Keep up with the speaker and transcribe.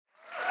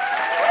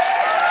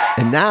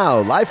And now,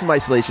 live from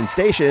Isolation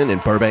Station in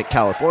Burbank,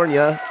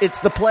 California,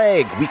 it's The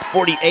Plague, week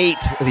 48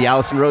 of the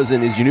Allison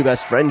Rosen is Your New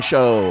Best Friend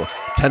show.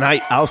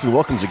 Tonight, Allison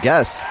welcomes her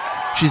guests.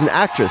 She's an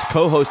actress,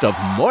 co-host of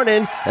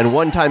Morning, and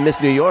one-time Miss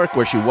New York,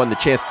 where she won the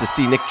chance to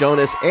see Nick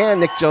Jonas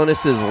and Nick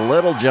Jonas's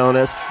Little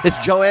Jonas. It's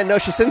Joanne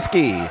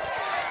Noshasinski.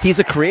 He's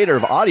a creator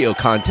of audio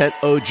content,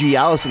 OG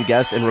Allison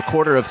guest, and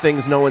recorder of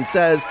Things No One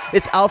Says.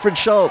 It's Alfred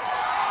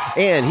Schultz.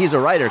 And he's a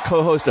writer,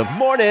 co-host of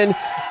Morning,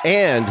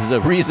 and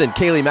the reason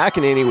Kayleigh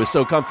McEnany was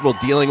so comfortable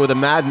dealing with a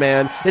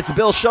madman, it's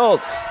Bill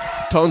Schultz.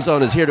 Tone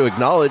Zone is here to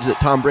acknowledge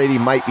that Tom Brady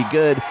might be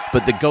good,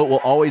 but the GOAT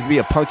will always be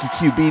a punky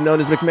QB known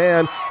as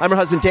McMahon. I'm her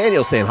husband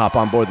Daniel saying hop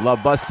on board the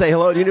Love Bus. Say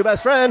hello to your new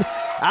best friend,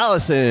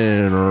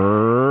 Allison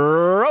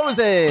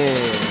Rosen.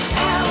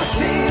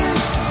 Allison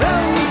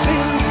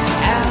Rosen.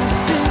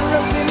 Allison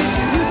Rosen is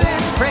your new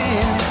best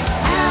friend.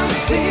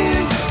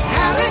 Allison,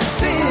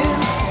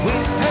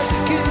 with her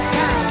good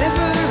times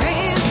never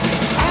end.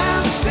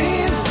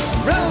 Allison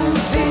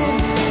Rosen,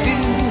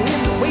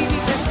 doing the wavy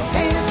pencil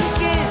dance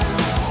again.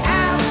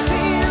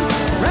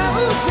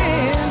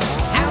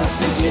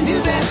 Allison's your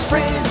new best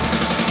friend.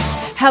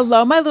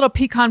 Hello, my little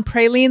pecan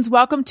pralines.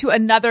 Welcome to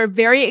another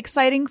very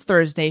exciting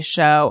Thursday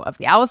show of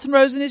the Allison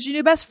Rosen is Your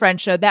New Best Friend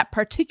show. That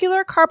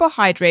particular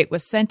carbohydrate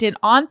was sent in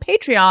on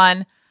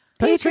Patreon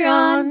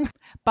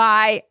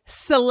by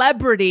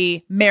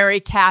celebrity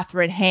Mary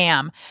Catherine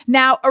Ham.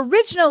 Now,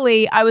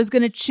 originally, I was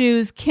going to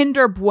choose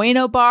Kinder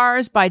Bueno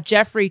bars by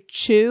Jeffrey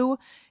Chew.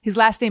 His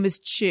last name is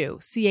Chew,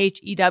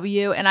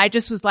 C-H-E-W. And I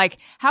just was like,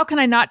 how can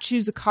I not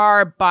choose a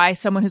carb by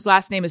someone whose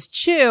last name is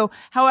Chew?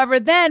 However,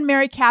 then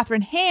Mary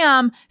Catherine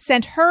Ham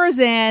sent hers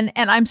in,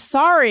 and I'm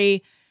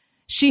sorry,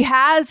 she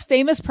has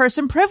famous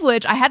person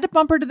privilege. I had to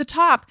bump her to the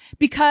top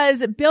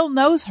because Bill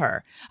knows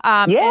her.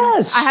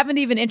 Yes. And I haven't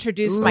even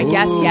introduced my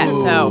guest yet,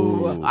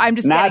 so I'm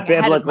just Not getting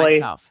ahead of biblically.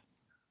 myself.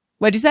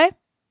 What'd you say?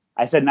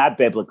 I said not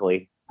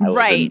biblically.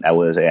 Right. I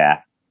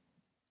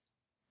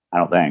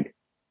don't think.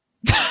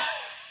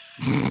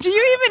 Do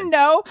you even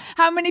know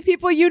how many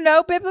people you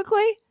know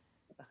biblically?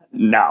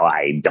 No,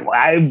 I don't.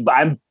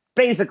 I'm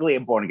basically a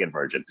born-again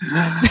virgin.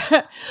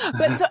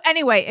 But so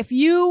anyway, if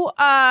you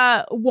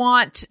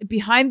want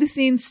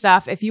behind-the-scenes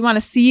stuff, if you want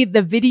to see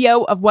the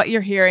video of what you're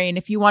hearing,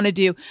 if you want to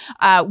do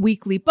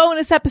weekly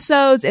bonus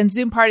episodes and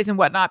Zoom parties and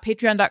whatnot,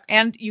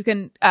 and you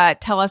can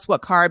tell us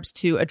what carbs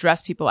to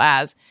address people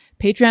as.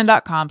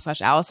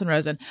 Patreon.com/Allison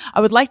Rosen.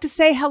 I would like to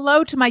say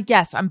hello to my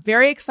guests. I'm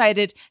very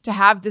excited to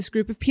have this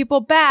group of people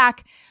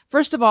back.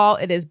 First of all,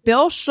 it is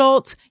Bill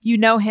Schultz. You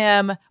know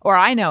him, or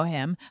I know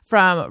him,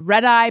 from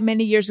Red Eye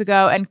many years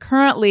ago, and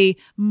currently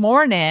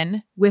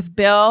Morning with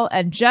Bill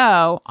and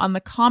Joe on the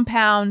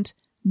Compound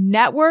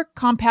Network,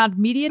 Compound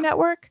Media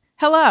Network.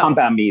 Hello.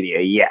 Compound Media,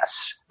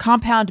 yes.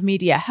 Compound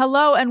Media.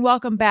 Hello and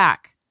welcome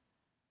back.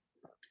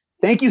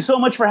 Thank you so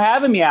much for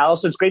having me,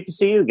 Alice. It's great to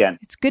see you again.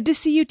 It's good to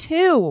see you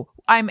too.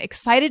 I'm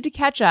excited to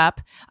catch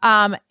up.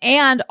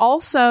 And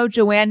also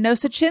Joanne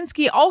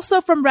Noshasinski,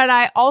 also from Red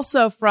Eye,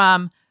 also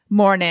from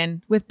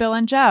Morning with Bill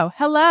and Joe.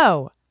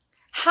 Hello.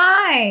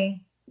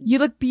 Hi. You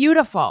look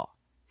beautiful.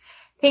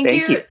 Thank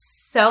you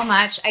so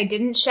much. I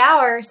didn't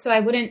shower, so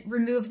I wouldn't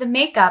remove the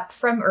makeup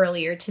from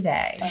earlier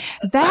today.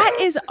 That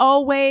is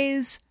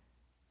always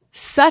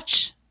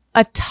such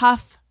a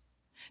tough.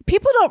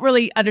 People don't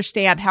really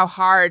understand how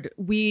hard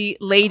we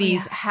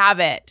ladies have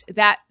it.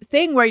 That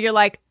thing where you're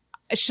like,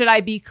 should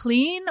I be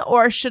clean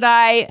or should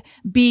I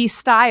be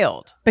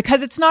styled?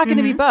 Because it's not going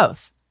to be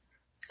both.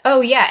 Oh,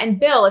 yeah. And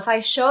Bill, if I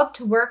show up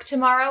to work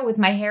tomorrow with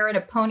my hair in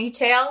a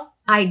ponytail,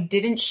 I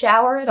didn't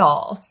shower at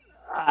all.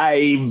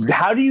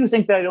 How do you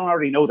think that I don't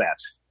already know that?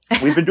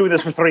 We've been doing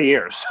this for 3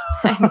 years.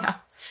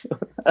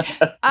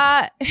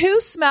 I know. Who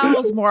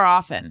smells more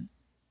often?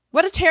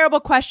 What a terrible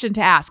question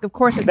to ask. Of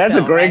course it's That's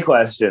Bill, a great right?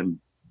 question.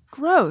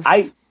 Gross.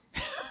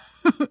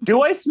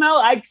 Do I smell?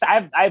 I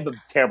have a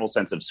terrible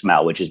sense of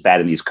smell, which is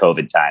bad in these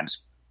COVID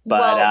times. But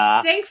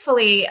well,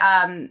 thankfully,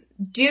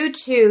 due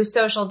to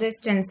social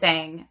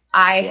distancing,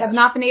 I have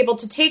not been able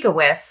to take a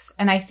whiff,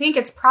 and I think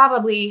it's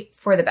probably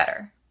for the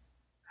better.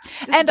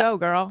 Just go,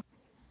 girl.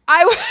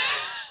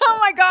 Oh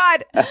my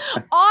God.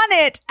 On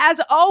it, as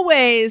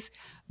always,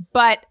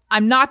 but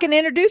I'm not going to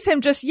introduce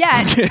him just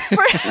yet.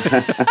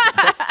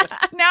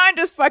 Now I'm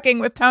just fucking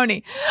with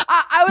Tony.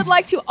 I would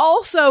like to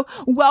also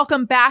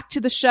welcome back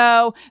to the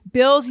show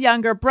Bill's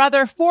younger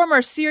brother,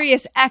 former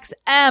Sirius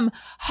XM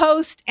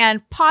host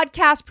and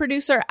podcast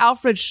producer,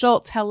 Alfred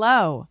Schultz.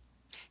 Hello.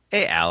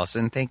 Hey,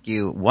 Allison. Thank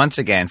you once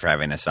again for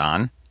having us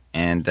on.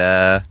 And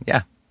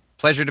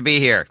pleasure to be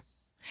here.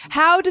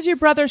 How does your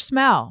brother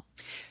smell?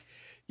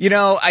 You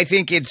know, I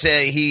think it's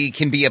he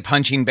can be a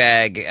punching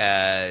bag,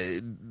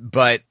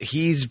 but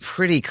he's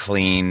pretty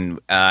clean.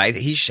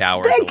 He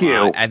showers Thank a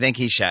lot. you. I think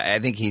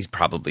he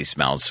probably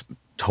smells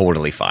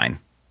totally fine.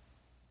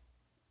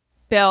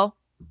 Bill?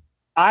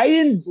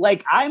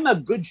 I'm a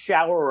good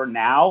showerer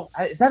now.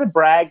 Is that a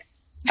brag?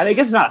 I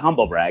guess it's not a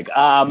humble brag.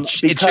 It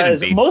shouldn't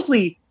Because be.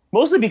 mostly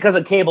because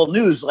of cable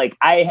news,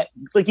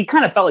 you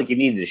kind of felt like you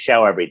needed to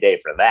shower every day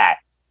for that.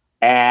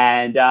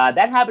 And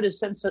that habit has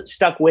since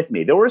stuck with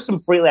me. There were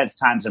some freelance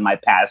times in my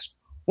past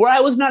where I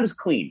was not as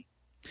clean.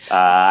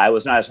 I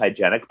was not as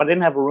hygienic, but I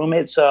didn't have a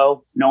roommate,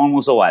 so no one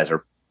was the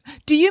wiser.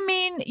 Do you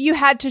mean you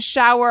had to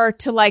shower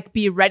to like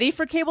be ready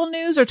for cable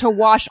news or to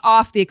wash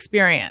off the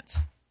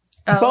experience?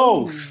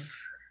 Both.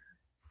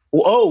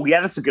 Oh,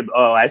 yeah, that's a good.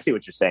 Oh, I see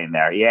what you're saying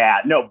there.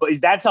 Yeah, no,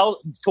 but that's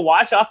all to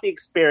wash off the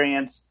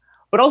experience,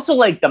 but also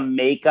like the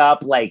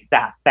makeup, like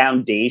that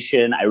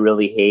foundation, I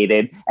really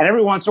hated. And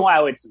every once in a while,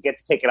 I would get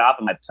to take it off,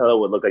 and my pillow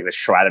would look like the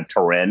Shroud of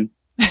Turin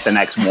the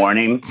next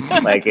morning.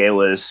 Like it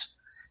was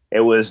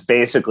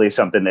basically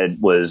something that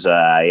was,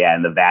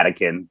 in the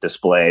Vatican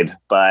displayed.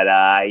 But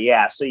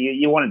so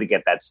you wanted to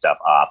get that stuff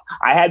off.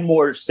 I had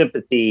more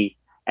sympathy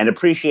and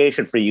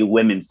appreciation for you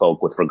women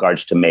folk with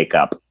regards to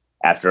makeup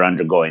after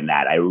undergoing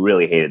that. I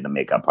really hated the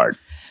makeup part.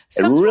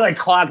 It really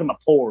clogged my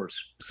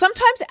pores.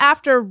 Sometimes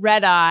after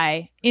red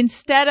eye,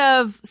 instead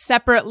of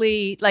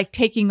separately like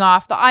taking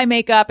off the eye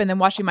makeup and then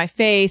washing my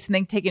face and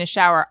then taking a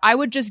shower, I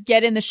would just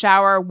get in the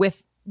shower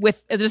with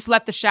just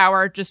let the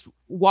shower just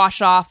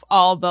wash off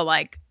all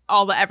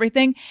the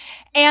everything.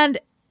 And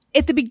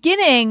at the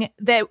beginning,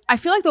 I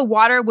feel like the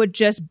water would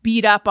just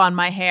beat up on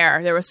my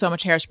hair. There was so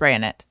much hairspray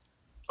in it.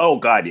 Oh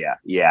God, yeah.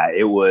 Yeah,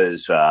 it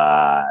was,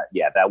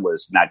 that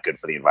was not good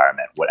for the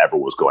environment, whatever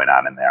was going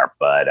on in there.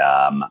 But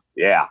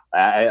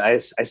I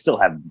still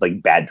have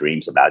like bad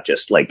dreams about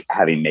just like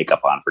having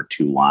makeup on for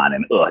too long.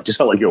 And it just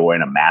felt like you were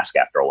wearing a mask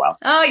after a while.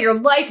 Oh, your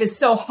life is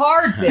so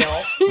hard,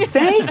 Bill.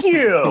 Thank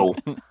you.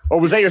 Or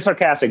was that your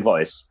sarcastic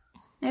voice?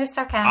 It was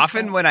sarcastic.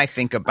 Often when I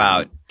think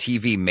about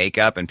TV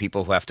makeup and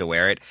people who have to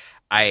wear it,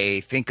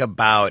 I think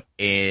about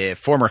a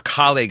former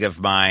colleague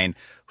of mine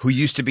who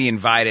used to be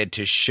invited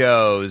to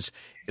shows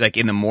like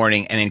in the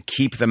morning and then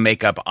keep the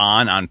makeup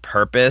on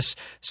purpose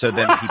so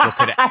then people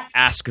could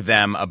ask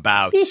them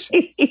about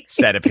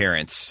said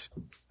appearance.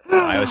 So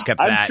I always kept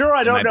that. I'm sure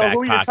I don't know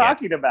who you're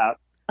talking about.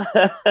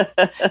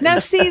 Now,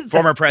 see,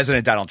 former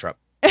President Donald Trump.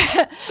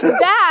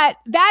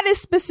 that is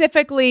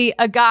specifically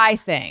a guy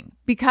thing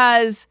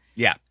because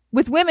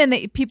with women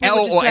that people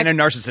would just be and a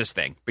narcissist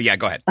thing. But yeah,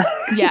 go ahead.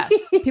 Yes,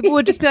 people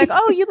would just be like,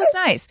 "Oh, you look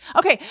nice."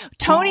 Okay,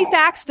 Tony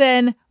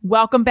Thaxton,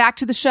 welcome back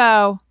to the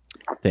show.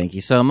 Thank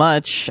you so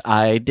much.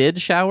 I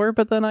did shower,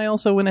 but then I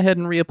also went ahead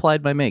and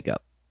reapplied my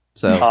makeup.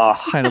 So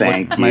trying to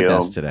look my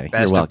best today.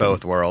 Best of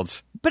both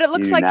worlds. But it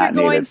looks like you're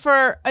going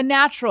for a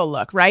natural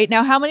look, right?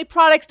 Now, how many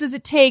products does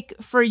it take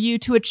for you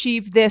to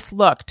achieve this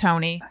look,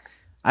 Tony?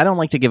 I don't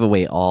like to give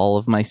away all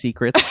of my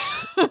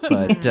secrets,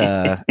 but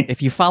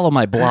if you follow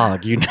my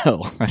blog, you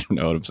know. I don't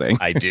know what I'm saying.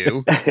 I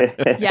do.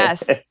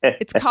 Yes.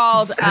 It's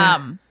called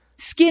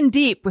Skin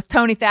Deep with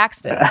Tony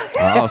Thaxton.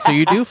 Oh, so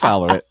you do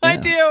follow it. I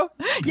do. Yeah,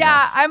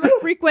 yes. I'm a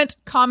frequent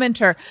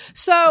commenter.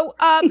 So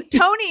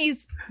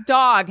Tony's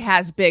dog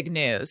has big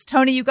news.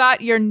 Tony, you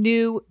got your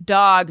new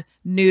dog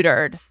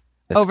neutered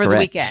over the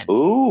weekend.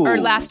 Ooh.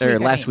 Or last week.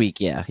 Last week,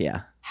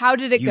 yeah. How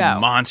did it go? You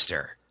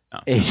monster. Oh.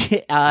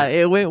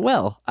 It went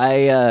well.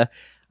 I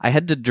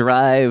had to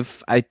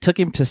drive. I took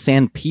him to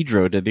San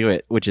Pedro to do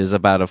it, which is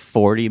about a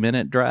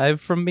 40-minute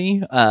drive from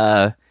me.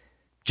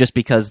 Just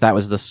because that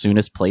was the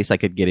soonest place I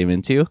could get him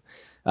into,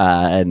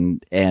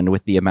 and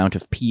with the amount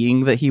of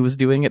peeing that he was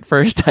doing at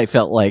first, I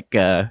felt like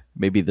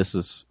maybe this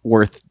is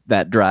worth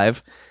that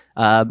drive.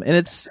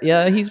 And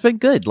he's been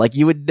good. Like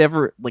you would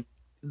never like.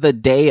 The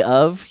day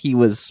of, he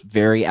was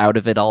very out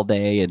of it all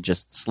day and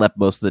just slept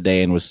most of the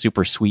day and was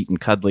super sweet and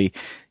cuddly,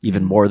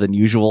 even more than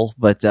usual.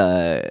 But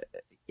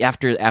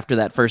after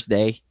that first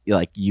day,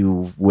 like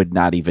you would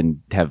not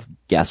even have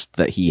guessed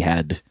that he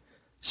had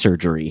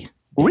surgery.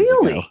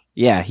 Really? Ago.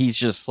 Yeah, he's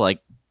just like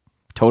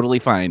totally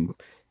fine.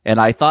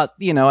 And I thought,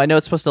 I know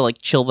it's supposed to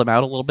like chill them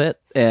out a little bit,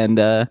 and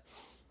I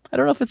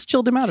don't know if it's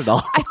chilled him out at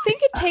all. I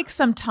think it takes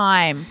some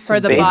time for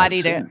the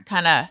body to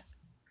kind of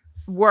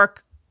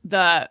work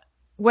the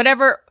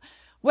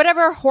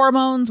whatever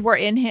hormones were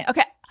in him.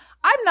 Okay,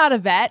 I'm not a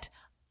vet.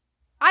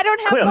 I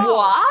don't have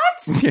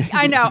balls. What?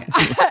 I know.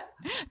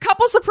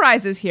 Couple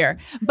surprises here,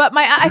 but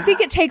I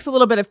think it takes a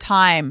little bit of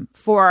time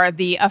for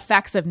the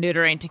effects of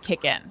neutering to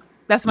kick in.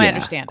 That's my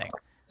understanding.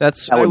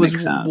 I was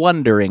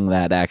wondering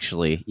that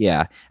actually.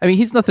 Yeah, I mean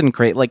he's nothing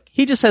great. Like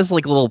he just has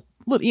like little.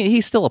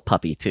 He's still a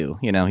puppy too.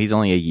 He's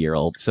only a year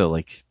old, so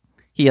like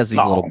he has these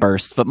little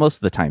bursts, but most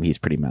of the time he's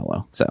pretty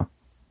mellow. So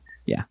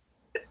yeah.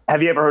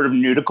 Have you ever heard of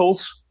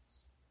nudicles?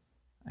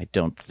 I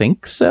don't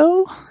think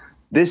so.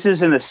 This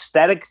is an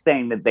aesthetic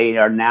thing that they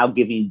are now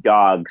giving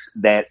dogs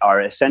that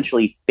are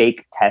essentially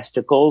fake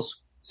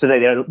testicles, so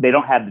that they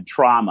don't have the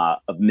trauma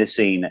of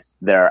missing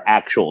their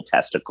actual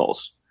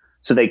testicles.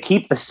 So they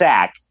keep the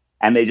sack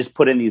and they just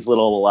put in these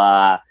little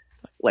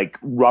like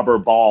rubber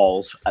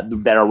balls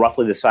that are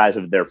roughly the size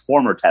of their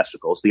former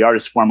testicles. The art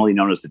is formerly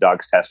known as the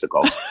dog's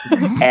testicles.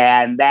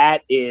 And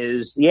that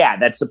is,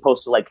 that's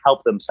supposed to like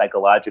help them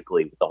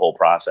psychologically with the whole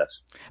process.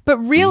 But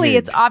really,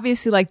 it's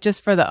obviously like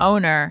just for the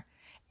owner.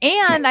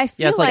 And I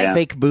feel it's like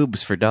fake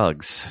boobs for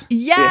dogs.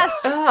 Yes.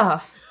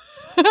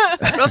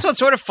 But also it's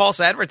sort of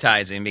false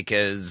advertising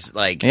because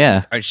like,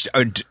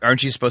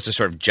 aren't you supposed to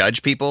sort of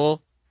judge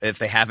people if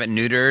they haven't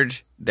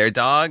neutered their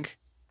dog,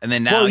 and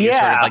then now Well, you're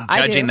sort yeah, of like I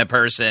judging do. the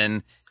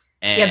person.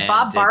 And Yeah,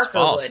 Bob it's Barker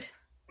false. would.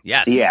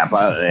 Yes. Yeah,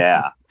 but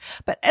yeah.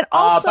 But and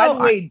also, By the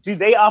way, do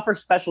they offer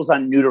specials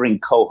on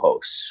neutering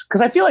co-hosts?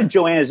 Because I feel like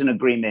Joanna's in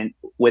agreement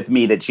with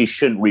me that she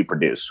shouldn't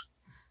reproduce.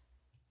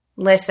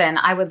 Listen,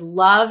 I would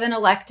love an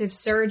elective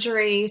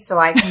surgery so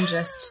I can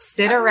just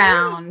sit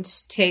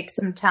around, take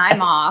some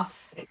time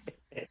off.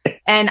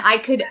 And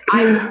I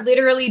would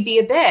literally be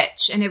a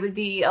bitch and it would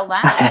be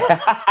allowed.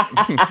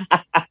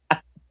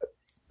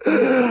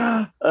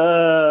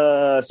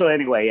 So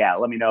anyway, yeah,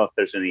 let me know if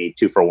there's any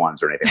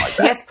 2-for-1s or anything like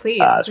that. Yes, please.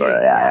 Sorry,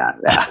 please, yeah.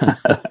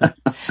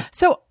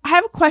 so I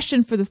have a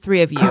question for the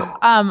three of you.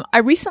 I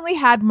recently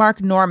had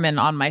Mark Norman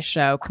on my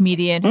show,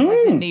 comedian who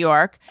lives in New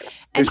York.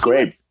 He's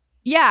great.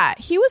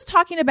 He was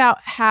talking about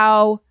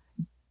how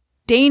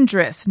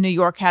dangerous New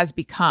York has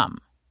become.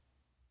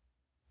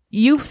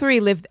 You three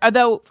lived,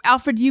 although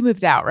Alfred, you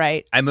moved out,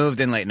 right? I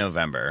moved in late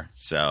November,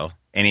 so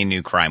any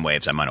new crime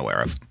waves I'm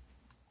unaware of.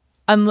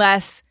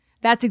 Unless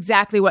that's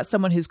exactly what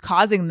someone who's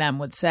causing them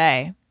would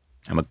say.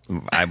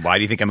 Why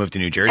do you think I moved to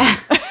New Jersey?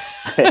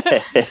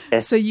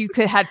 So you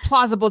could had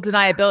plausible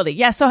deniability.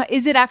 Yeah. So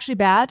is it actually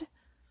bad?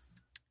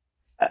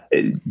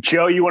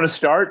 Joe, you want to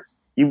start?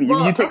 You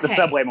take the okay.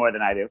 subway more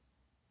than I do.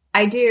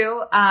 I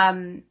do.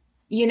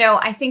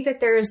 I think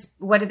that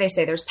what do they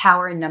say? There's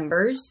power in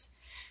numbers.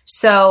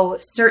 So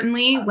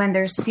certainly when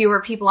there's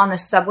fewer people on the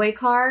subway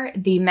car,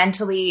 the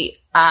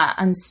mentally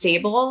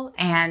unstable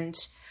and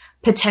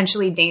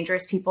potentially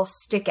dangerous people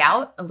stick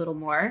out a little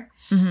more.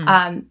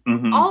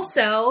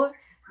 Also,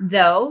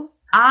 though,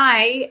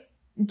 I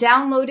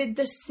downloaded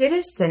the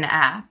Citizen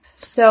app.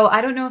 So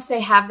I don't know if they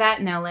have that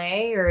in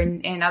LA or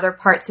in other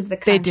parts of the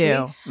country. They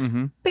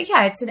do. But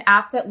yeah, it's an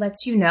app that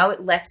lets you know,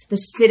 it lets the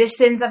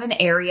citizens of an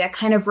area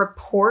kind of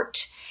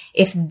report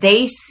if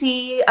they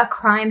see a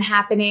crime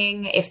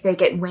happening, if they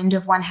get wind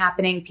of one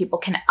happening, people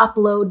can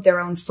upload their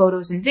own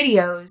photos and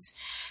videos.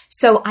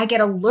 So I get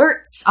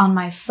alerts on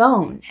my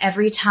phone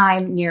every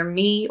time near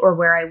me or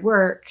where I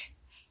work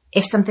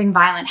if something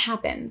violent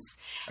happens.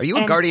 Are you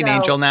a guardian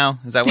angel now?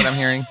 Is that what I'm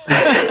hearing?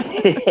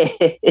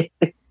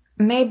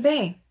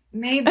 Maybe.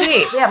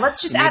 Yeah,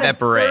 let's just You need add a that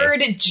beret.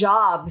 third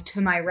job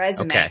to my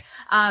resume. Okay.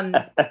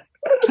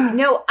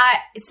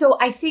 So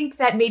I think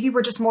that maybe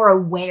we're just more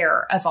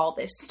aware of all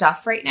this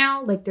stuff right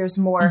now. Like there's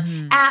more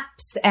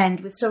apps,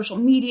 and with social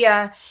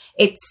media,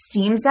 it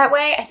seems that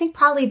way. I think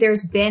probably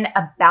there's been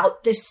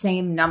about the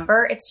same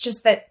number. It's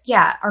just that,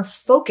 yeah, our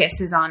focus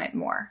is on it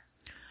more.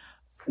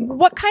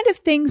 What kind of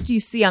things do you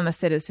see on the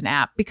Citizen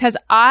app? Because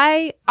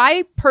I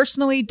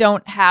personally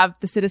don't have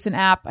the Citizen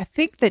app. I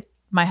think that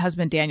my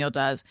husband Daniel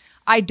does.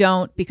 I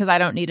don't, because I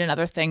don't need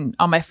another thing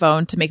on my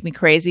phone to make me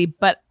crazy.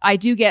 But I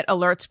do get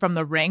alerts from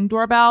the Ring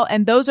doorbell,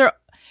 and those are,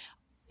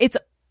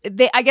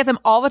 I get them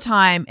all the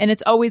time, and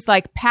it's always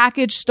like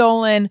package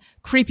stolen,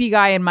 creepy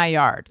guy in my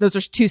yard. Those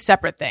are two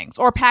separate things,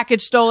 or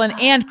package stolen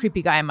and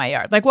creepy guy in my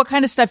yard. Like, what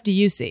kind of stuff do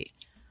you see?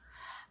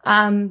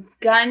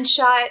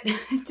 Gunshot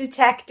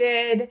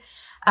detected,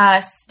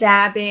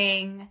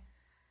 stabbing,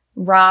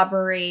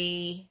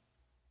 robbery.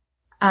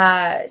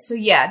 So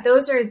yeah,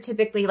 those are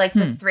typically like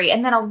the three.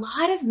 And then a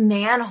lot of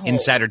manholes.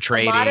 Insider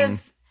trading. A lot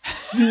of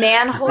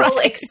manhole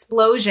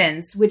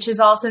explosions, which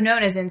is also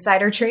known as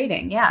insider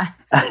trading. Yeah.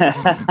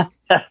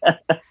 Yeah,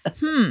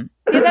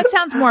 that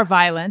sounds more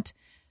violent.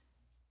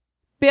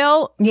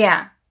 Bill?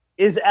 Yeah.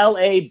 Is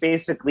LA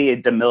basically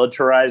a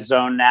demilitarized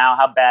zone now?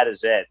 How bad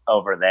is it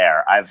over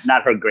there? I've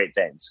not heard great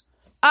things.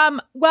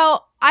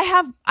 Well,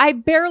 I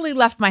barely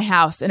left my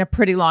house in a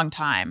pretty long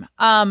time.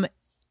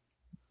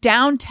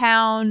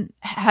 Downtown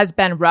has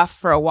been rough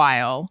for a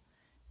while.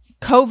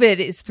 COVID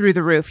is through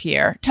the roof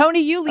here. Tony,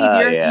 you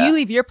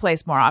leave your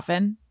place more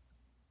often.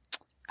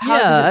 How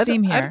does it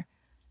seem here?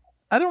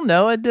 I don't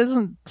know. It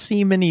doesn't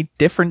seem any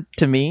different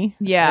to me.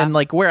 Yeah. And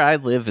like where I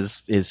live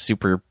is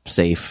super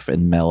safe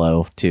and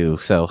mellow too.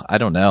 So I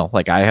don't know.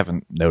 Like I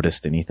haven't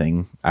noticed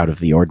anything out of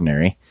the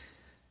ordinary.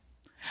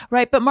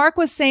 Right. But Mark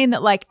was saying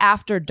that like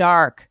after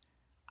dark,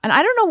 and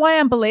I don't know why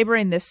I'm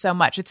belaboring this so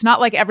much. It's not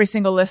like every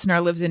single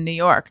listener lives in New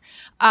York.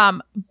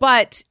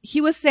 But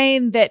he was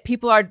saying that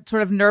people are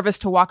sort of nervous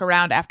to walk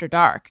around after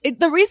dark.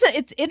 The reason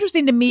it's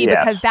interesting to me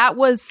because that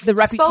was the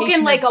reputation.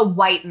 Spoken like a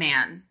white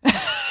man.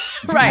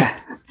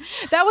 Right.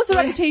 That was the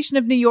reputation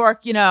of New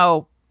York,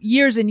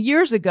 years and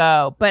years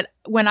ago. But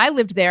when I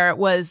lived there,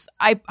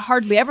 I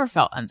hardly ever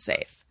felt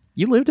unsafe.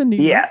 You lived in New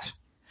York? Yes.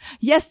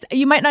 Yes,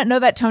 you might not know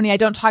that, Tony. I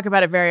don't talk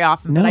about it very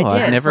often, but No, I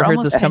did I've never for heard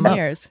almost this 10 come up.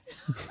 years.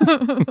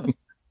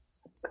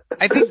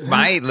 I think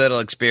my little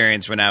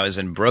experience when I was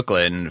in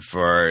Brooklyn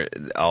for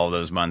all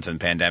those months in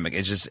pandemic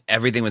is just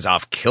everything was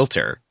off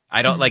kilter.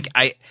 I don't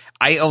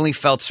I only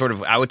felt sort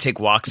of, I would take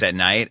walks at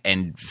night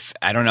and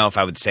I don't know if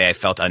I would say I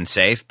felt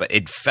unsafe, but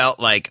it felt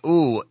like,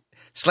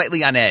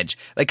 slightly on edge.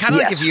 Like kind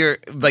of like if you're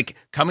like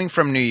coming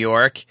from New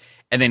York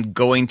and then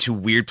going to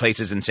weird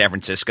places in San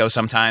Francisco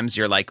sometimes,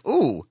 you're like,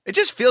 it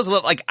just feels a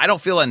little like I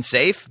don't feel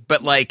unsafe,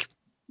 but like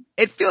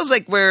it feels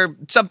like where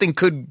something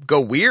could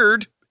go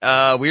weird,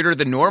 weirder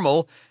than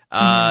normal.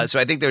 So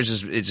I think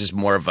it's just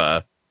more of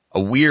a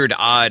weird,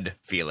 odd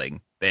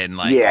feeling than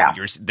like Yeah.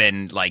 you're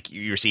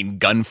seeing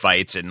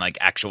gunfights and like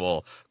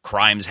actual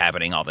crimes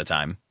happening all the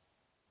time.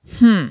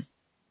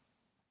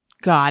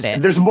 Got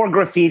it. There's more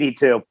graffiti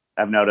too.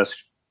 I've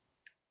noticed,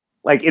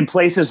 like in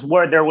places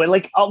where there were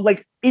like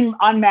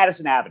on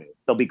Madison Avenue,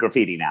 there'll be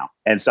graffiti now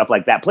and stuff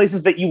like that.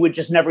 Places that you would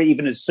just never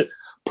even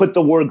put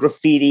the word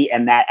graffiti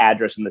and that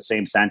address in the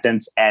same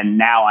sentence, and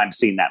now I'm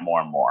seeing that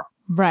more and more,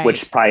 Right.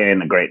 which probably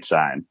ain't a great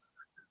sign,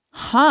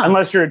 Huh.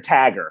 unless you're a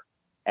tagger.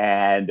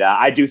 And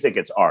I do think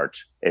it's art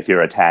if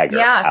you're a tagger.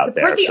 Yeah, out support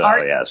there, the so,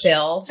 arts, yes.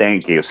 Bill.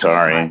 Thank you.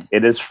 Sorry, God.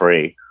 it is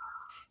free.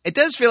 It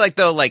does feel like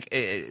though, like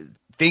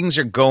things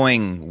are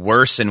going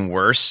worse and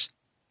worse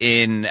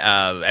in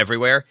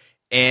everywhere,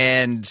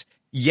 and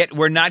yet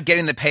we're not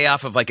getting the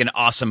payoff of like an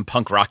awesome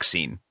punk rock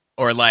scene,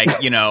 or like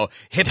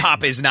hip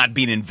hop is not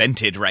being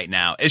invented right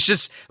now. It's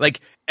just like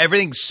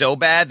everything's so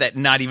bad that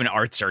not even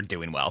arts are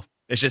doing well.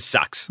 It just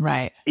sucks.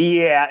 Right.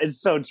 Yeah,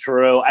 it's so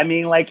true. I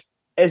mean, like,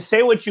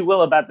 say what you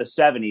will about the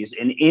 70s,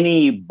 and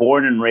any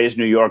born and raised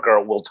New Yorker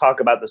will talk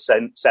about the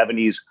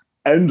 70s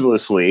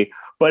endlessly,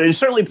 but it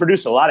certainly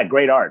produced a lot of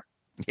great art.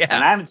 Yeah.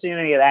 And I haven't seen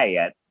any of that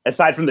yet,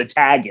 aside from the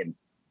tagging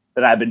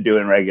that I've been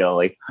doing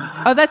regularly.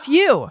 Oh, that's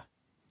you.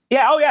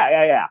 Yeah, oh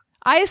yeah.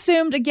 I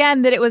assumed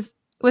again that it was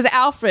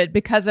Alfred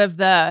because of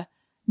the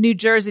New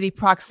Jersey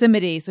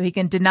proximity, so he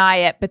can deny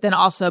it, but then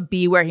also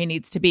be where he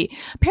needs to be.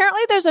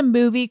 Apparently, there's a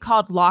movie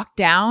called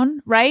Lockdown,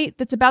 right?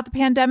 That's about the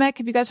pandemic.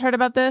 Have you guys heard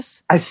about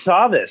this? I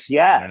saw this, I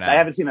yes. don't know. I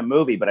haven't seen the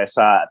movie, but I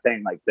saw a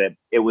thing like that.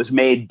 It was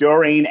made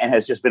during and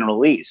has just been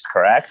released,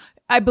 correct?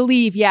 I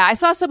believe, yeah. I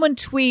saw someone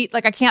tweet,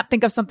 like, I can't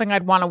think of something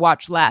I'd want to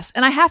watch less.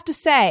 And I have to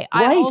say,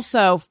 I Right.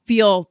 also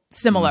feel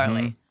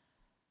similarly.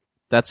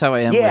 That's how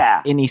I am Yeah.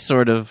 with any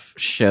sort of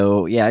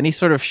show. Yeah, any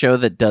sort of show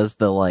that does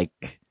the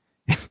like.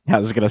 Now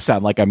this is gonna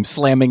sound like I'm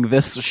slamming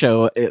this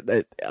show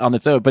on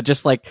its own, but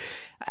just like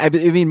I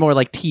mean more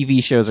like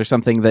TV shows or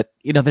something that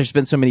there's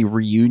been so many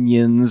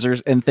reunions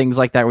and things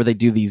like that where they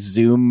do these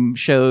Zoom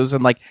shows,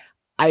 and like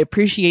I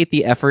appreciate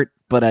the effort,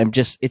 but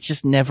it's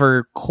just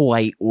never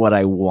quite what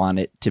I want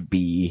it to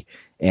be,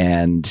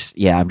 and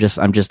yeah, I'm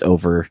just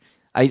over.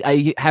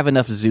 I have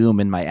enough Zoom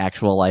in my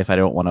actual life. I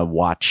don't want to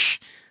watch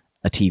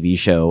a TV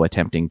show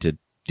attempting to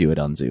do it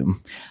on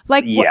Zoom.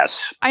 Like, Yes.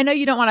 I know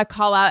you don't want to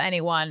call out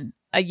anyone,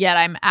 yet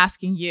I'm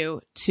asking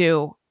you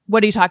to.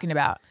 What are you talking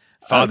about?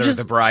 Father just-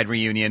 of the Bride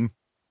reunion.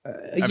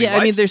 Yeah, I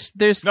what? mean, there's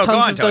No, tons go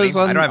on, of those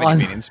Tony. on. I don't have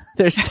any opinions.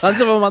 There's tons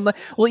of them on the.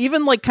 Well,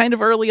 even like kind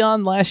of early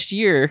on last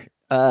year,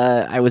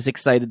 I was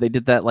excited they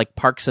did that like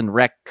Parks and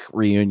Rec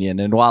reunion,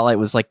 and while it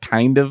was like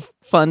kind of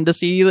fun to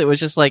see, it was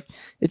just like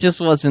it just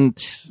wasn't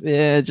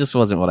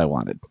what I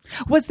wanted.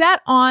 Was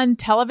that on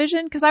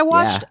television? Because I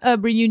watched a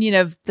reunion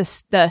of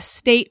the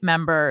state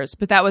members,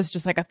 but that was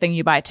just like a thing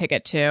you buy a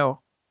ticket to.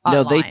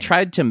 No, they online.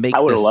 tried to make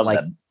I would've this loved like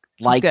that.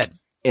 like good.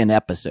 an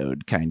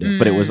episode kind of,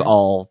 but it was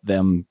all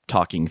them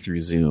talking through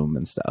Zoom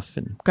and stuff.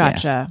 And yeah.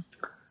 Gotcha.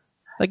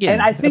 Again,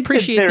 And I think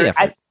appreciate that the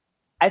effort.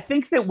 I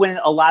think that when in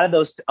a lot of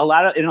those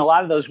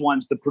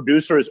ones, the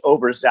producer is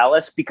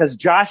overzealous, because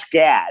Josh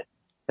Gad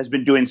has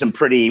been doing some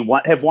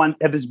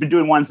has been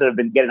doing ones that have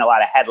been getting a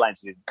lot of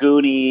headlines. The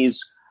Goonies,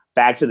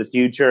 Back to the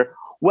Future.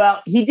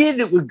 Well, he did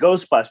it with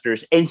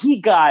Ghostbusters, and he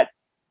got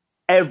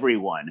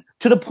everyone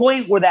to the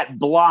point where that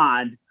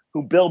blonde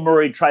who Bill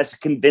Murray tries to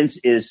convince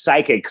is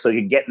psychic so he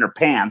can get in her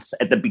pants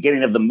at the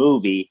beginning of the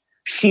movie,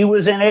 she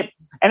was in it.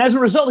 And as a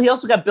result, he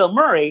also got Bill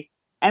Murray.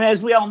 And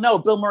as we all know,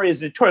 Bill Murray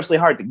is notoriously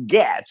hard to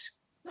get,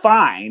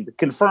 find,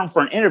 confirmed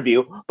for an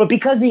interview. But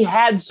because he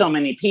had so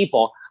many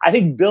people, I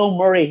think Bill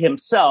Murray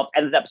himself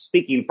ended up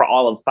speaking for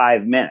all of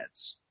 5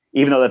 minutes,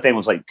 even though that thing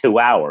was like 2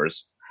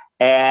 hours.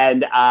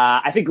 And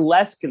I think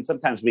less can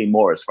sometimes be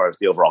more as far as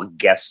the overall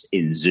guests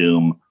in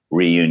Zoom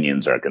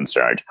reunions are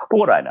concerned. But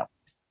what do I know?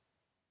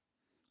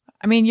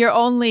 I mean, you're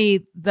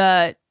only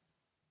the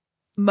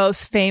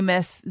most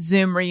famous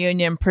Zoom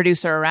reunion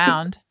producer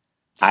around.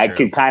 I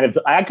true. kind of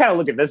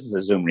look at this as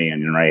a Zoom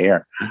reunion right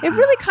here. It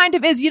really kind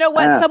of is. You know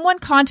what? Yeah. Someone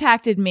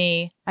contacted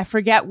me, I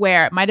forget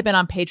where, it might have been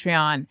on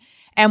Patreon,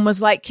 and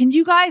was like, can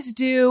you guys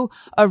do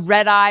a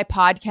Red Eye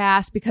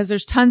podcast? Because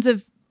there's tons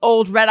of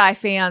old Red Eye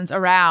fans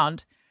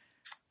around.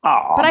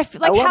 Aw, But I feel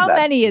like love how that.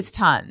 many is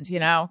tons,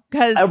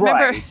 Because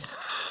remember,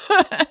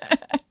 Right.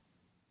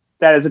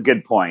 That is a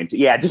good point.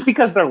 Yeah, just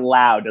because they're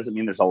loud doesn't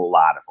mean there's a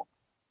lot of them.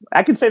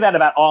 I can say that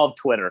about all of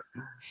Twitter.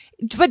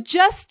 but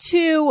just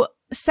to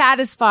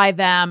satisfy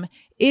them,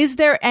 is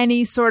there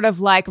any sort of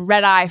like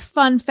Red Eye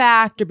fun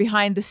fact or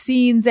behind the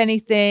scenes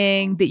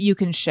anything that you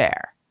can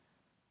share?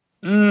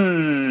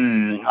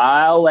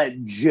 I'll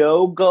let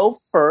Joe go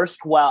first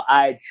while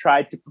I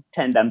try to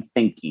pretend I'm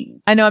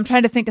thinking. I know I'm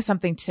trying to think of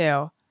something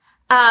too.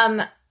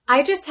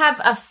 I just have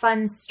a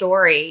fun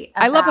story.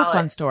 I love a about-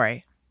 fun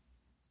story.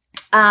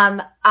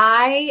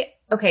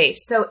 Okay,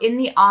 so in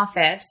the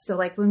office, so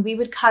like when we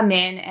would come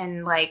in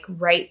and like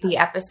write the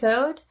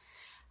episode,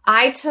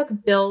 I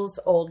took Bill's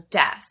old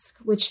desk,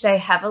 which they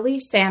heavily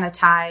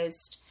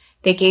sanitized.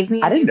 They gave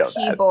me I a didn't new know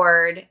that.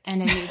 keyboard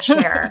and a new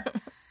chair.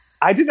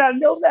 I did not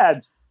know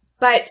that.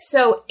 But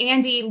so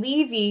Andy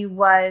Levy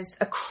was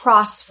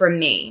across from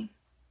me.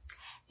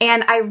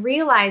 And I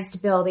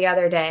realized, Bill, the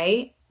other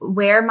day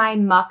where my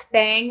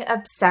mukbang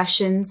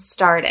obsession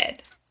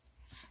started.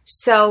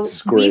 So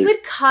we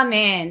would come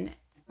in,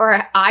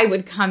 or I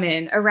would come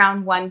in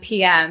around 1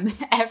 p.m.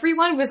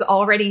 Everyone was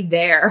already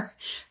there,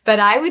 but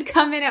I would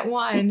come in at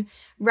 1,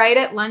 right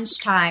at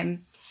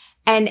lunchtime.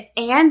 And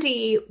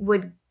Andy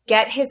would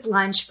get his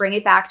lunch, bring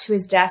it back to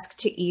his desk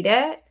to eat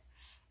it.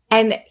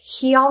 And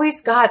he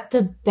always got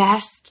the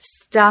best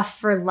stuff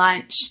for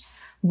lunch.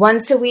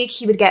 Once a week,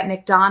 he would get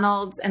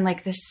McDonald's, and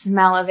like the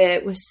smell of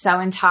it was so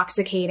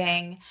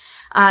intoxicating.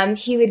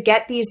 He would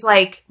get these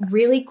like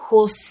really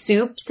cool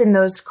soups in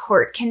those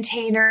quart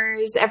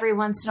containers every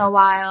once in a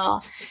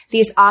while,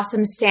 these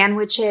awesome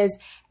sandwiches.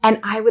 And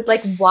I would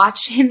like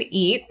watch him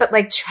eat, but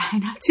like try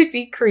not to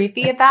be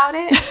creepy about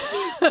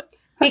it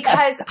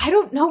because I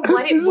don't know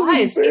what it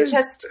was. It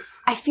just,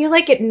 I feel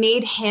like it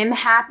made him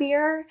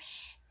happier.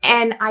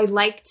 And I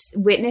liked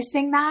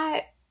witnessing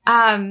that.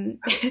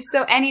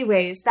 So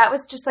anyways, that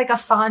was just like a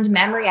fond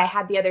memory I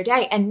had the other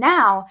day. And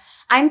now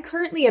I'm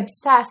currently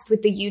obsessed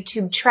with the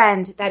YouTube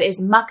trend that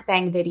is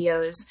mukbang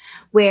videos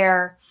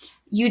where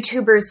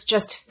YouTubers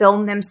just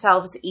film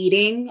themselves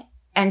eating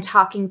and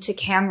talking to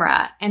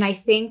camera. And I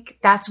think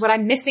that's what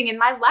I'm missing in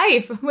my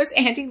life was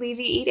Andy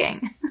Levy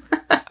eating.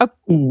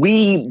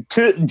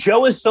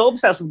 Joe is so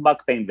obsessed with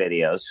mukbang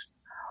videos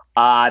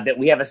that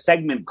we have a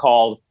segment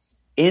called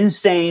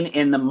Insane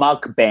in the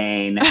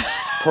Mukbang,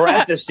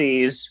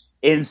 parentheses,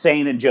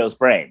 Insane in Joe's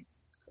Brain.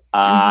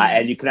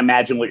 And you can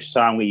imagine which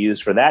song we use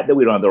for that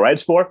we don't have the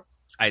rights for.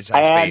 Ice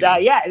Baby.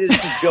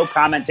 This is Joe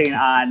commenting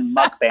on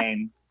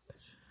mukbang.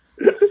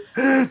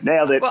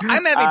 Nailed it. Well,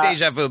 I'm having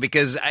deja vu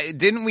because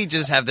didn't we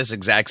just have this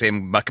exact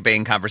same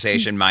mukbang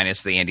conversation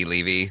minus the Andy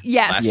Levy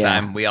last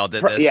time? We all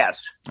did this?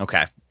 Yes.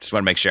 Okay. Just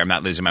want to make sure I'm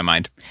not losing my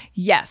mind.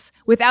 Yes,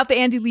 without the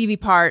Andy Levy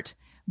part.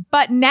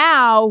 But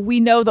now we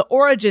know the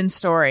origin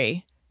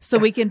story, so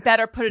we can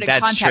better put it in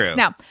That's context. true.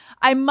 Now,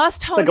 I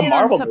must hone It's like a in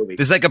Marvel on some. movie.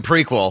 This is like a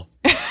prequel.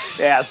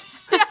 Yes.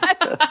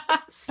 Yes.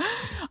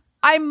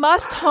 I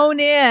must hone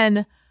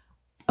in.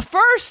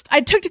 First,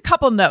 I took a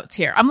couple notes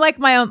here. I'm like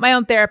my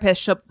own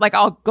therapist.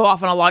 I'll go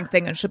off on a long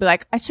thing and she'll be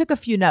like, I took a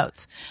few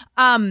notes.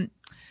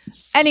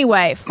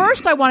 Anyway,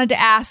 first I wanted to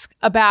ask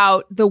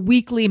about the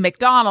weekly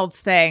McDonald's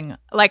thing.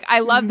 Like, I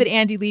love that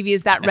Andy Levy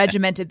is that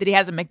regimented that he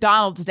has a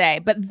McDonald's day.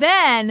 But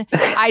then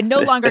I no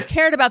longer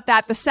cared about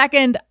that the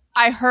second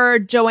I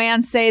heard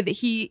Joanne say that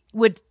he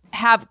would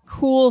have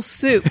cool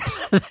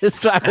soups.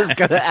 So I was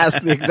going to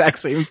ask the exact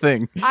same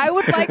thing. I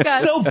would like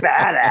us. So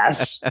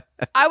badass.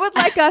 I would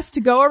like us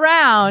to go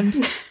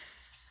around.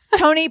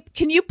 Tony,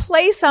 can you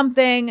play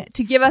something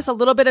to give us a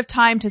little bit of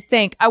time to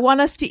think? I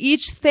want us to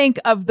each think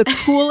of the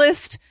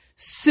coolest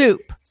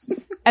soup.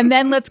 And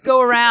then let's go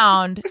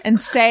around and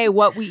say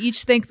what we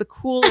each think the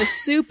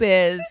coolest soup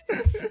is.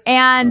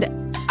 And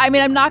I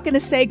mean, I'm not going to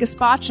say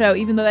gazpacho,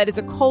 even though that is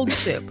a cold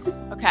soup.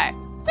 Okay.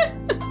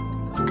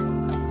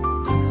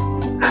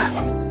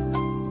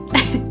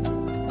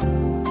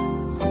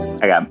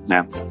 I got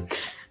now.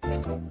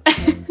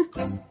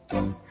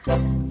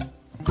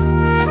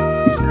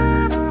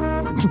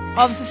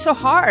 Oh, this is so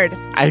hard.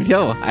 I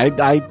know. I'm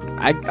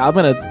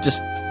going to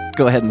just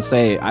go ahead and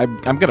say I'm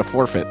going to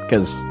forfeit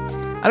because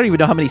I don't even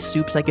know how many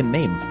soups I can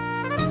name.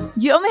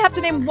 You only have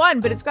to name one,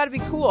 but it's got to be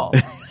cool.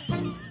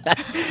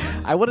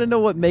 I want to know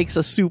what makes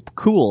a soup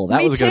cool. That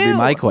Me was going to be too.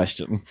 my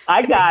question.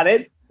 I got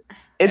it.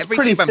 It's Every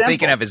pretty soup I'm simple.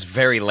 thinking of is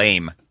very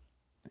lame.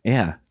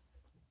 Yeah.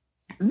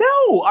 No,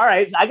 all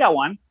right, I got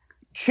one.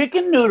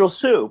 Chicken noodle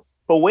soup,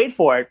 but wait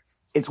for it.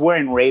 It's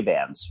wearing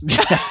Ray-Bans.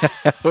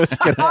 I was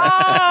gonna,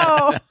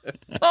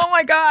 Oh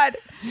my God.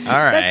 All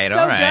right, That's so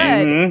all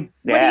right. good. Mhm.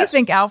 What do you Yes.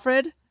 think,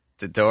 Alfred?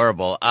 It's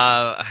adorable.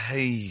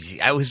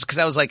 I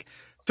was like,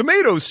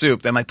 tomato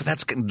soup. I'm like, but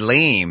that's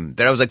lame.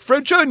 Then I was like,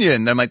 French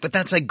onion. Then I'm like, but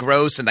that's like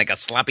gross and like a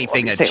sloppy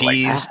thing of say it like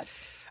cheese.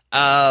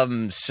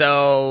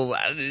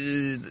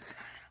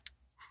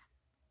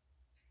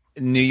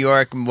 New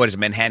York, what is it?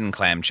 Manhattan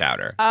clam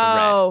chowder. The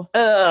Oh,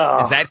 red.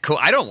 Ugh. Is that cool?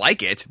 I don't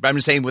like it, but I'm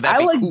just saying, would that I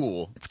be like-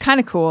 cool? it's kind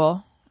of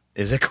cool.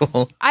 Is it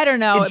cool? I don't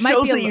know. It It might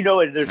shows be a that you know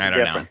there's I a don't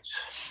know. difference.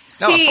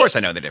 No, of See, course I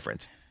know the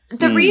difference.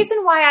 the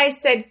reason why I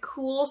said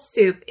cool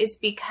soup is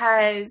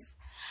because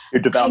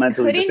You're developmentally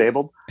couldn't-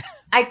 disabled.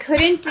 I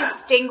couldn't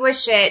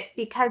distinguish it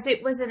because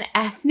it was an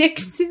ethnic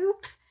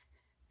soup.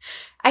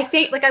 I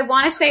think, like, I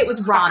want to say it was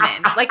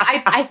ramen. Like,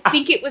 I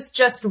think it was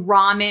just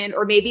ramen,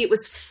 or maybe it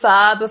was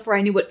pho before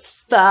I knew what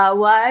pho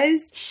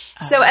was.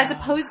 So, as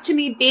opposed to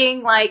me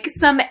being like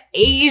some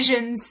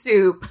Asian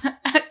soup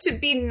to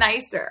be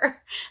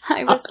nicer,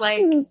 I was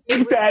like, it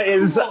was That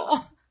is-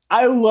 cool.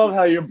 I love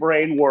how your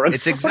brain works.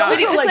 It's But exotic.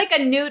 it was like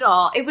a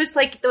noodle. It was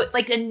like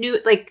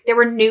there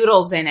were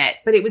noodles in it,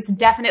 but it was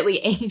definitely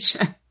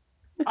Asian.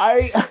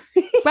 I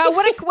Wow,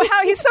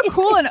 how he's so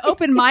cool and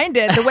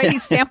open-minded the way he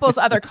samples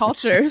other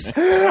cultures.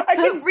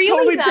 can really,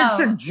 totally though-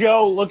 picture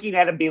Joe looking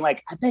at him being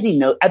like, I bet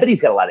he's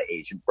got a lot of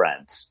Asian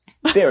friends.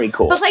 Very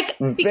cool. But like,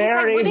 because I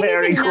Very, wouldn't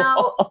very even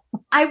know. cool.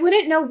 I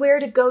wouldn't know where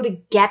to go to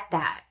get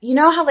that. You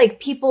know how like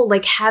people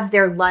like have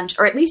their lunch,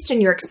 or at least in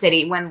New York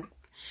City when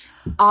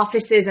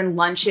offices and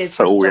lunches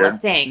were So still a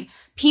weird. thing.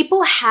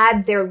 People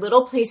had their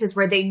little places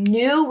where they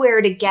knew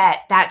where to get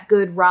that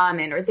good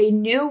ramen, or they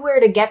knew where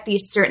to get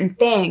these certain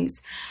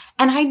things.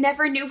 And I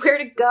never knew where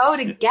to go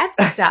to get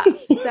stuff.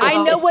 So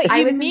I know what I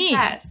you was mean.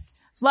 impressed.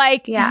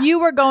 Like Yeah. you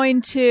were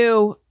going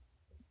to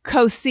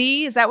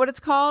Cosi, is that what it's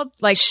called?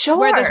 Like Sure.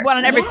 where there's one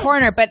on every Yes.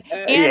 corner. But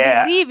Andy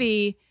Yeah.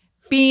 Levy,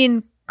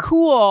 being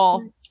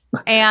cool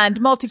and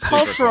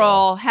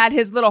multicultural, had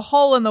his little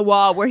hole in the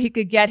wall where he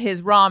could get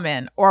his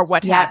ramen or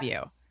what Yeah. have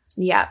you.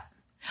 Yeah.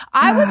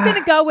 I was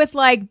gonna go with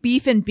like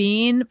beef and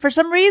bean. For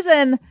some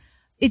reason,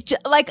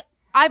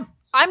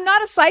 I'm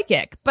not a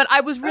psychic, but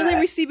I was really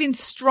receiving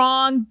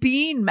strong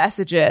bean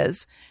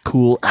messages.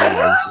 Cool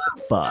as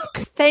fuck.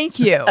 Thank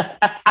you.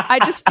 I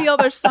just feel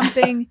there's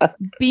something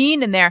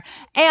bean in there.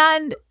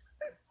 And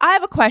I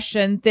have a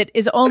question that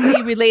is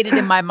only related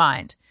in my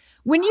mind.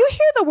 When you hear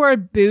the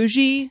word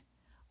bougie,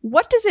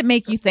 what does it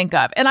make you think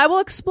of? And I will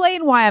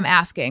explain why I'm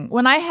asking.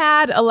 When I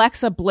had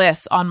Alexa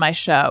Bliss on my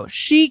show,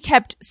 she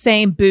kept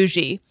saying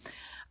bougie.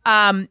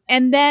 And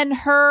then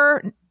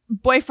her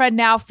boyfriend,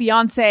 now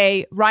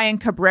fiance, Ryan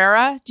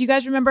Cabrera. Do you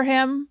guys remember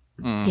him?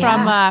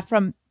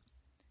 From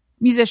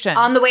musician?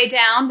 On the Way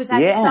Down, was that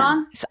the Yeah.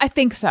 song? I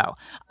think so.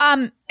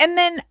 And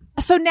then,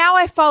 so now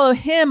I follow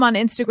him on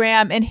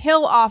Instagram, and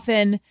he'll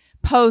often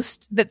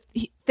post that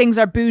things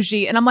are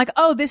bougie. And I'm like,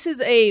 oh, this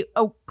is a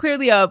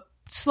clearly a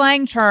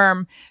slang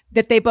term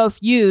that they both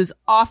use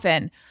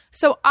often.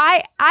 So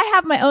I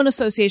have my own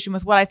association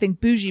with what I think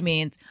bougie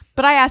means.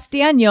 But I asked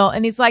Daniel,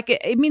 and he's like,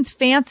 it means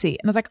fancy.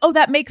 And I was like, oh,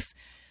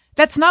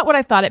 that's not what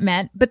I thought it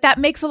meant, but that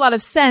makes a lot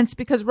of sense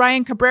because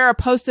Ryan Cabrera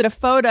posted a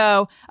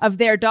photo of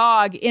their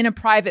dog in a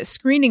private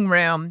screening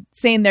room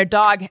saying their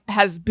dog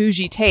has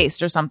bougie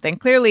taste or something.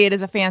 Clearly it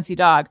is a fancy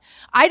dog.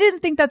 I didn't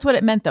think that's what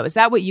it meant though. Is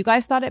that what you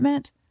guys thought it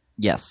meant?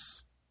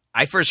 Yes.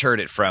 I first heard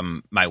it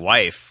from my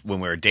wife when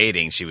we were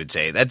dating. She would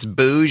say, that's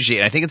bougie.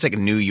 And I think it's like a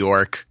New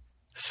York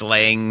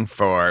slang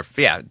for,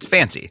 it's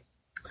fancy.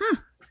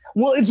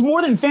 Well, it's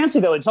more than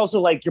fancy though. It's also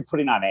like you're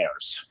putting on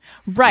airs.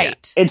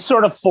 Right. It's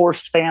sort of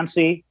forced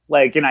fancy.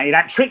 Like, you're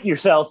not treating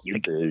yourself. You're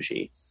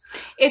bougie.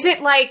 Is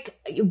it like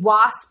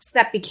wasps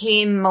that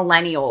became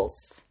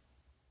millennials?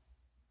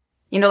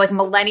 You know, like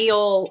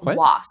millennial What?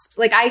 wasps.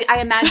 Like I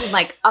imagine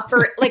like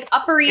upper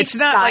East It's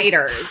not like-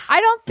 Siders. I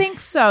don't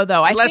think so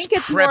though. It's I less think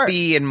it's more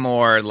preppy and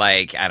more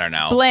like, I don't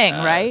know. bling,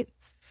 right?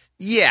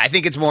 Yeah, I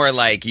think it's more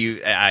like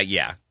you,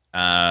 yeah.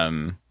 I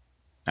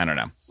don't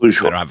know.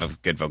 Bourgeois. I don't have a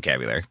good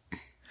vocabulary.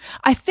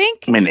 I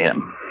think I mean,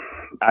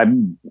 I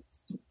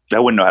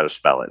wouldn't know how to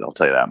spell it. I'll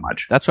tell you that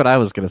much. That's what I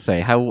was going to say.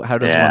 How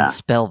does Yeah. one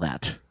spell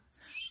that?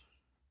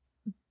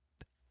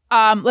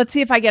 let's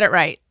see if I get it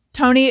right.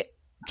 Tony,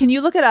 can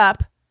you look it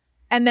up?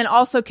 And then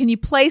also, can you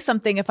play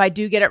something if I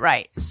do get it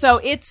right? So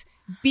it's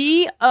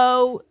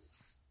B-O...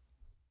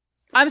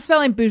 I'm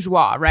spelling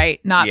bourgeois, right?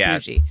 Not Yeah.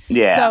 bougie.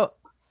 Yeah. So,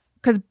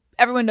 because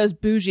everyone knows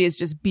bougie is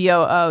just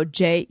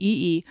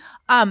B-O-O-J-E-E.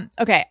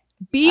 Okay.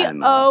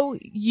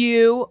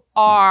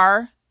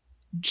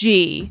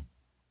 B-O-U-R-G.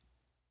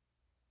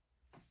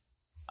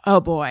 Oh,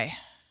 boy.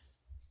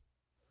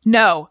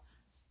 No.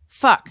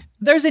 Fuck.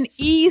 There's an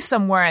E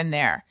somewhere in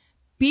there.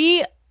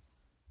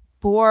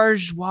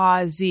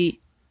 Bourgeoisie.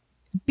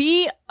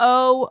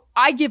 B-O...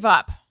 I give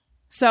up.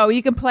 So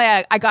you can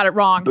play I got it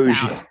wrong Bougie.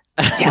 sound.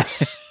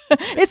 Yes.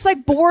 It's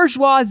like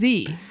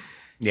bourgeoisie.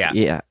 Yeah.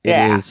 Yeah,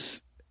 Yeah.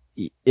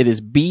 It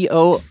is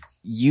BOURGEOIS.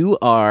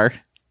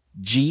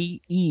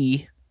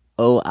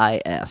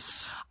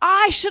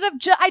 I should have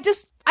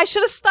I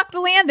should have stuck the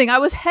landing. I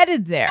was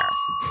headed there.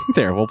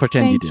 There, we'll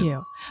pretend Thank you did.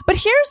 you. But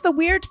here's the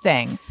weird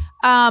thing.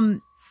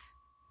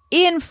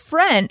 In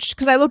French,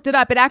 because I looked it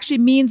up, it actually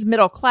means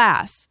middle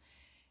class.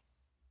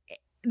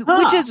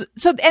 Which is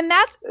so, and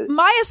that's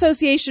my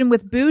association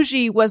with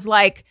bougie was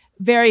like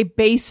very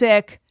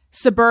basic,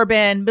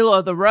 suburban, middle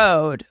of the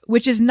road,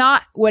 which is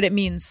not what it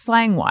means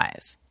slang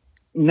wise.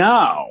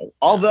 No.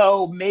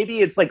 Although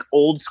maybe it's like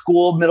old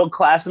school middle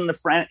class in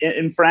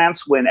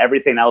France when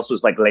everything else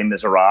was like Les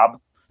Miserables.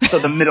 So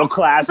the middle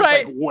class Right.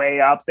 is like way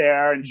up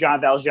there, and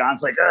Jean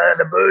Valjean's like,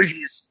 the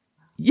bougies.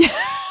 Yeah,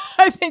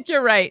 I think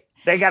you're right.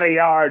 They got a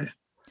yard.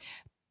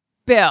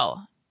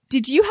 Bill,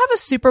 did you have a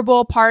Super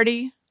Bowl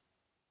party?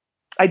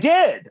 I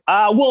did.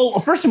 Well,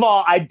 first of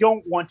all, I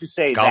don't want to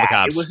say Call the that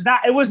cops.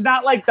 It was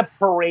not like the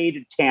parade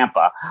at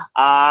Tampa.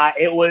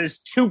 It was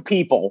two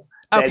people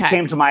that Okay.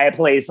 came to my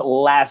place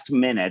last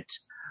minute.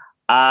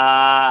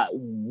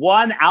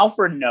 One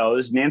Alfred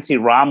knows, Nancy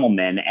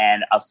Rommelman,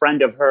 and a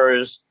friend of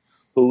hers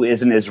who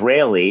is an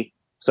Israeli.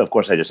 So, of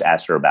course, I just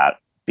asked her about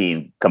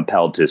being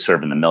compelled to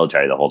serve in the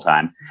military the whole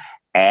time.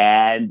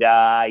 And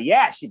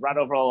she brought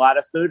over a lot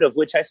of food, of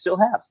which I still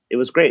have. It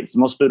was great. It's the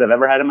most food I've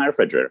ever had in my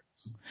refrigerator.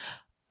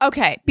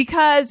 Okay,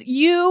 because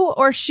you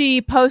or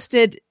she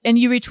posted and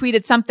you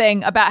retweeted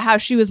something about how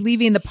she was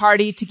leaving the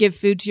party to give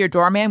food to your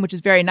doorman, which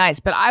is very nice.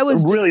 But I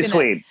was Really just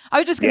gonna, sweet. I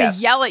was just going to Yes.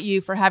 yell at you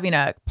for having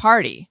a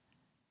party.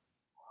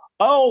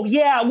 Oh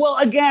yeah. Well,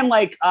 again,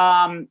 like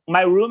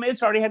my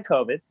roommates already had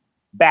COVID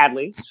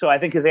badly, so I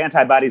think his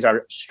antibodies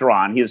are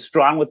strong. He is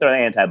strong with their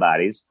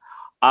antibodies,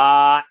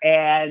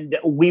 and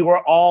we were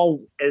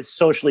all as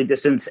socially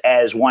distanced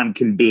as one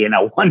can be in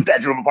a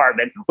 1-bedroom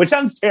apartment, which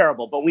sounds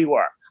terrible, but we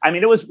were. I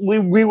mean, it was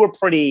we were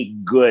pretty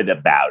good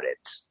about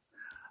it.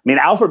 I mean,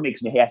 Alfred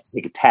makes me have to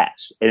take a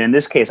test, and in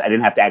this case, I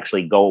didn't have to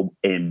actually go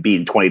and be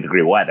in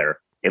 20-degree weather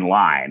in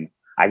line.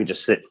 I could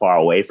just sit far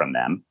away from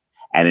them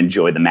and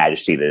enjoy the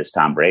majesty that is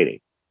Tom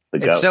Brady.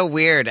 It's so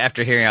weird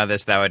after hearing all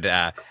this that I would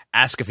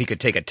ask if he could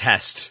take a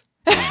test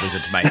to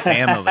visit my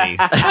family.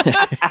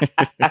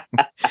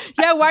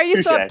 Yeah, why are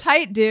you so Touche.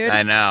 uptight, dude?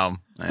 I know.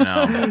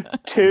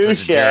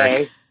 Touche,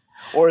 jerk.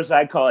 or as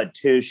I call it,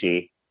 touche,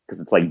 because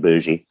it's like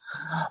bougie.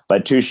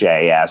 But touche,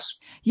 yes.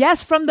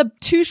 Yes, from the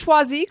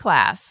Touchoisie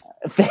class.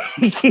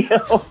 Thank you.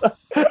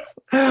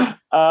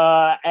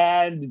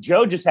 And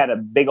Joe just had a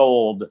big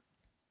old,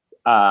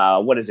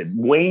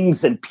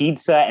 wings and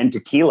pizza and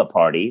tequila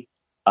party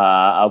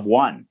of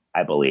one,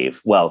 I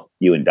believe. Well,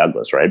 you and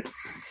Douglas, right?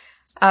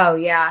 Oh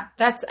yeah.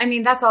 That's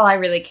all I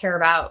really care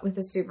about with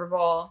the Super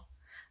Bowl.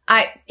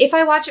 If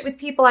I watch it with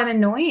people, I'm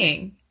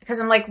annoying because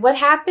I'm like, what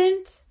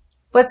happened?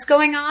 What's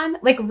going on?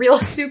 Like real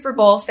Super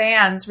Bowl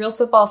fans, real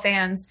football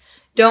fans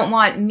don't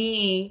want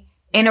me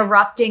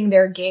interrupting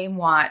their game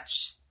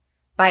watch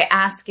by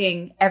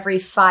asking every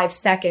 5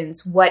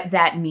 seconds what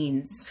that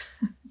means.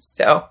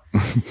 So.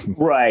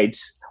 Right.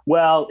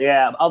 Well,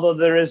 yeah, although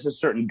there is a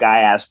certain guy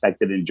aspect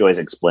that enjoys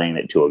explaining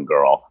it to a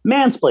girl.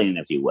 Mansplaining,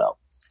 if you will.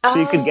 So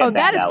you could get Oh,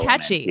 that is element,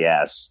 catchy.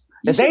 Yes.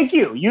 You Thank should-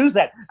 you. Use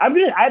that. I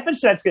bet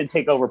that's going to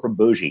take over from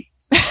bougie.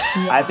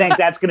 I think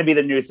that's going to be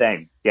the new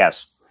thing.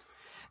 Yes.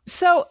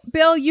 So,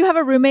 Bill, you have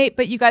a roommate,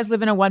 but you guys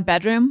live in a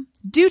 1-bedroom.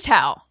 Do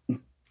tell.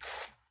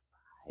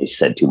 You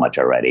said too much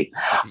already.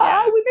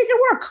 We make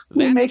it work.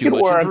 We That's make too it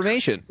much work.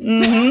 information.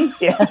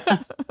 Yeah.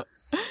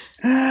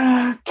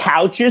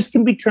 Couches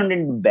can be turned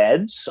into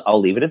beds. I'll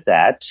leave it at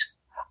that.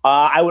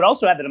 I would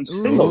also add that I'm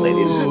single,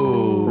 ladies.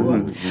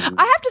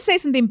 I have to say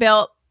something,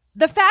 Bill.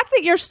 The fact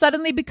that you're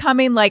suddenly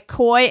becoming like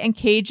coy and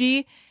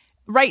cagey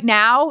right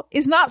now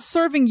is not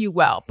serving you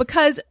well,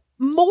 because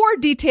more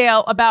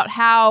detail about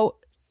how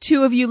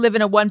two of you live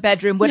in a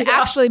 1-bedroom would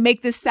actually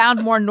make this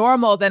sound more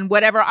normal than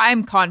whatever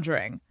I'm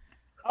conjuring.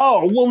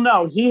 Oh, well,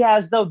 no. He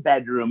has the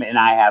bedroom and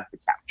I have the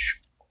couch.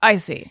 I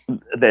see.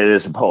 That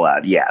is a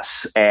pullout,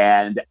 yes.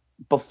 And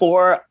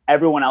before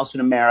everyone else in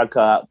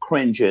America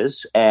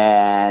cringes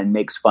and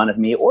makes fun of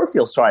me or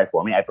feels sorry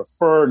for me, I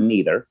prefer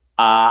neither.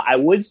 I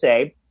would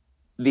say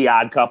The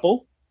Odd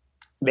Couple,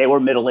 they were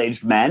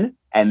middle-aged men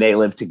and they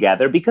lived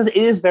together because it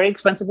is very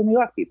expensive in New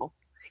York, people.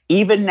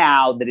 Even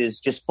now that it is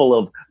just full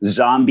of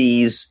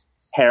zombies,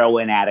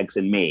 heroin addicts,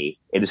 and me,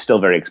 it is still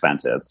very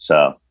expensive.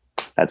 So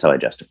that's how I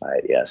justify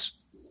it, yes.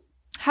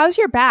 How's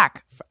your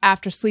back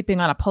after sleeping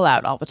on a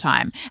pullout all the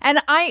time? And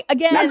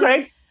Not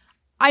great.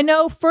 I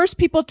know first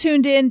people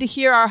tuned in to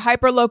hear our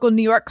hyper-local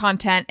New York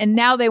content, and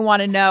now they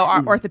want to know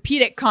our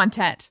orthopedic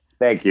content.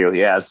 Thank you,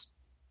 yes.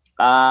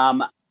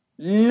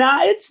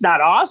 It's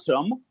not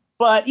awesome,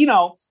 but,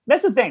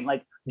 that's the thing.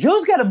 Like,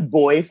 Joe's got a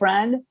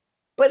boyfriend,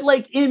 but,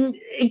 like,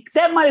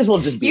 that might as well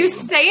just be... You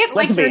say it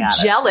like Let's be you're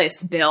honest.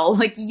 jealous, Bill.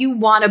 Like you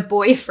want a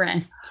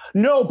boyfriend.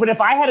 No, but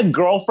if I had a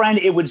girlfriend,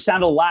 it would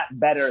sound a lot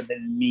better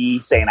than me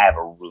saying I have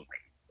a roommate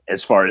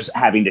as far as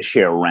having to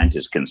share rent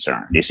is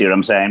concerned. You see what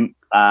I'm saying?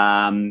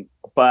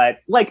 But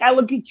like, I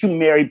look at you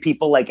married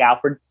people like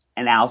Alfred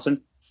and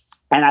Allison,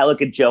 and I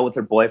look at Joe with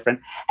her boyfriend,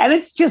 and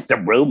it's just a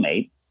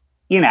roommate.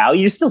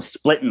 You're still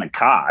splitting the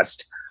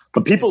cost,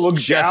 but people look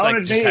just down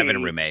like at just me. having a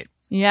roommate.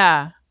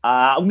 Yeah.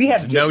 We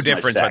have No just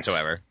difference much sex.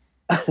 whatsoever.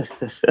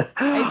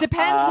 It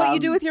depends what you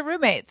do with your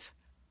roommates.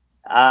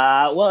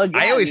 Well, again,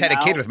 I always had a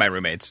kid with my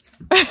roommates.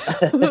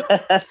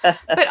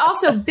 But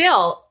also,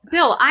 Bill,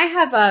 I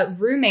have a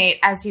roommate,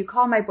 as you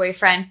call my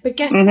boyfriend, but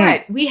guess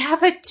what? We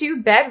have a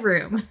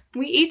 2-bedroom.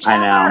 We each I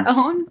have know. our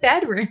own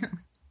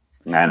bedroom.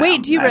 I know,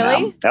 Wait, do you I know.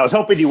 really? I was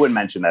hoping you wouldn't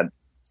mention that.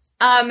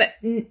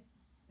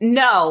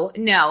 No.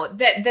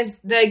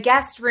 The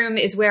guest room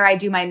is where I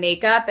do my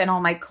makeup and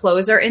all my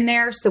clothes are in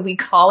there, so we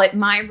call it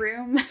my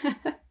room.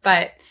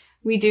 But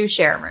we do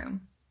share a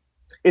room.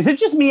 Is it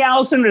just me,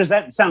 Allison, or does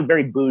that sound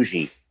very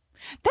bougie?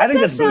 I think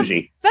that's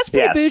bougie. That's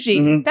pretty Yes. bougie.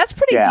 Mhm. That's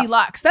pretty Yeah.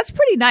 deluxe. That's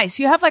pretty nice.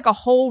 You have like a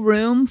whole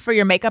room for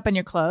your makeup and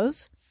your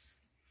clothes.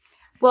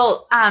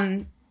 Well,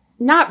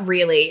 not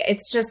really.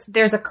 It's just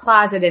there's a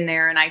closet in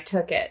there and I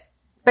took it.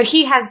 But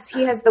he has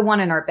the one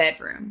in our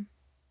bedroom.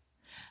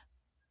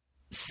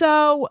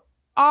 So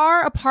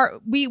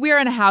we're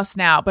in a house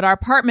now, but our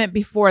apartment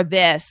before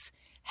this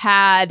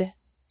had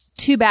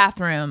 2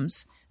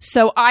 bathrooms.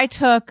 So I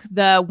took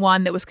the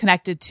one that was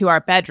connected to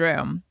our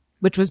bedroom,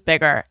 which was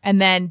bigger,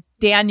 and then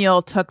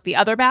Daniel took the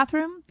other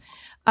bathroom.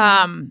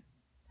 And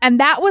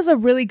that was a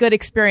really good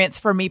experience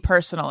for me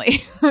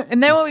personally.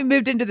 And then when we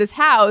moved into this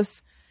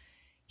house,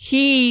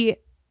 he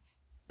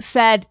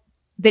said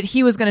that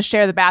he was going to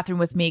share the bathroom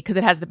with me because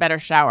it has the better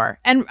shower.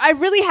 And I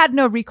really had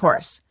no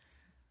recourse.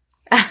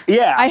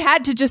 Yeah. I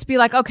had to just be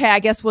like, okay, I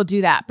guess we'll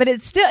do that. But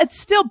it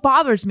still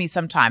bothers me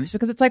sometimes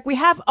because it's like we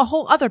have a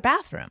whole other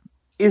bathroom.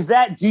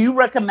 Do you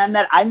recommend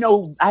that? I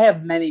know I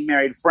have many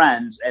married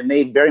friends and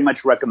they very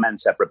much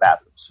recommend separate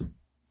bathrooms.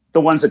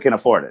 The ones that can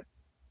afford it.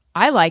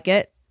 I like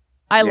it.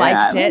 I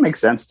liked That it. makes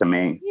sense to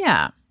me.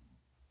 Yeah.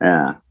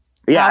 Yeah.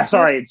 Yeah. Alfred?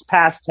 Sorry. It's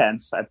past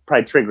tense. I'm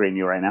probably triggering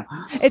you right now.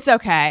 It's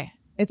okay.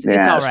 It's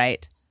Yeah. all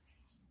right.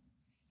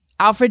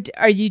 Alfred,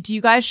 do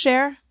you guys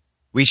share?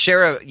 We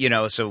share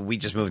so we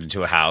just moved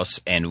into a house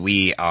and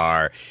we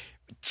are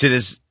to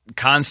this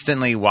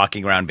constantly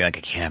walking around being like,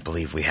 I can't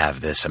believe we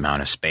have this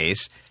amount of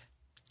space.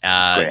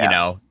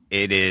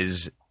 It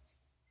is,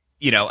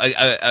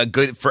 a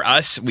good for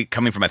us. We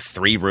coming from a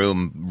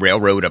 3-room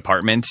railroad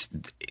apartment.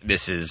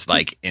 This is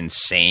like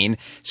insane.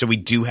 So we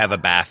do have a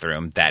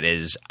bathroom that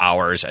is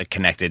ours,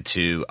 connected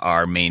to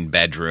our main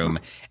bedroom,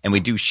 and we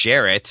do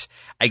share it.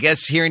 I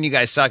guess hearing you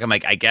guys talk, I'm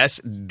like, I guess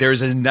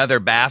there's another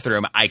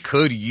bathroom. I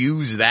could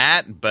use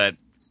that, but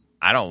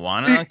I don't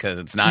want to because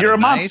it's not You're as a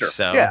monster. nice.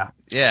 So Yeah.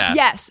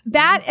 Yes,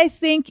 that I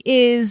think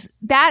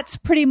that's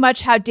pretty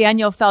much how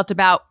Daniel felt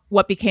about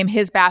what became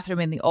his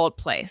bathroom in the old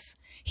place.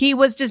 He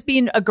was just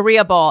being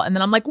agreeable. And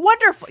then I'm like,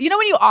 wonderful. You know,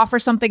 when you offer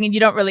something and you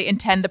don't really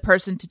intend the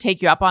person to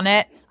take you up on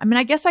it. I mean,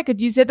 I guess I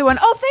could use the other one.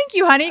 Oh, thank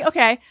you, honey.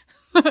 Okay.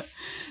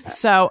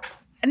 So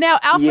now,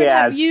 Alfred,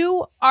 Yes.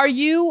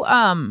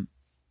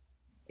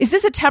 is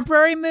this a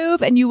temporary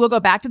move and you will go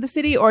back to the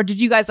city, or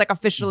did you guys like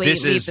officially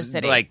this leave is the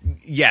city? like,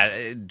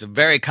 it's a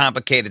very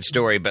complicated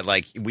story, but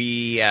like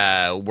we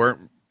were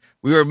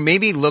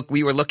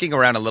looking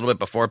around a little bit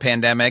before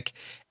pandemic.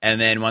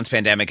 And then once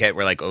pandemic hit,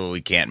 we're like, oh,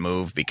 we can't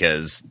move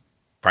because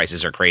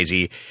prices are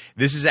crazy.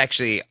 This is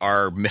actually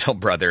our middle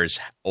brother's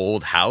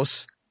old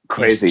house.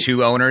 Crazy. He's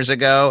 2 owners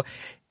ago.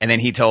 And then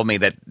he told me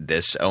that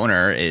this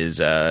owner is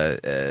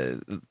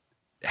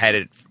had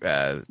it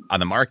on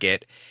the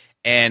market.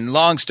 And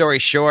long story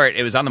short,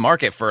 it was on the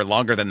market for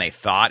longer than they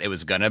thought it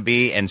was going to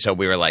be. And so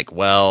we were like,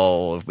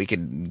 well, if we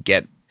could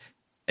get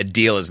a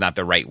deal is not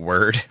the right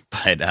word,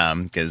 but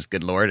because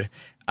good Lord.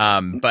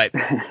 But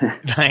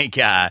like,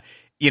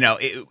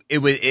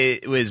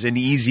 it was an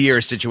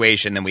easier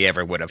situation than we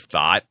ever would have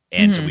thought.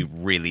 And so we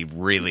really,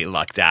 really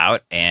lucked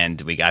out and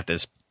we got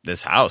this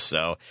house.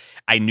 So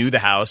I knew the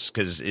house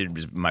because it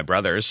was my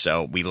brother's.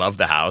 So we love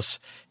the house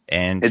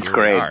and It's here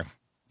we great. are.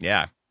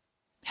 Yeah.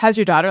 How's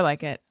your daughter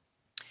like it?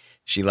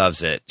 She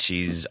loves it.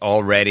 She's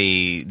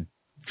already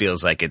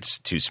feels like it's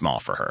too small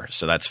for her.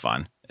 So that's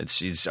fun.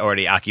 She's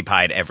already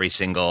occupied every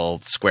single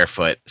square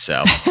foot.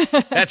 So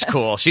that's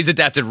cool. She's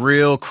adapted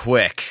real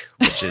quick,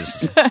 which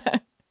is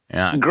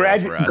yeah, cool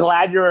for us.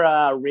 Glad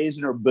you're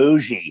raising her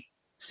bougie.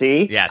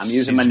 See? Yes, I'm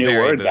using my she's new very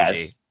word, bougie.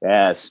 guys.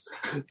 Yes.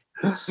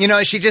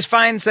 She just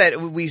finds that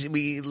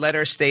we let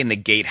her stay in the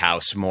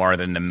gatehouse more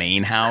than the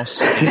main house.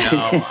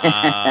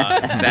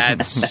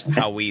 That's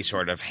how we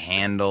sort of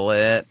handle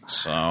it.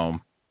 So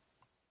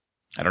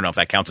I don't know if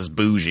that counts as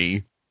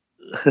bougie.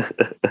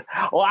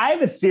 Well, I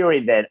have a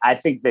theory that I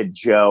think that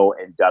Joe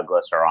and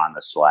Douglas are on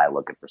the sly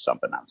looking for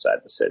something outside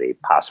the city,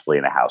 possibly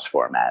in a house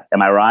format.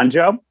 Am I wrong,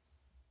 Joe?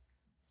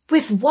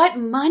 With what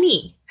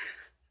money?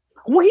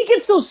 Well, he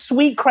gets those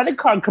sweet credit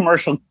card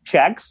commercial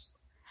checks.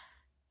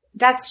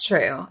 That's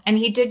true. And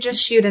he did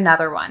just shoot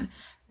another one.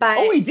 But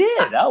Oh, he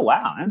did. Oh,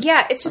 wow.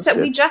 yeah, it's just That's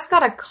that we good. just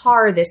got a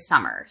car this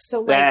summer.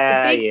 So like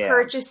the big Yeah.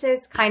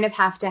 purchases kind of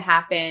have to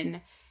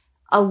happen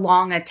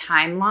along a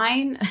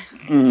timeline.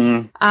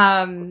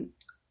 Mhm.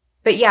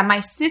 But yeah, my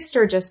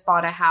sister just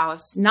bought a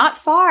house not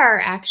far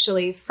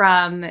actually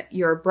from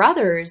your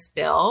brother's,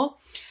 Bill.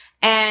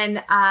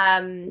 And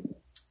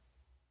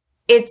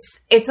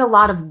it's a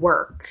lot of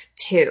work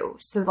too.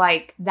 So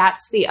like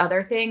that's the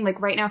other thing.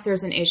 Like right now if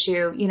there's an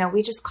issue,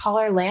 we just call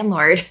our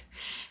landlord,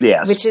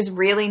 Yes. which is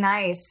really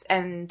nice.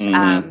 And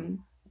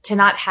to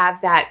not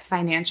have that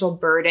financial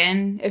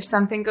burden if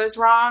something goes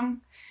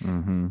wrong.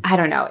 I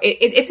don't know.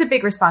 It's a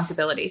big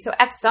responsibility. So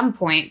at some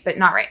point, but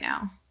not right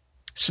now.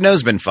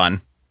 Snow's been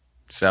fun.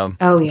 So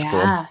Oh, it's yeah.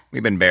 cool.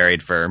 We've been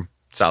buried for a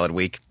solid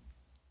week.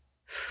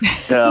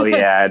 Oh,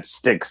 yeah. It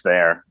sticks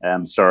there.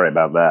 I'm sorry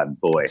about that.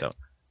 Boy. So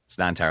it's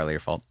not entirely your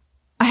fault.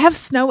 I have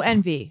snow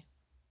envy.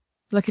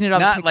 Looking at all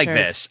the Not pictures. like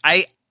this.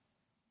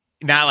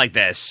 Not like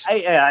this.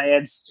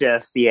 It's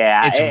just,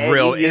 yeah. It's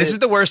real. You- This is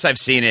the worst I've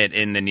seen it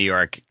in the New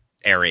York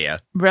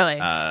area. Really?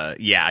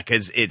 Yeah,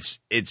 because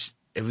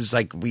it was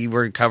like we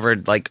were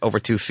covered like over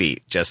 2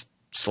 feet, just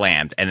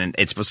slammed, and then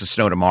it's supposed to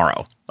snow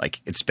tomorrow.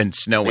 Like it's been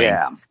snowing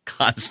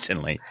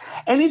constantly.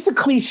 And it's a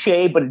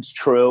cliche, but it's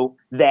true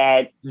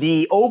that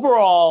the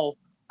overall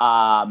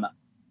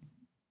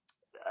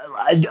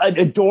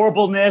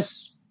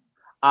adorableness,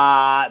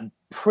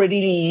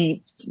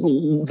 pretty,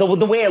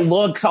 the way it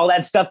looks, all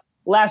that stuff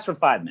lasts for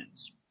 5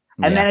 minutes.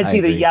 And Yeah, then it's I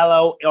either agree.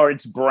 yellow or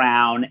it's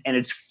brown and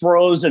it's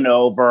frozen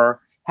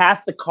over.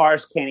 Half the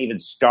cars can't even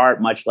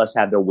start, much less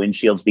have their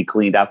windshields be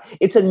cleaned up.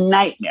 It's a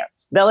nightmare.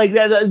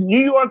 The New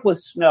York with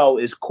snow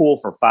is cool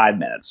for 5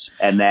 minutes,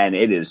 and then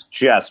it is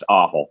just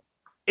awful.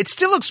 It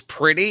still looks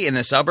pretty in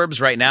the suburbs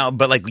right now,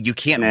 but like you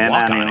can't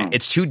walk on it.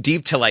 It's too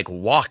deep to like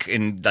walk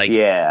and like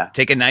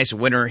take a nice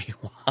wintry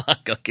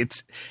walk. Like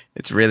it's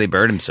really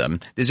burdensome.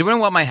 Does anyone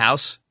want my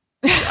house?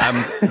 You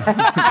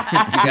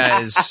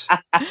guys,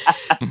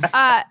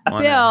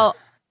 Bill,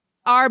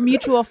 our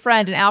mutual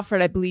friend and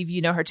Alfred, I believe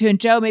you know her too,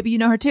 and Joe, maybe you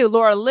know her too.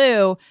 Laura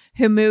Liu,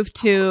 who moved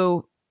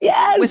to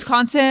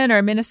Wisconsin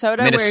or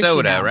Minnesota. Where is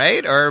she now?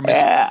 Right? Or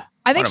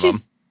I think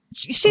she's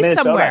Minnesota,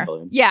 somewhere. I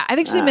believe. Yeah, I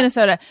think she's in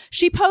Minnesota.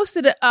 She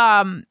posted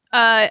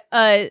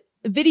a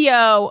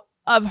video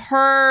of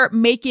her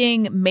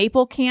making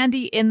maple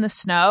candy in the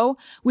snow,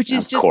 which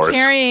is just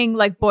carrying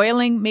like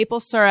boiling maple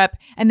syrup,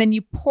 and then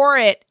you pour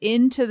it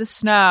into the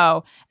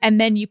snow,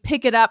 and then you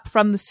pick it up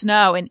from the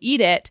snow and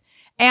eat it.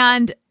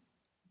 And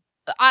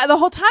the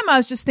whole time I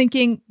was just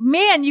thinking,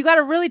 man, you got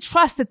to really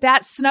trust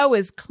that snow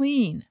is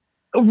clean.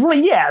 Well,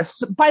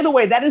 yes. By the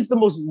way, that is the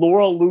most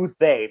Laurel Liu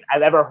thing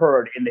I've ever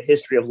heard in the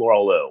history of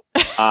Laurel Liu.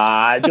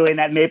 Doing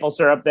that maple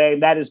syrup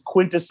thing, that is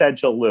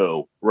quintessential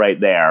Liu right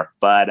there.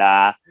 But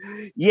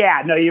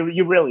yeah, no,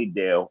 you really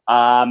do.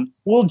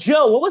 Well,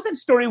 Joe, what was that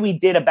story we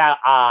did about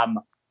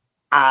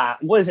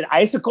what is it,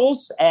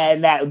 icicles?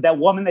 And that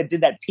woman that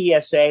did that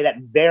PSA, that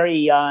very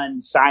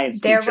young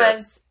science teacher. There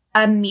was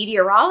a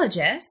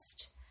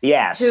meteorologist.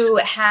 Yes. Who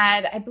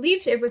had, I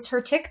believe it was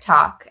her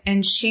TikTok,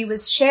 and she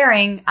was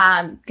sharing,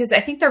 because I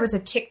think there was a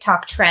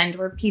TikTok trend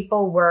where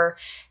people were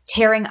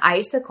tearing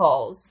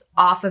icicles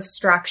off of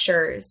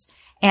structures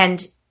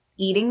and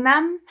eating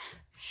them.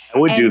 I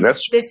would do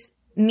this. This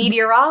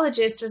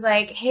meteorologist was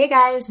like, hey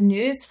guys,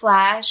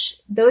 newsflash,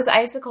 those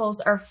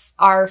icicles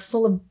are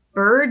full of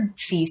bird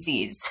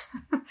feces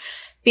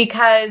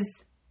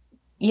because,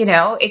 you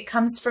know, it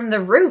comes from the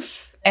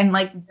roof. And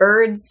like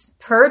birds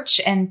perch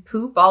and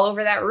poop all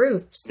over that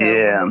roof. So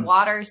when the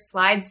water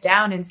slides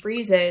down and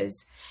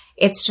freezes,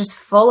 it's just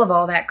full of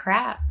all that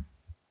crap.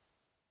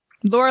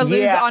 Laura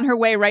Liu's on her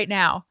way right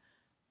now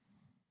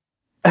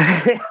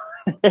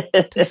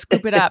to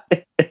scoop it up.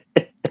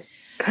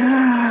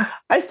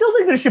 I still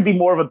think there should be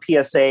more of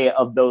a PSA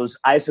of those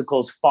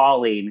icicles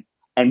falling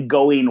and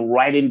going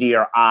right into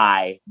your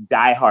eye,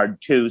 Die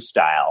Hard 2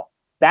 style.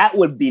 That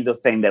would be the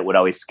thing that would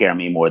always scare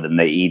me more than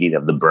the eating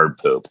of the bird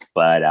poop.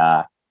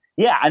 But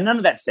yeah, and none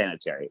of that's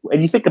sanitary.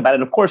 And you think about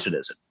it, of course it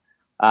isn't.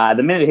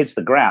 The minute it hits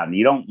the ground,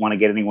 you don't want to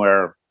get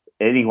anywhere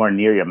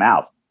near your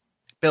mouth.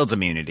 Builds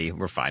immunity.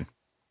 We're fine.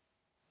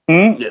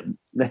 Herd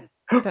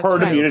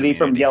right. immunity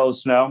from yellow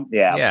snow.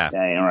 Yeah.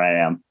 I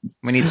am.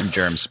 We need some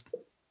germs.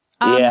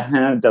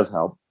 Yeah, it does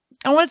help.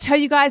 I want to tell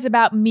you guys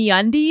about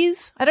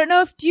MeUndies. I don't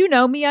know do you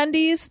know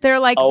MeUndies? They're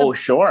like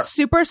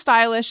super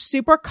stylish,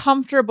 super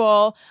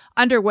comfortable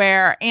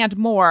underwear and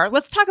more.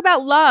 Let's talk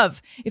about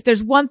love. If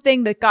there's one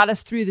thing that got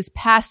us through this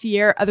past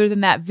year, other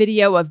than that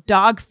video of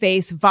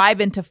Dogface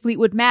vibing to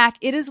Fleetwood Mac,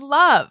 it is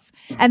love.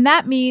 And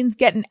that means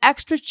getting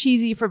extra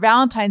cheesy for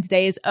Valentine's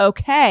Day is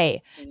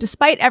okay.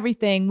 Despite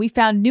everything, we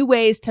found new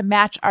ways to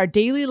match our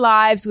daily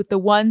lives with the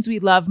ones we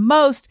love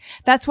most.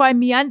 That's why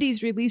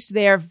MeUndies released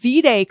their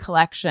V-Day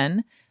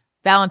collection,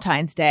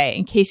 Valentine's Day,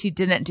 in case you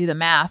didn't do the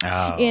math,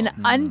 in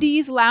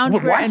undies,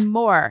 loungewear, and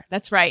more.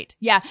 That's right.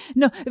 Yeah.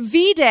 No,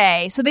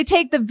 V-Day. So they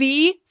take the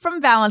V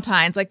from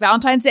Valentine's, like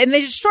Valentine's Day, and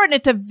they just shorten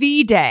it to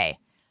V-Day.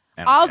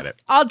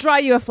 I'll draw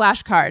you a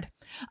flashcard.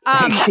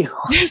 Thank you.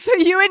 So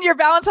you and your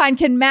Valentine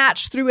can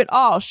match through it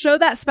all. Show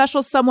that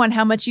special someone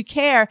how much you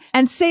care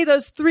and say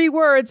those 3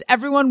 words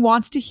everyone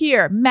wants to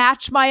hear.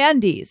 Match my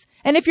undies.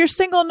 And if you're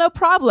single, no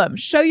problem.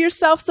 Show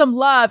yourself some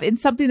love in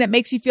something that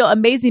makes you feel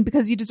amazing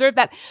because you deserve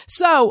that.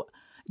 So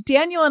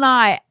Daniel and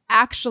I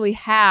actually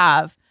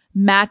have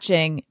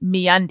matching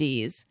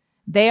MeUndies.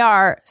 They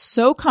are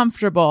so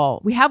comfortable.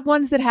 We have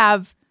ones that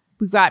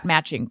we've got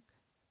matching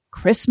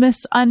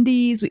Christmas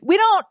undies. We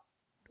don't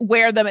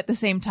wear them at the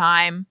same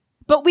time.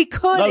 But we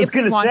could if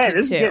we wanted to.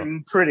 This is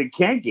getting pretty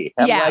kinky.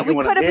 We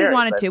could if we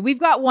wanted to. We've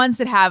got ones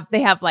that have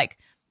like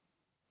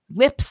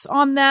lips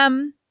on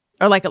them,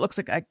 or like it looks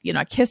like a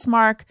kiss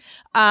mark.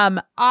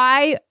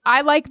 I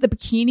like the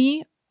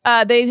bikini.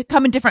 They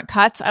come in different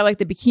cuts. I like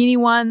the bikini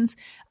ones.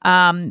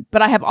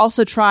 But I have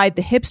also tried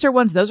the hipster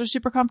ones. Those are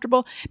super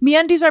comfortable.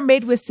 MeUndies are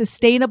made with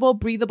sustainable,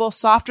 breathable,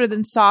 softer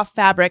than soft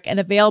fabric and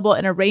available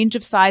in a range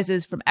of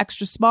sizes from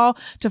extra small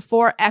to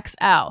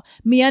 4XL.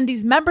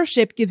 MeUndies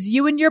membership gives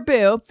you and your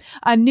boo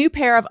a new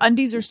pair of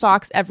undies or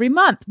socks every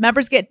month.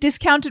 Members get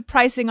discounted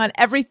pricing on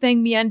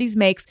everything MeUndies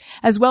makes,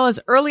 as well as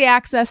early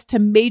access to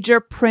major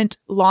print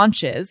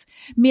launches.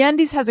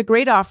 MeUndies has a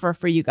great offer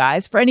for you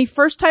guys. For any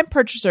first-time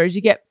purchasers,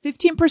 you get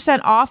 15%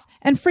 off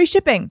and free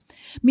shipping.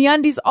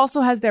 MeUndies also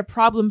has their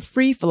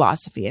problem-free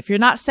philosophy. If you're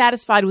not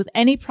satisfied with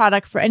any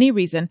product for any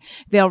reason,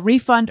 they'll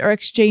refund or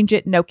exchange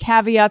it. No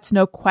caveats,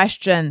 no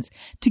questions.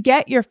 To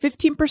get your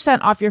 15%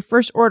 off your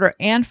first order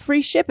and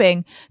free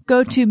shipping,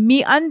 go to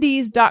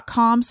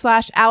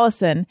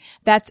MeUndies.com/Allison.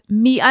 That's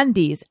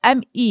MeUndies,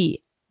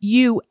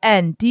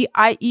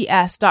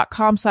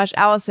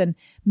 MeUndies.com/Allison,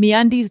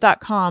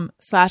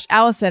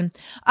 MeUndies.com/Allison.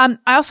 I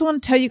also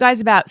want to tell you guys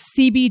about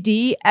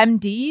CBD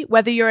MD.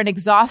 Whether you're an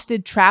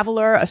exhausted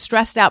traveler, a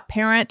stressed out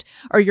parent,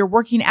 or you're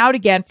working out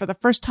again for the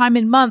first time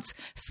in months,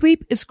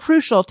 sleep is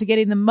crucial to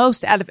getting the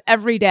most out of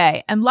every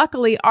day. And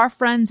luckily, our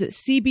friends at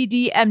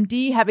CBD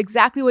MD have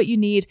exactly what you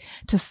need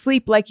to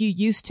sleep like you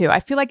used to. I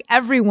feel like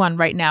everyone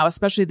right now,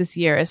 especially this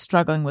year, is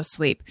struggling with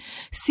sleep.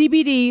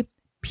 CBD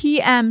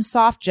PM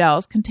soft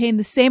gels contain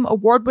the same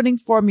award-winning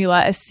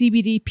formula as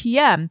CBD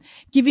PM,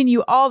 giving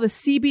you all the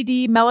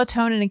CBD,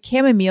 melatonin, and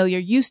chamomile you're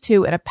used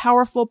to in a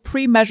powerful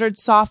pre-measured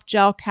soft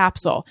gel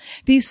capsule.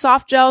 These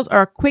soft gels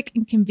are a quick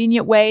and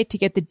convenient way to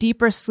get the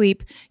deeper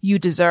sleep you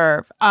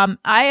deserve.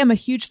 I am a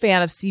huge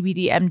fan of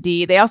CBD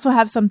MD. They also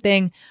have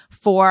something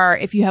for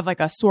if you have like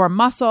a sore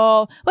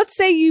muscle. Let's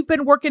say you've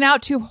been working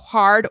out too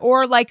hard,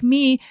 or like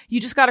me, you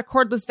just got a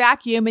cordless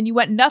vacuum and you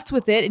went nuts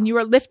with it and you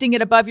were lifting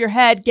it above your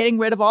head, getting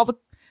rid of all the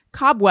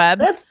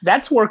cobwebs.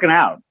 That's working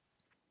out.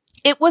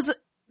 It was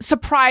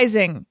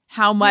surprising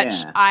how much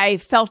I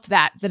felt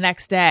that the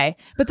next day.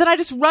 But then I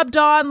just rubbed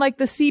on like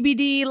the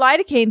CBD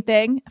lidocaine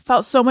thing.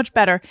 Felt so much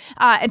better.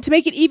 And to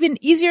make it even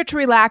easier to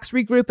relax,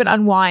 regroup, and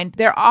unwind,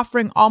 they're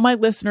offering all my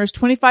listeners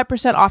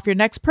 25% off your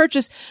next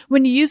purchase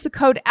when you use the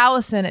code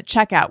Allison at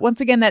checkout.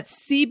 Once again, that's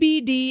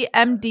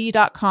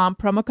CBDMD.com,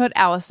 promo code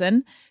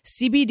Allison.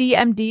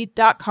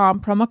 CBDMD.com,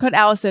 promo code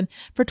Allison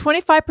for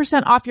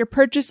 25% off your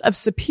purchase of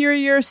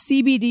superior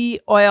CBD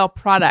oil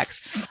products.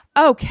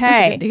 Okay.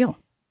 That's a good deal.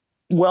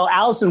 Well,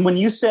 Allison, when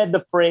you said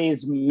the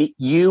phrase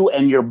you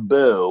and your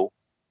boo,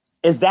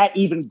 is that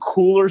even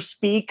cooler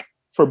speak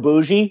for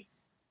bougie?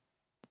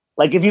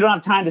 Like if you don't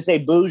have time to say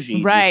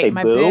bougie, right, you say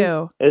my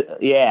boo?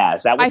 Yeah,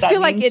 is that what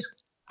that means?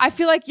 I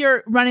feel like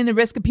you're running the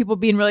risk of people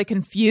being really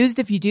confused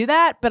if you do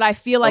that, but I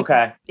feel like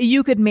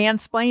you could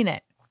mansplain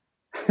it.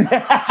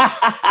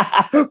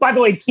 By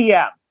the way,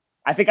 TM,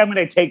 I think I'm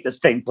going to take this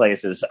thing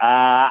places.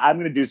 I'm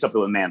going to do something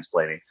with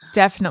mansplaining.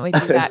 Definitely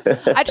do that.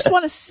 I just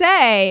want to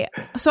say,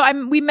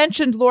 so we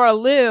mentioned Laura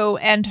Liu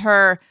and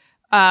her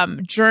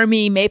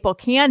Jeremy maple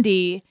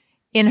candy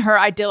in her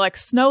idyllic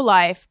snow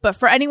life. But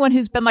for anyone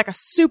who's been like a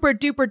super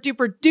duper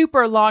duper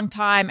duper long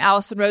time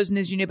Allison Rosen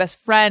is your new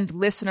best friend,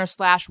 listener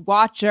 /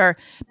 watcher,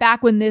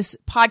 back when this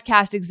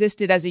podcast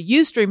existed as a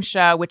Ustream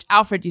show, which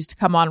Alfred used to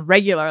come on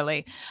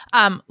regularly.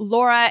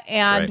 Laura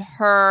and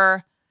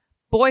her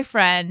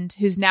boyfriend,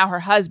 who's now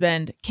her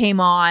husband, came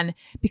on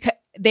because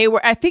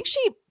I think she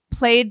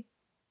played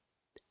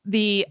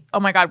the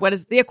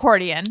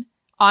accordion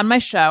on my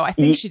show. I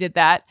think she did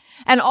that.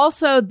 And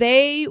also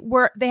they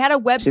had a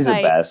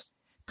website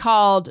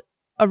called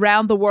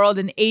Around the World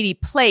in 80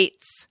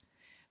 Plates,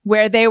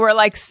 where they were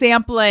like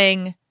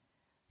sampling,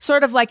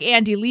 sort of like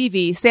Andy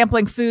Levy,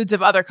 sampling foods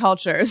of other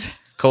cultures.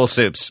 Cool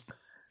soups.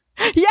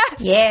 Yes.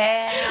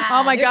 Yeah.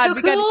 Oh my God.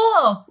 So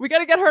We got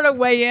to get her to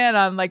weigh in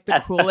on like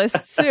the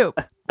coolest soup.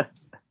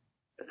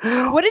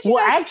 What did you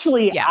guys?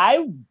 Actually,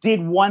 I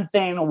did one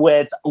thing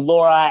with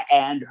Laura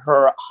and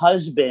her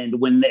husband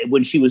when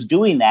she was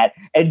doing that.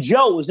 And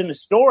Joe was in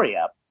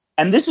Astoria.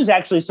 And this is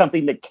actually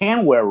something that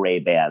can wear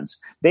Ray-Bans.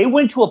 They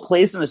went to a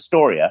place in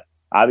Astoria,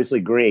 obviously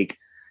Greek,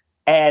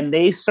 and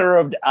they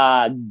served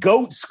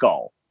goat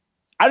skull.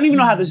 I don't even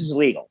know how this is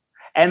legal.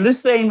 And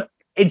this thing,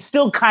 it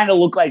still kind of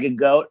looked like a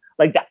goat.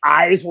 Like the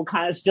eyes were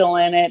kind of still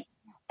in it.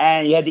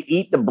 And you had to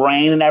eat the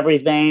brain and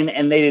everything.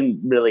 And they didn't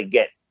really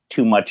get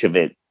too much of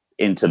it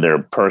into their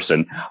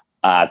person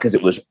because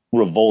it was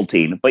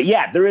revolting. But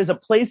yeah, there is a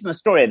place in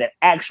Astoria that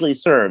actually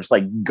serves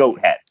like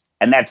goat head.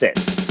 And that's it.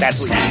 That's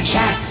what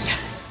Snapchat.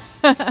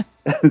 I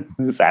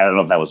don't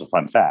know if that was a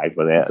fun fact,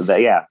 but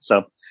yeah.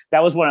 So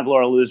that was one of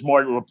Laura Liu's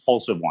more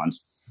repulsive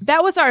ones.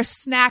 That was our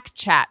snack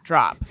chat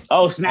drop.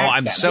 Oh, snack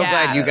I'm chat. so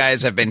glad you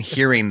guys have been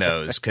hearing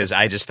those because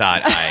I just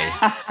thought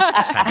I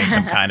was having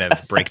some kind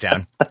of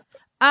breakdown.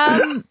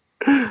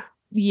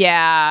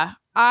 Yeah,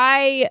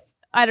 I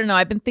don't know.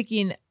 I've been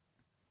thinking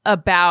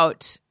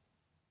about,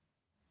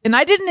 and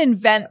I didn't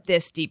invent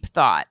this deep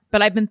thought,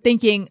 but I've been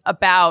thinking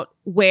about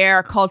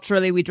where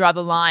culturally we draw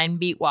the line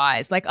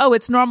meat-wise. Like, oh,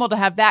 it's normal to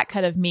have that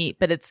kind of meat,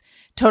 but it's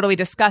totally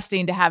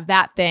disgusting to have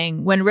that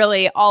thing, when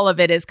really all of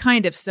it is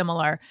kind of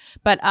similar.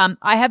 But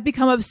I have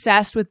become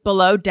obsessed with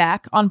Below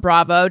Deck on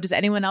Bravo. Does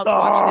anyone else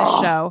watch this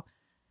show?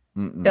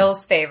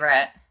 Bill's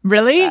favorite.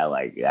 Really? I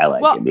like it,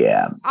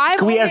 yeah.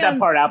 Can we edit that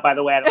part out, by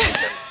the way? I don't think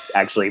to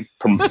actually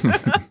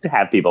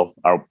have people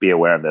be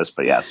aware of this,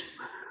 but yes.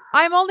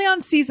 I'm only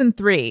on season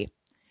 3.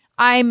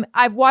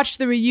 I've watched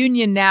the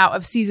reunion now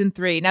of season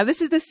 3. Now,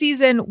 this is the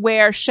season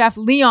where Chef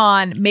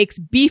Leon makes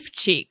beef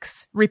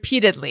cheeks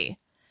repeatedly.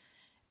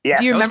 Yeah.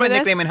 Do you remember that was my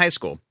this? nickname in high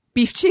school.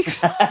 Beef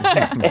cheeks? Oh,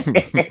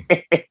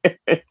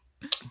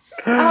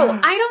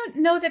 I don't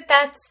know that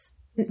that's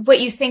what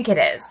you think it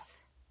is.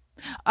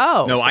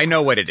 Oh. No, I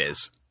know what it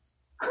is.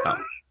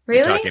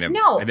 Really?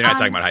 No. They're not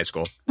talking about high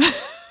school.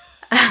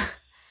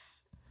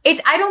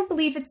 I don't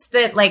believe it's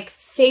the like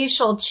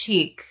facial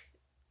cheek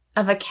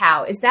of a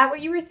cow. Is that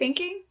what you were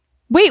thinking?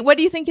 Wait, what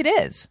do you think it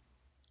is?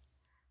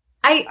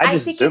 I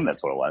just think assumed it's,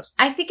 that's what it was.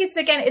 I think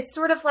it's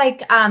sort of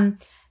like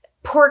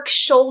pork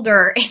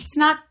shoulder. It's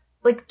not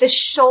like the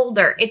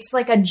shoulder. It's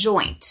like a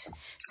joint.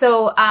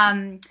 So,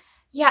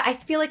 yeah, I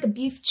feel like a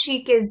beef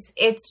cheek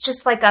it's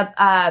just like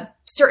a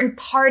certain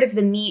part of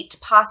the meat,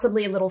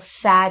 possibly a little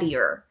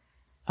fattier.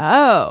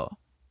 Oh.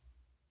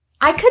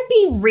 I could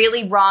be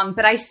really wrong,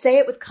 but I say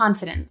it with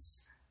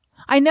confidence.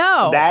 I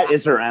know. That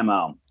is her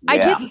MO.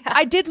 Yeah.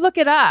 I did look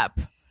it up.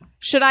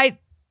 Should I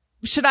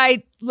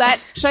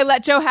let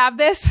Joe have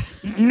this?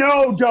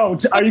 No,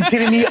 don't. Are you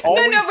kidding me?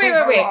 No,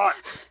 wait.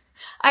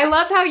 I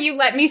love how you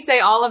let me say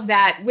all of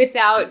that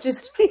without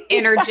just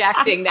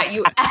interjecting that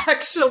you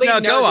actually know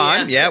go the on.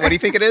 answer. Yeah, what do you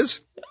think it is?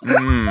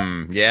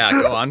 Yeah,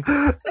 go on.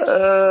 What's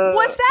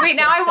that? Wait,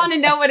 now I want to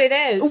know what it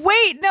is.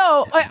 Wait,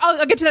 no.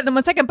 I'll get to that in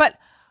 1 second. But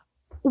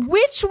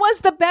which was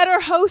the better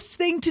host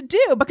thing to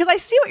do? Because I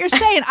see what you're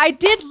saying. I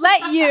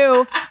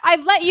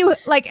let you,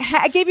 like,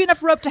 I gave you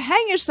enough rope to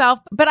hang yourself,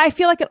 but I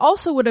feel like it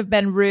also would have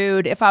been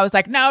rude if I was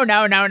like, no,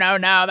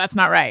 that's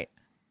not right.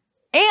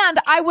 And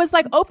I was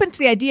like open to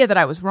the idea that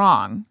I was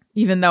wrong,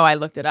 even though I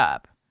looked it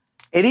up.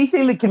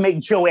 Anything that can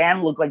make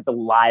Joanne look like the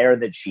liar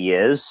that she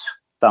is,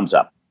 thumbs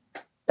up.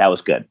 That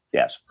was good.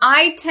 Yes.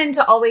 I tend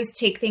to always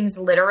take things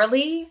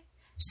literally.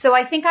 So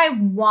I think I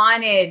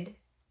wanted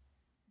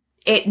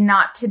it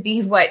not to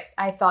be what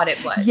I thought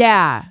it was.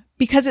 Yeah,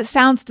 because it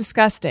sounds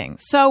disgusting.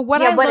 So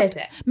what is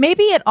it?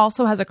 Maybe it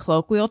also has a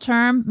colloquial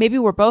term. Maybe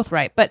we're both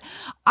right. But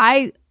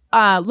I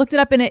looked it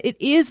up, and it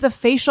is the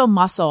facial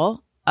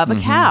muscle of a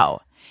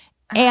cow.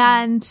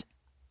 And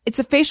it's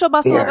a facial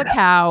muscle of a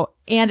cow,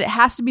 and it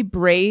has to be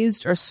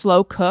braised or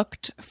slow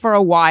cooked for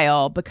a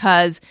while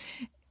because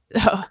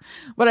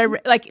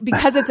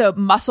because it's a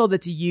muscle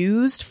that's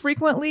used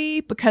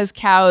frequently because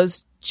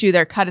cows chew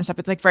their cud and stuff.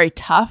 It's like very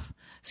tough.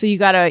 So you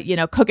got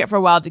to, cook it for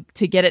a while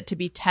to get it to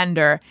be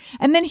tender.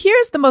 And then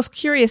here's the most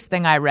curious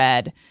thing I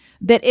read,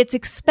 that it's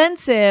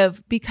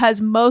expensive because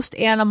most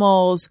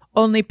animals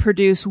only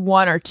produce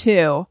 1 or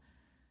 2.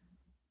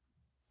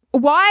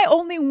 Why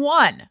only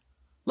 1?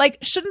 Like,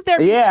 shouldn't there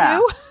be 2?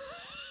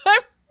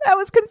 That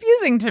was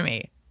confusing to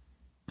me.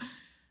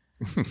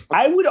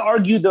 I would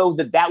argue, though,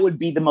 that would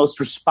be the most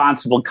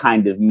responsible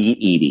kind of meat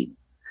eating.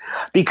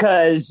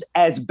 Because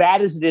as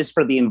bad as it is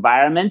for the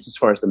environment, as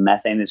far as the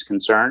methane is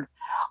concerned,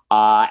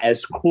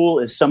 as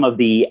cool as some of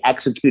the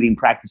executing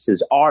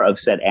practices are of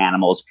said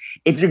animals,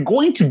 if you're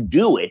going to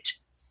do it,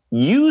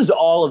 use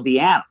all of the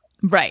animal.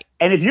 Right.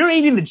 And if you're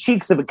eating the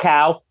cheeks of a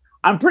cow,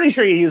 I'm pretty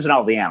sure you're using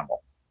all the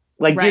animal.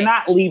 Like, you're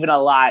not leaving a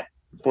lot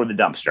for the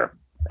dumpster,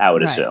 I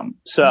would assume.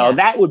 So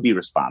that would be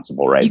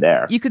responsible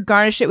there. You could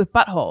garnish it with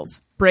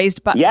buttholes,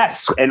 braised buttholes.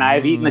 Yes, and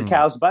I've eaten the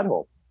cow's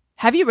butthole.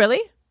 Have you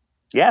really?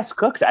 Yes,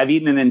 cooked. I've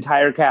eaten an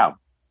entire cow.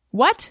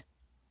 What?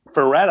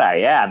 For red eye,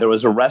 yeah. There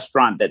was a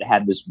restaurant that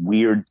had this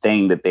weird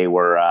thing that they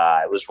were,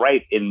 it was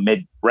right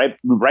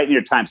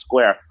near Times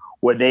Square,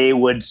 where they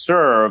would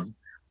serve,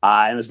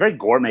 and it was a very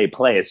gourmet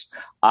place,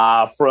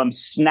 from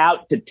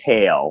snout to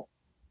tail,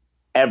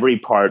 every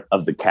part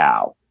of the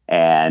cow.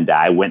 And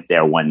I went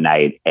there one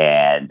night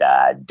and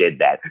did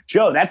that.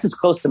 Joe, that's as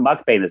close to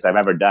mukbang as I've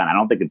ever done. I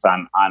don't think it's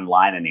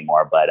online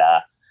anymore, but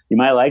you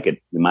might like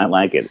it. You might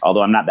like it.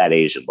 Although I'm not that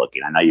Asian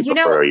looking. I know you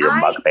prefer your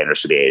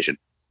mukbangers to be Asian.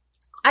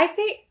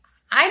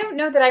 I don't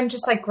know that I'm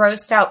just like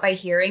grossed out by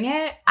hearing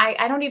it.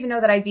 I don't even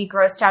know that I'd be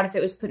grossed out if it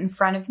was put in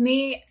front of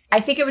me. I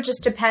think it would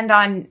just depend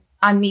on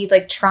me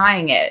like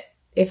trying it,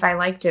 if I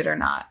liked it or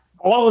not.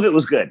 All of it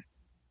was good.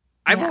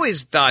 I've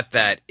always thought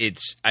that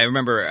I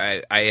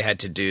remember I had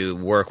to do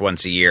work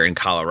once a year in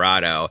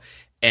Colorado,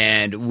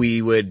 and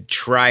we would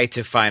try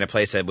to find a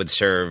place that would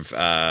serve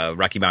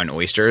Rocky Mountain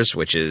oysters,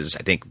 which is,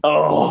 I think,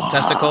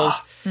 testicles.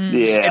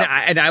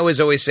 Yeah. And I was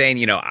always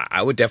saying,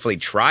 I would definitely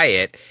try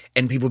it.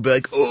 And people would be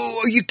like,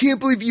 oh, you can't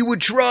believe you would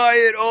try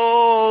it.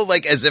 Oh,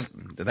 like as if,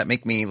 did that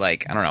make me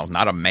like, I don't know,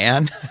 not a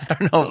man? I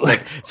don't know,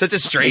 like such a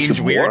strange,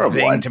 weird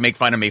thing to make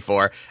fun of me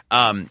for.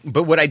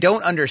 But what I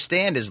don't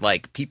understand is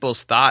like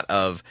people's thought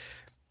of,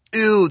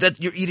 ew, that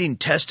you're eating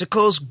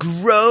testicles?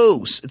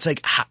 Gross. It's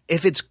like,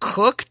 if it's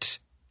cooked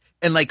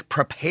and like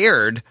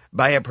prepared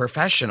by a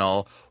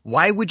professional,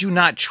 why would you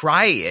not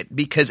try it?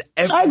 Because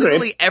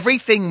literally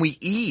everything we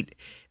eat,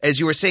 as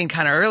you were saying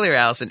kind of earlier,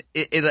 Allison,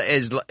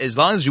 as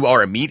long as you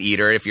are a meat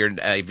eater, if you're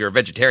a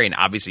vegetarian,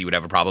 obviously you would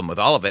have a problem with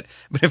all of it.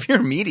 But if you're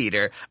a meat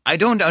eater, I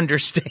don't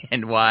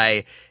understand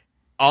why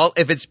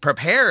if it's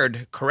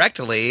prepared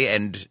correctly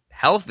and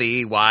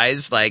healthy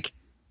wise, like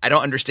I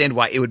don't understand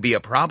why it would be a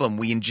problem.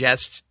 We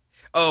ingest.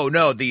 Oh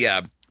no,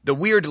 the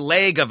weird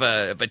leg of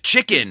a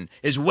chicken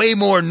is way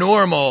more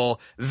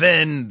normal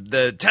than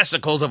the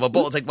testicles of a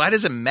bull. It's like, why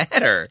does it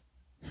matter?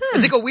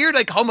 It's like a weird,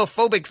 like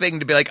homophobic thing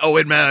to be like, oh,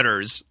 it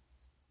matters.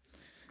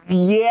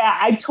 Yeah,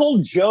 I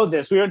told Joe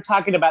this. We were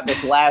talking about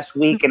this last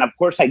week, and of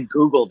course I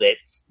Googled it.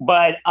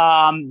 But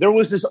there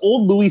was this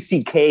old Louis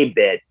C.K.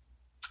 bit.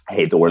 I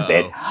hate the word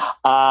bit.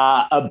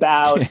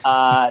 About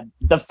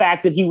the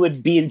fact that he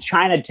would be in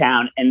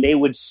Chinatown and they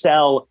would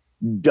sell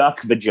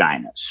duck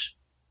vaginas.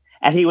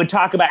 And he would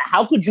talk about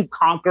how could you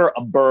conquer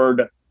a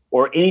bird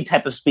or any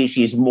type of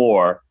species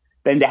more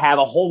than to have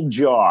a whole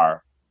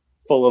jar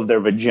full of their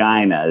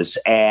vaginas.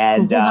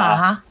 And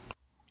Uh-huh.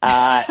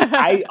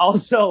 I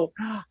also,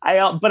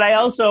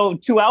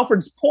 to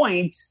Alfred's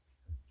point,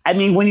 I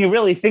mean, when you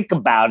really think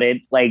about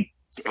it, like,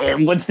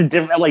 what's the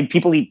difference? Like,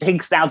 people eat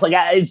pig snouts. Like,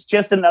 it's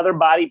just another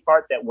body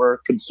part that we're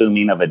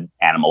consuming of an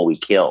animal we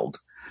killed.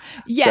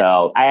 Yes.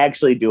 So I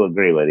actually do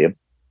agree with you.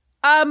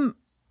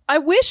 I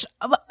wish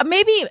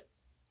maybe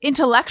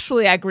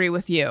intellectually I agree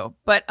with you,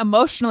 but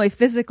emotionally,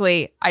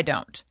 physically, I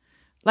don't.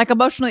 Like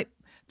emotionally,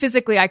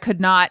 physically, I could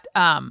not.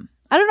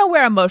 I don't know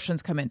where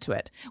emotions come into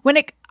it.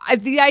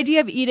 The idea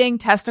of eating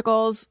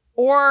testicles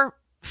or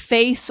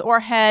face or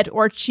head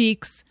or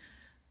cheeks,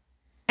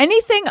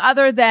 anything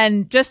other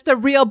than just the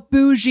real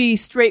bougie,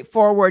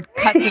 straightforward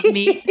cuts of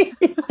meat,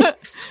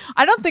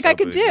 I don't think I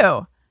could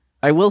do.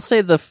 I will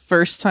say the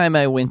first time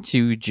I went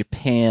to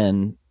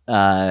Japan,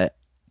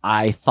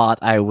 I thought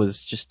I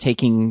was just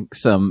taking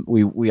some.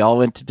 We all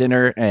went to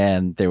dinner,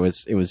 and it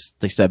was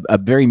just a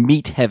very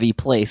meat heavy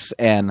place,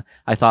 and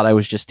I thought I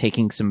was just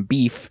taking some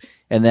beef,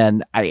 and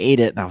then I ate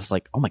it, and I was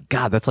like, oh my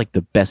god, that's like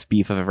the best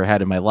beef I've ever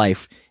had in my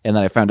life. And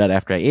then I found out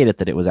after I ate it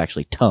that it was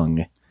actually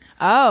tongue.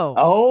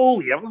 Oh,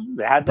 yeah,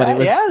 had But that.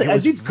 it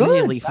was it's good.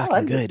 really I fucking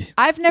like it. good.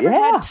 I've never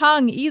Yeah. had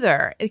tongue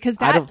either because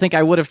I don't think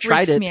I would have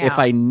tried freaks it me if out.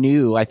 I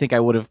knew. I think I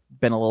would have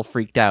been a little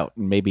freaked out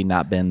and maybe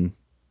not been,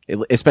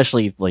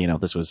 especially,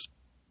 this was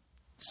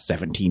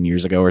 17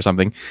 years ago or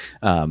something.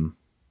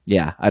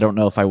 Yeah, I don't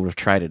know if I would have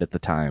tried it at the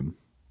time.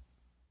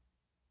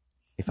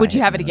 Would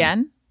you have it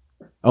again?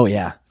 Oh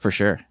yeah, for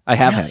sure. I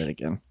have had it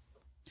again.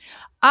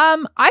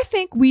 I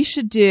think we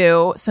should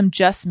do some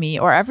Just Me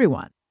or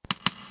Everyone.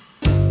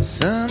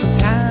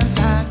 Sometimes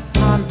I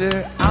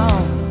ponder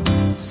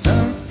on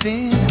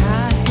something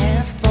I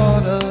have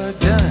thought or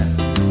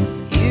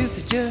done. Is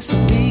it just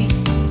me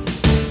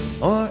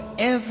or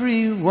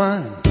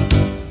everyone?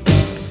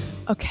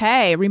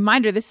 Okay,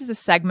 reminder, this is a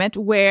segment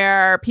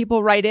where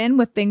people write in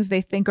with things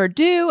they think or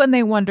do, and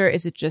they wonder,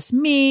 is it just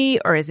me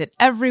or is it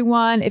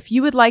everyone? If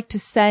you would like to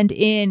send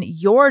in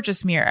your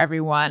Just Me or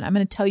Everyone, I'm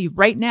going to tell you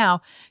right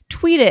now,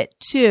 tweet it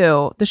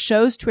to the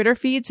show's Twitter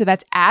feed. So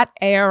that's at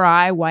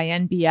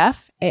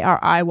ARIYNBF,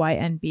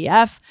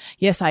 ARIYNBF.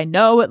 Yes, I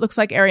know it looks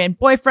like Aryan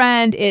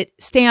Boyfriend. It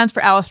stands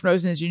for Allison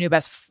Rosen is your new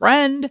best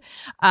friend.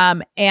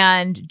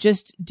 And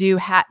just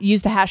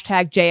use the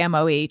hashtag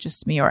JMOE,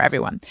 Just Me or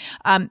Everyone.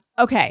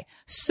 Okay.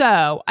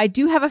 So I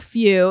do have a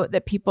few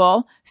that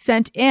people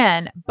sent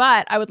in,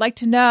 but I would like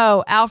to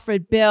know,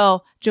 Alfred,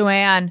 Bill,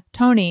 Joanne,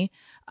 Tony,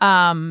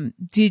 do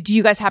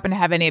you guys happen to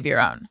have any of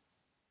your own?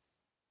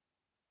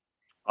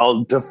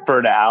 I'll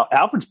defer to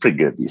Alfred's pretty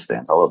good at these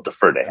things. I'll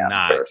defer to him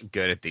Not first.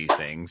 good at these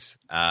things.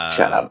 Shut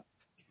up.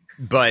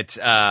 But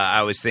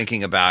I was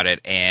thinking about it,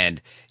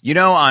 and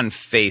on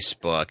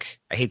Facebook,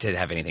 I hate to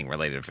have anything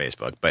related to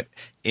Facebook, but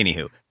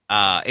anywho,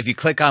 if you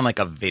click on like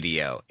a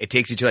video, it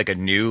takes you to like a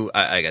new,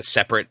 like a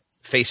separate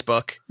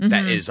Facebook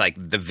that is like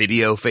the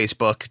video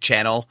Facebook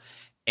channel.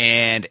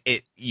 And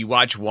you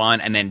watch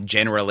one, and then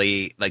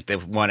generally like the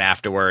one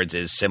afterwards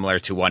is similar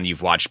to one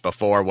you've watched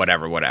before,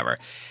 whatever.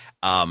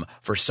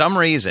 For some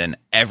reason,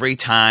 every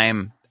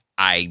time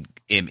I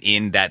am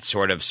in that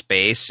sort of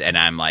space and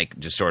I'm like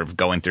just sort of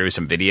going through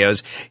some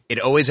videos, it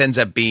always ends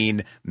up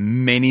being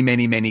many,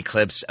 many, many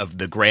clips of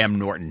the Graham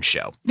Norton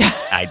show.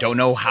 I don't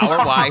know how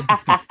or why.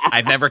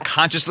 I've never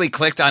consciously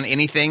clicked on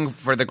anything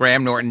for the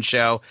Graham Norton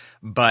show,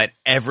 but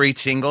every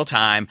single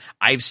time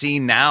I've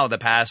seen now the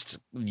past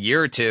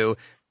year or two,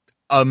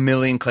 1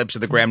 million clips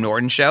of the Graham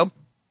Norton show.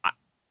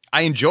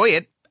 I enjoy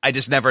it. I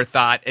just never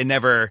thought, it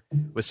never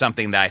was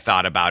something that I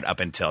thought about up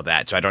until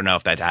that. So I don't know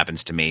if that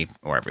happens to me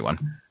or everyone.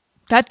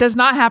 That does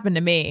not happen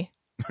to me.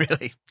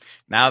 Really?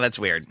 Now that's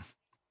weird.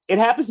 It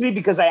happens to me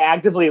because I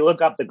actively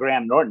look up the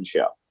Graham Norton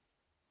show.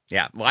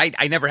 Yeah. Well,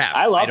 I never have.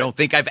 I love I don't it.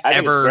 think I've I think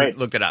it's ever great.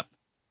 looked it up.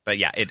 But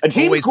yeah, it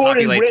James always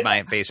Gordon populates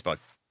my Facebook.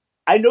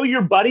 I know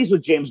you're buddies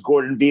with James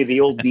Gordon via the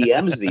old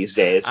DMs these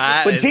days.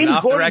 But It's James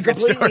an Gordon off-the-record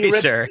completely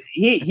story, sir.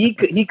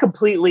 He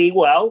completely,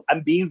 well,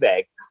 I'm being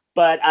vague,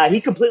 but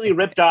he completely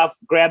ripped off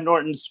Graham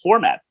Norton's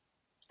format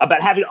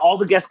about having all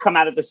the guests come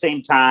out at the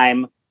same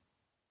time.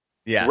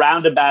 Yes.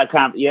 Roundabout.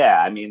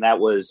 I mean, that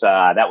was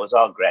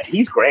all great.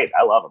 He's great.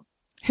 I love him.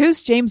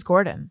 Who's James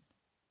Gordon?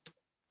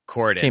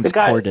 Corden. James The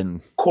guy-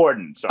 Corden.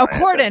 Corden. Sorry, Oh,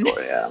 Corden. I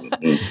said Corden,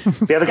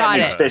 yeah. The other Got guy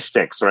makes it. fish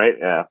sticks, right?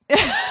 Yeah.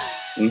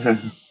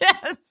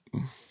 Yes.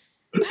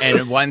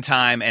 And one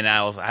time, and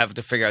I'll have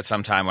to figure out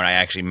sometime when I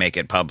actually make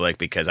it public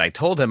because I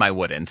told him I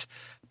wouldn't.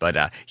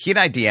 But he and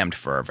I DM'd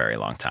for a very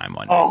long time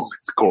one day. Oh,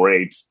 it's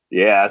great.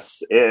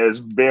 Yes, it is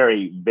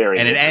very, very.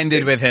 And it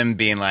ended interesting. with him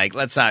being like,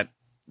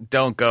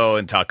 don't go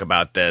and talk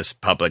about this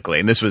publicly.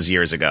 And this was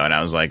years ago. And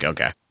I was like,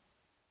 okay.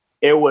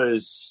 It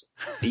was,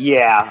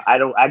 yeah.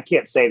 I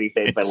can't say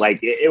anything, but like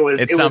it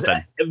was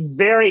something.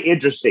 Very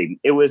interesting.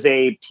 It was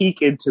a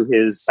peek into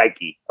his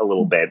psyche a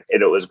little bit,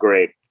 and it was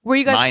great. Were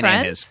you guys Mine friends?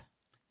 and his.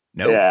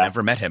 No, Yeah.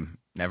 never met him.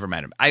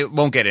 I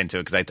won't get into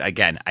it because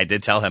I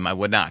did tell him I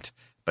would not.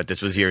 But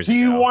this was years Do ago.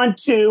 you want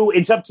to?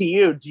 It's up to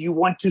you. Do you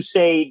want to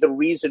say the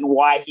reason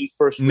why he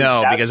first? No,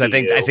 reached out because to I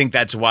you? think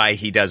that's why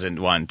he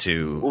doesn't want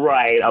to.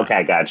 Right.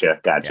 Okay. Gotcha.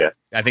 Yeah.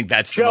 I think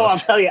that's Joe, the I'll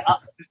most, tell you.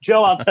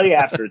 Joe, I'll tell you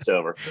after it's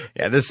over.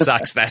 Yeah, this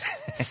sucks. That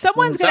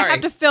Someone's going to Sorry.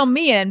 have to fill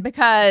me in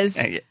because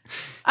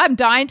I'm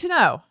dying to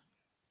know.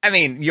 I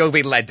mean, you'll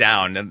be let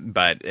down,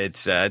 but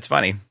it's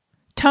funny.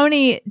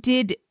 Tony,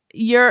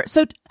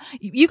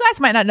 you guys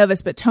might not know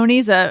this, but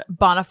Tony's a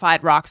bona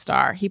fide rock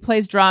star. He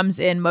plays drums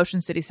in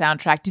Motion City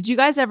Soundtrack. Did you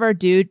guys ever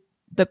do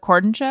the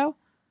Corden show?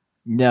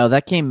 No,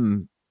 that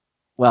came.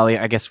 Well,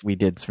 I guess we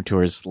did some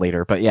tours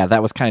later, but yeah,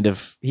 that was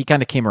he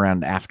kind of came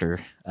around after,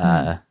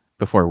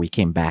 before we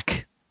came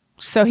back.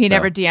 So he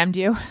never DM'd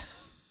you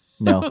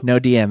No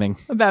DMing.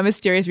 about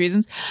mysterious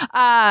reasons.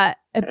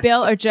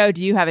 Bill or Joe,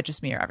 do you have it?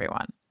 Just me or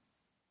everyone?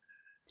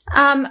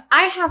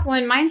 I have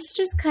one. Mine's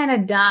just kind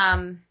of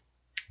dumb.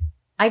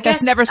 I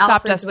guess never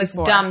stopped Alfred's us was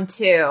before. dumb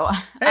too.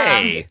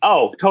 Hey,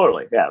 Oh,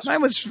 totally. Yes.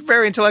 mine was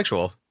very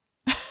intellectual.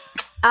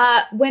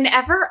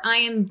 Whenever I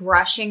am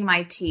brushing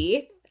my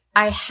teeth,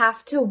 I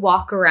have to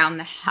walk around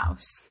the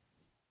house.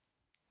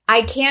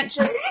 I can't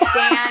just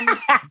stand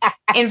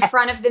in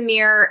front of the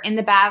mirror in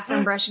the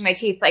bathroom brushing my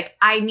teeth. Like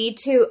I need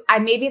to,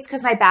 maybe it's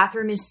because my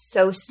bathroom is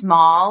so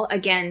small,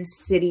 again,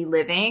 city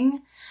living,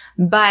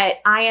 but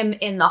I am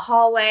in the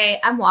hallway.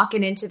 I'm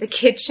walking into the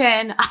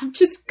kitchen. I'm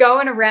just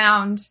going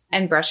around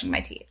and brushing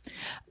my teeth.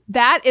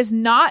 That is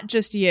not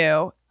just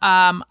you.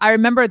 I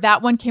remember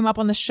that one came up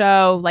on the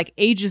show like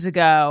ages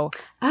ago.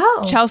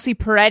 Oh, Chelsea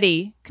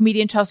Peretti,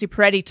 comedian Chelsea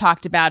Peretti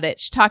talked about it.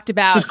 She talked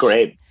about She's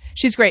great.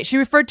 She's great. She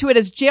referred to it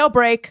as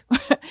jailbreak.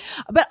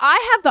 But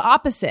I have the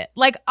opposite.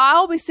 Like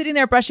I'll be sitting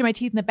there brushing my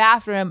teeth in the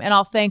bathroom and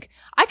I'll think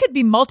I could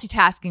be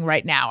multitasking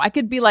right now. I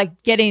could be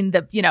like getting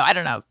the, I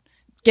don't know,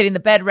 getting the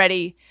bed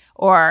ready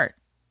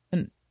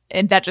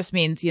and that just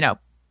means,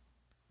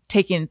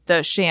 taking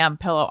the sham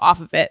pillow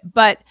off of it.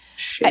 But,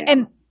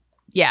 and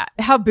yeah,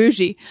 how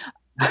bougie.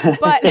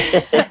 But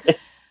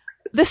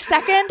the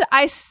second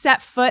I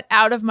set foot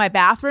out of my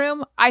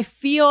bathroom, I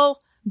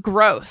feel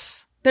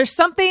gross. There's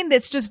something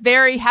that's just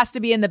has to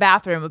be in the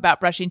bathroom about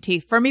brushing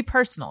teeth for me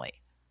personally.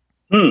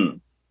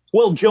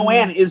 Well,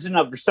 Joanne isn't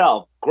of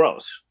herself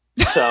gross,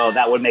 so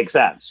that would make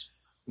sense.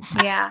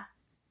 yeah.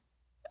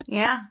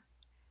 Yeah.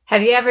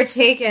 Have you ever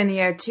taken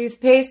your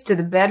toothpaste to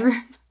the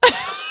bedroom?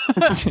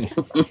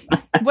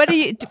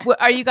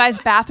 Are you guys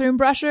bathroom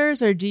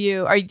brushers or are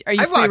you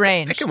free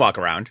range? I can walk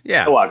around.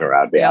 Yeah. I walk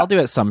around. Yeah, Yeah. I'll do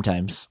it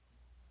sometimes.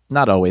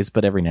 Not always,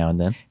 but every now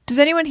and then. Does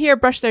anyone here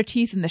brush their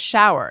teeth in the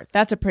shower?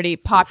 That's a pretty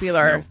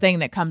popular thing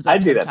that comes up I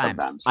do that sometimes.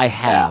 sometimes. I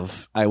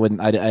have. I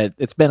wouldn't.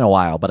 It's been a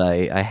while, but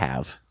I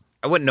have.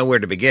 I wouldn't know where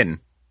to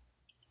begin.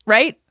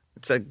 Right?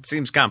 It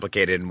seems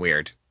complicated and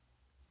weird.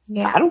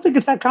 Yeah. I don't think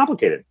it's that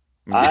complicated.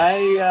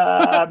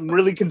 I'm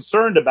really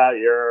concerned about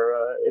your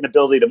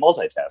inability to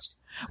multitask.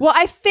 Well,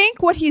 I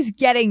think what he's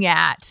getting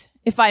at,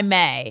 if I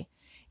may,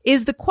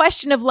 is the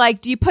question of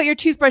like, do you put your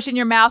toothbrush in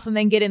your mouth and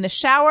then get in the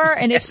shower?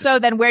 And if so,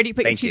 then where do you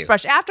put Thank your you.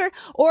 toothbrush after?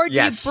 Or do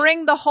you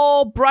bring the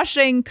whole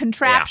brushing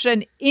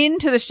contraption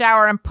into the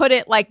shower and put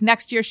it like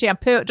next to your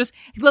shampoo? Just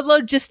the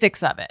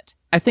logistics of it.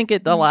 I think a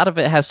lot of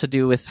it has to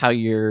do with how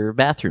your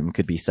bathroom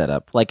could be set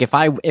up. Like if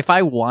I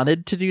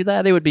wanted to do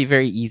that, it would be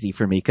very easy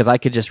for me because I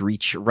could just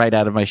reach right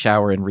out of my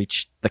shower and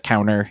reach the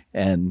counter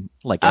and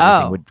like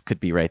everything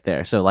could be right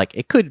there. So like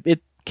it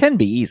can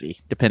be easy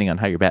depending on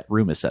how your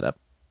room is set up.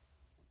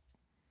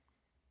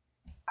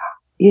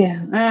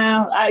 Yeah.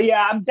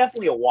 I'm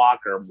definitely a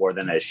walker more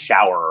than a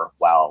shower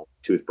while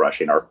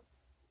toothbrushing, or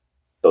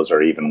those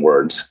are even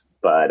words.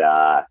 But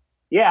I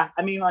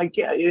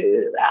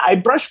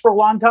brushed for a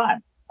long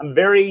time. I'm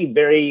very,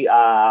 very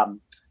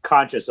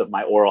conscious of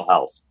my oral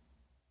health.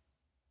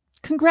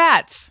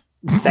 Congrats.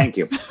 Thank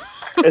you.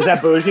 Is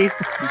that bougie?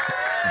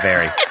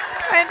 Very.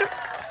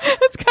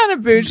 It's kind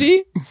of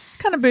bougie. It's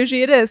kind of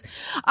bougie. It is.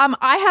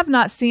 I have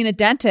not seen a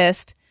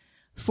dentist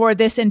for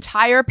this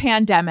entire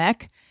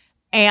pandemic.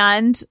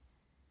 And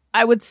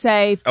I would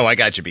say Oh, I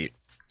got you beat.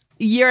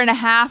 year and a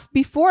half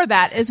before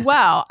that as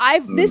well.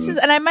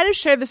 And I might have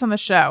shared this on the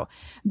show.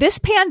 This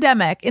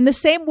pandemic, in the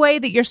same way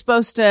that you're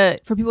supposed to,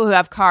 for people who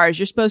have cars,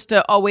 you're supposed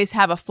to always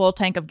have a full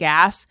tank of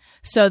gas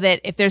so that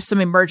if there's some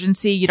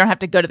emergency, you don't have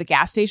to go to the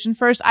gas station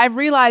first. I've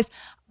realized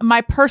my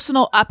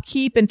personal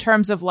upkeep in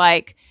terms of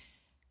like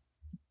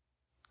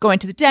going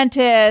to the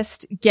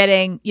dentist,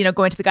 going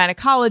to the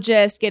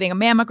gynecologist, getting a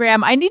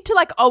mammogram. I need to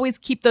like always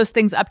keep those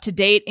things up to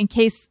date in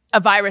case a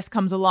virus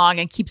comes along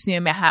and keeps me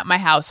in my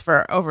house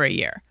for over a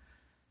year.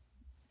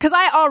 Because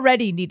I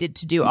already needed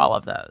to do all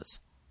of those.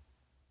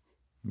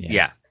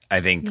 Yeah. I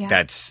think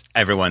that's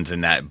everyone's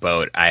in that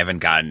boat. I haven't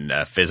gotten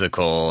a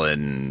physical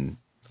in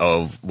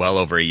well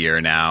over a year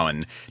now.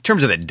 And in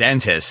terms of the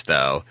dentist,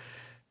 though,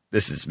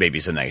 this is maybe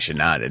something I should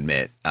not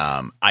admit.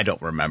 I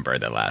don't remember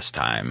the last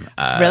time.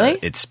 Really?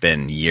 It's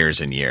been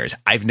years and years.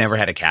 I've never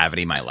had a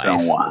cavity in my life.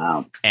 Oh,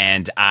 wow.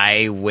 And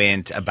I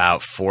went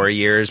about 4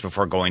 years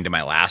before going to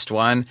my last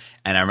one.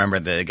 And I remember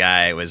the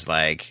guy was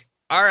like,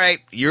 all right,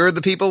 you're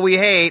the people we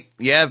hate.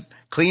 You have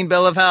clean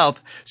bill of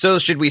health. So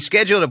should we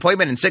schedule an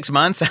appointment in 6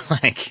 months? I'm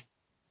like,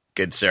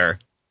 good sir,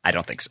 I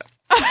don't think so.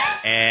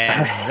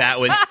 And that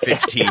was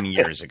 15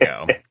 years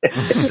ago.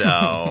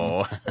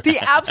 So The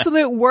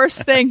absolute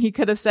worst thing he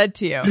could have said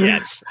to you.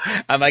 yes,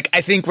 I'm like,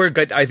 I think we're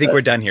good. I think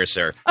we're done here,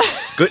 sir.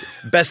 Good.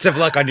 Best of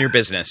luck on your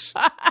business.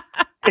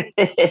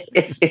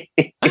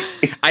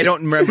 I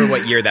don't remember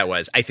what year that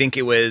was. I think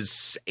it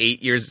was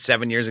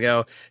 7 years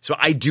ago. So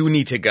I do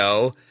need to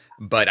go,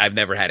 but I've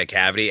never had a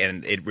cavity,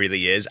 and it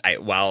really is.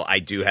 While I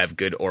do have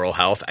good oral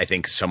health, I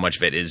think so much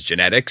of it is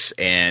genetics,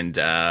 and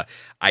I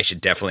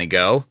should definitely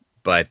go.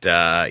 But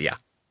yeah.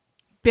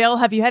 Bill,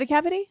 have you had a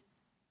cavity?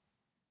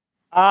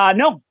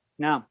 No.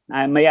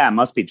 It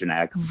must be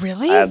genetic.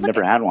 Really? I've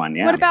never had one.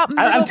 Yeah. What about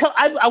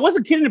I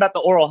wasn't kidding about the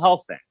oral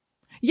health thing.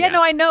 Yeah,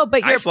 no, I know,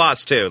 but I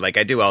floss too. Like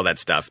I do all that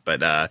stuff,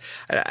 but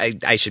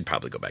I should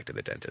probably go back to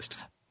the dentist.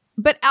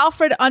 But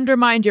Alfred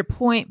undermined your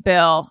point,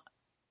 Bill,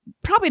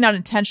 probably not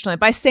intentionally,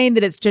 by saying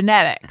that it's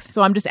genetics.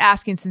 So I'm just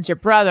asking, since you're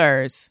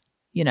brothers,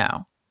 you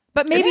know.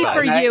 But maybe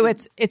for you,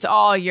 it's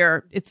all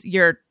your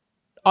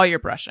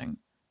brushing.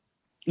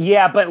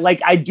 Yeah, but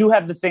like I do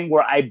have the thing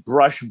where I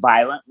brush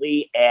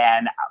violently,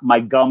 and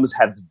my gums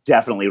have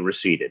definitely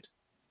receded.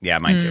 Yeah,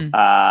 mine too.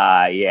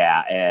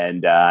 Yeah,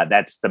 and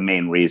that's the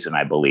main reason,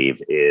 I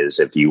believe, is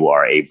if you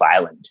are a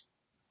violent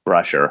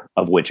brusher,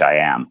 of which I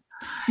am.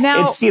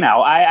 Now, it's,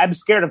 I'm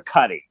scared of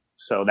cutting,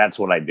 so that's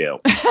what I do.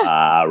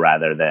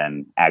 Rather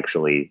than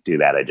actually do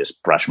that, I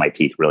just brush my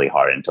teeth really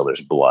hard until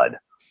there's blood.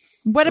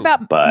 what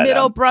about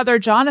middle brother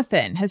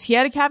Jonathan? Has he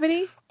had a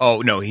cavity?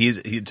 Oh no,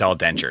 it's all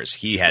dentures.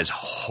 He has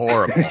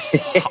horrible,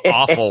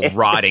 awful,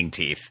 rotting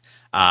teeth.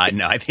 No,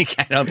 I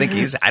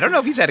don't know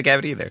if he's had a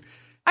cavity either.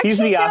 He's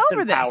the over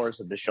Austin this. Powers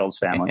of the Schultz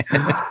family.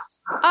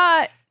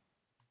 I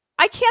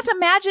can't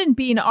imagine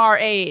being our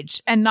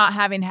age and not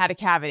having had a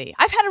cavity.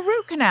 I've had a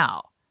root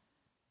canal.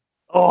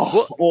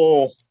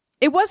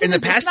 It wasn't in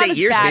the past 8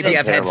 years. Maybe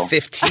I've had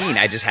 15.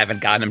 I just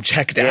haven't gotten them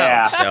checked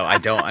out, so I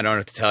don't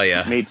have to tell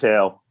you. Me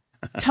too.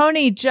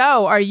 Tony,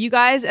 Joe, are you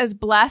guys as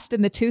blessed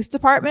in the tooth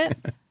department?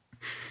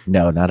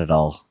 No, not at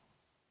all.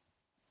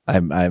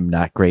 I'm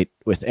not great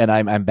with, and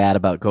I'm bad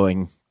about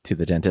going to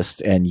the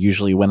dentist. And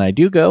usually when I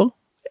do go,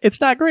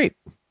 it's not great.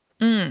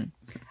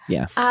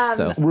 Yeah.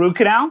 So root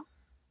canal?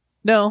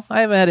 No,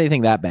 I haven't had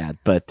anything that bad.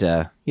 But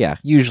yeah,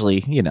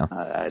 usually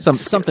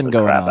something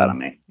going on. Out of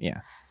me.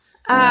 Yeah.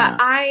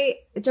 I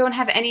don't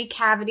have any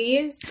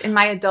cavities in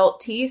my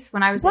adult teeth.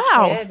 When I was a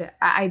kid,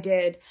 I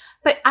did.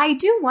 But I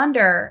do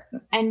wonder,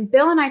 and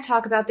Bill and I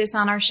talk about this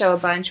on our show a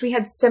bunch, we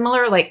had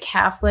similar like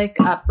Catholic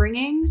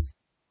upbringings.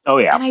 Oh,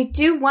 yeah. And I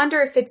do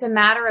wonder if it's a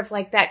matter of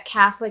like that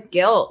Catholic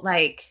guilt,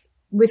 like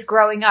with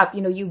growing up,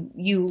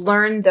 you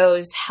learn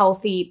those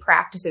healthy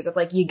practices of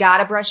like, you got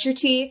to brush your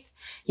teeth,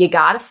 you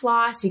got to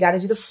floss, you got to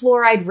do the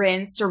fluoride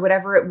rinse or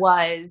whatever it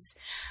was.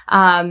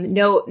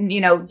 No,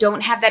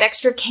 don't have that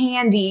extra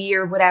candy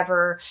or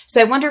whatever. So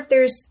I wonder if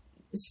there's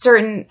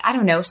certain, I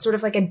don't know, sort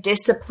of like a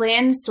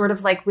discipline, sort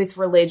of like with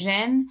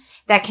religion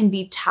that can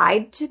be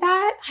tied to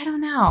that. I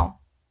don't know.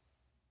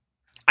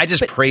 I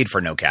just prayed for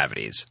no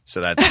cavities.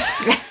 So that's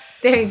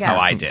there you go. how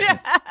I did.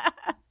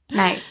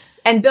 Nice.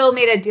 And Bill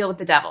made a deal with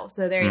the devil.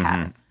 So there you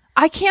have it.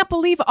 I can't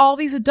believe all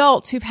these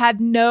adults who've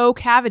had no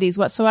cavities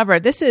whatsoever.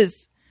 This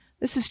is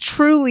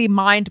truly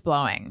mind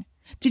blowing.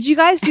 Did you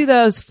guys do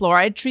those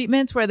fluoride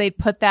treatments where they'd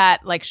put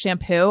that like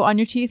shampoo on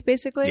your teeth,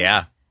 basically?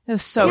 Yeah. It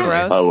was so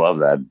gross. I love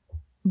that.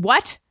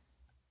 What?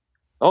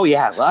 Oh,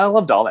 yeah. I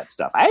loved all that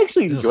stuff. I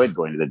actually enjoyed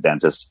going to the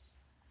dentist.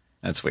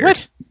 That's weird.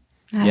 What?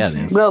 That's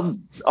it is. Well,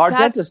 our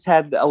dentist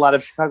had a lot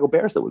of Chicago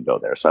Bears that would go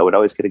there, so I would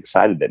always get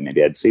excited that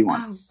maybe I'd see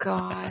one. Oh,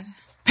 God.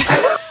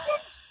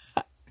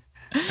 I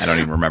don't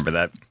even remember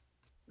that.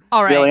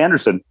 All right. Billy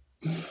Anderson.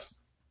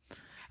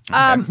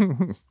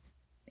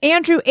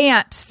 Andrew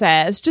Ant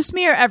says, just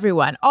me or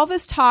everyone, all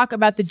this talk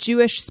about the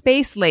Jewish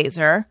space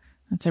laser,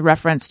 that's a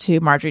reference to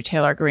Marjorie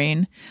Taylor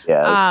Greene,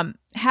 Yes.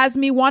 has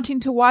me wanting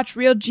to watch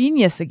Real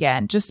Genius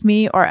again. Just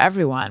me or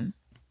everyone.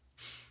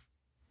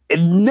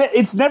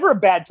 It's never a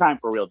bad time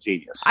for Real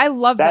Genius. I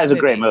love that. That is a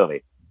great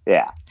movie.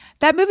 Yeah.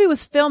 That movie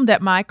was filmed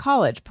at my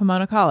college,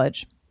 Pomona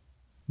College.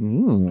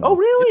 Oh,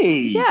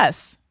 really?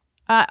 Yes.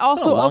 Also,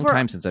 It's been a long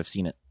time since I've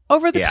seen it.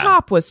 Over the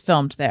Top was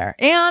filmed there,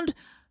 and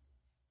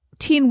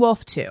Teen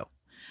Wolf 2.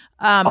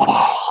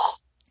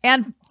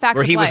 And Facts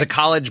Where of he was Life. a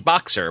college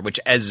boxer, which,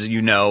 as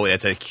you know,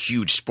 that's a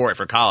huge sport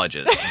for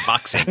colleges,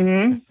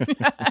 boxing.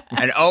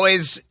 And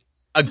always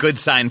a good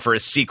sign for a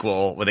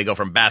sequel when they go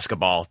from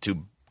basketball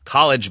to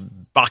college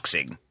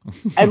boxing.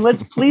 And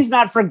let's please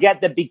not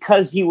forget that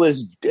because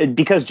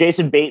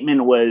Jason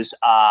Bateman was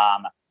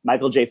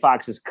Michael J.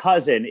 Fox's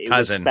cousin, it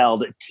was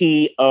spelled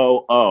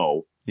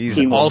T-O-O. He's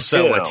Teen Wolf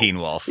also 2. a Teen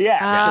Wolf. Yeah,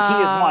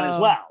 he is one as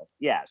well.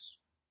 Yes.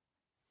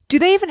 Do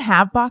they even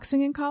have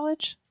boxing in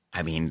college?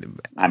 I mean,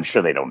 I'm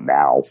sure they don't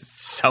now.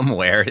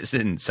 Somewhere, it's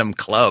in some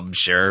club,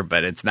 sure,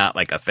 but it's not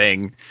like a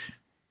thing.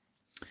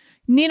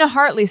 Nina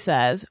Hartley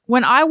says,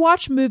 when I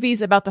watch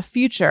movies about the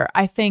future,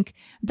 I think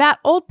that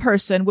old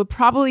person would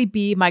probably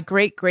be my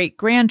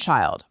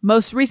great-great-grandchild.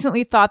 Most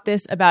recently thought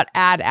this about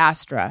Ad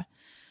Astra.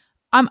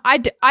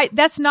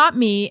 That's not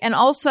me. And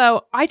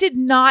also, I did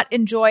not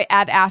enjoy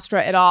Ad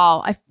Astra at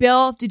all.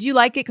 Bill, did you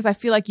like it? Because I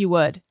feel like you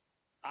would.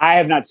 I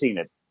have not seen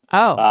it.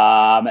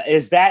 Oh.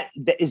 Is that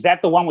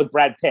the one with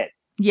Brad Pitt?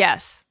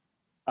 Yes.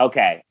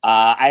 Okay.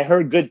 I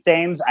heard good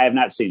things. I have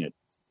not seen it.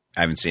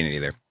 I haven't seen it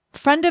either.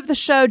 Friend of the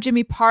show,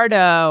 Jimmy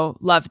Pardo,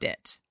 loved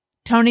it.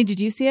 Tony, did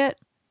you see it?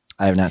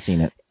 I have not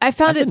seen it. I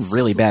found I've it been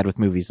really bad with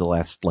movies the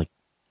last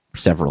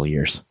several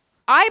years.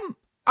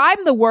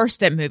 I'm the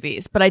worst at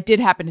movies, but I did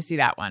happen to see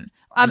that one.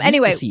 I used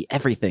Anyway, to see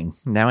everything.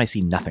 Now I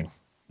see nothing.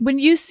 when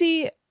you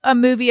see a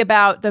movie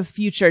about the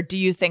future, do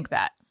you think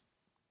that?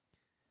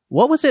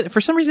 What was it?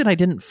 For some reason, I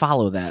didn't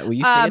follow that. Will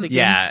you say it again?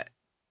 Yeah.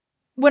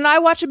 When I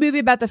watch a movie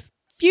about the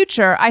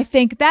future, I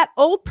think that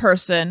old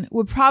person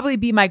would probably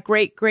be my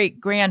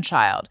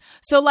great-great-grandchild.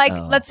 So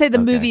let's say the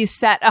okay. movie's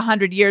set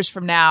 100 years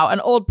from now, an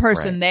old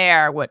person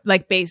there would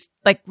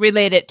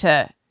relate it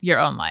to your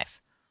own life.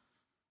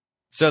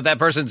 So that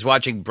person's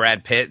watching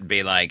Brad Pitt and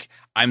be like,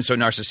 I'm so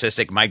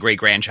narcissistic, my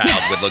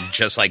great-grandchild would look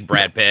just like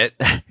Brad Pitt.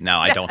 No,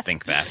 I don't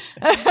think that.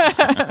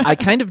 I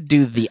kind of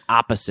do the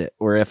opposite,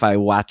 where if I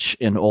watch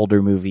an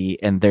older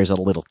movie and there's a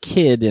little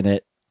kid in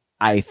it,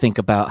 I think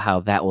about how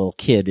that little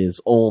kid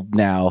is old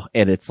now,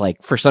 and it's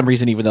like, for some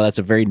reason, even though that's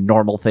a very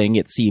normal thing,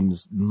 it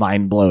seems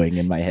mind-blowing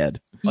in my head.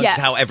 Well, Yes.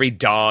 It's how every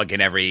dog in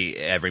every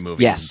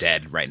movie Yes. is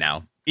dead right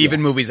now.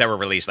 Even movies that were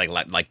released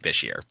like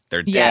this year.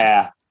 They're dead.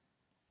 Yes.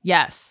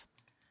 Yes.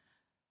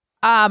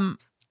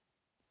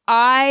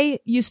 I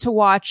used to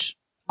watch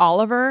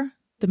Oliver,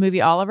 the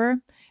movie Oliver,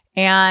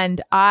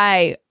 and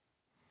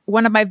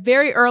one of my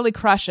very early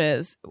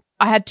crushes,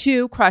 I had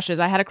two crushes.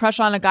 I had a crush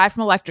on a guy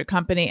from Electric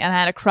Company, and I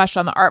had a crush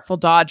on the Artful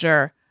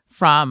Dodger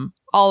from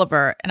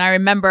Oliver. And I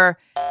remember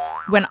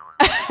when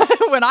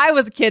when I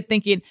was a kid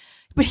thinking,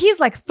 but he's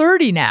like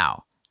 30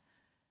 now.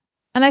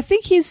 And I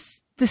think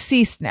he's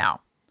deceased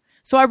now.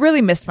 So I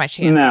really missed my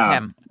chance No. with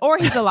him. Or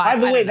he's alive. By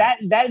the I way,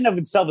 don't know. that in of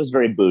itself is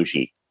very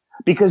bougie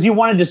because you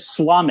wanted to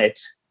slum it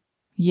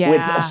Yeah.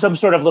 with some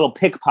sort of little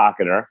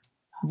pickpocketer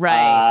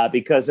Right.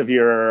 because of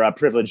your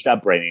privileged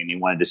upbringing. You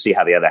wanted to see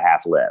how the other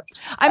half lived.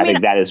 I I mean,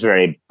 think that is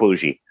very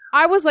bougie.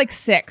 I was like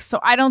 6, so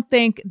I don't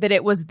think that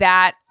it was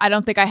that. I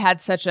don't think I had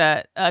such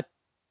a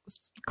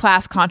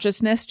class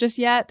consciousness just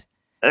yet.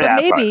 But Yeah,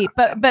 maybe,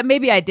 probably. but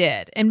maybe I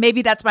did. And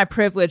maybe that's my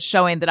privilege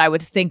showing that I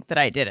would think that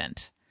I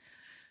didn't.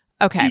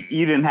 Okay.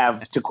 You didn't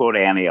have, to quote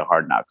Annie, a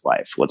hard knock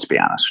life, let's be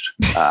honest.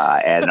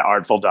 And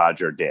Artful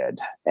Dodger did.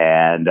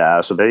 And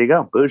so there you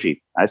go.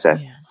 Bougie, I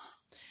say.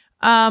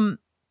 Yeah.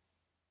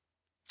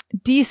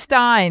 D.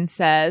 Stein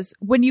says,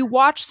 when you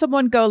watch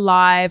someone go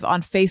live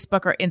on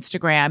Facebook or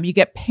Instagram, you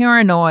get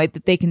paranoid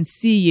that they can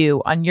see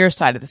you on your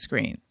side of the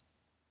screen.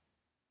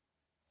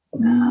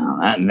 No,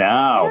 don't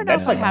know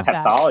that's if like I a have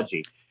that.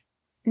 pathology.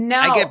 No.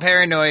 I get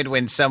paranoid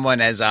when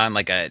someone is on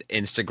like an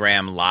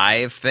Instagram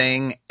live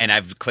thing and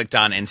I've clicked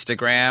on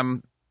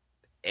Instagram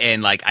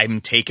and like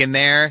I'm taken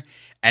there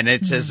and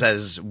it says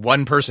as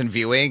one person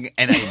viewing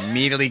and I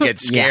immediately get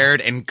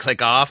scared and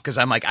click off because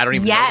I'm like, I don't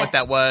even know Yes. what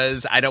that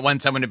was. I don't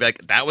want someone to be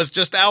like, that was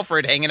just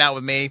Alfred hanging out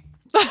with me.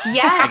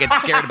 Yes. I get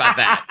scared about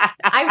that.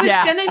 I was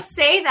Yeah. going to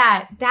say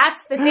that.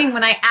 That's the thing.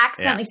 When I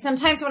accidentally,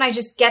 sometimes when I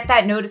just get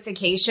that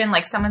notification,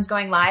 like someone's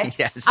going live,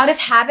 Yes. out of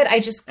habit, I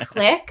just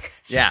click.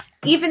 Yeah.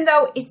 Even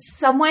though it's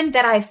someone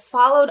that I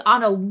followed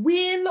on a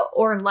whim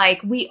or like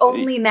we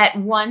only met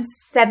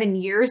once 7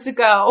 years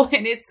ago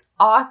and it's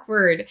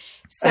awkward.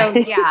 So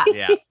yeah,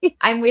 Yeah.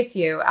 I'm with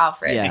you,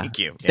 Alfred. Yeah. Thank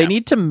you. They Yeah.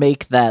 need to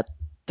make that.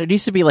 There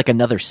needs to be like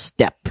another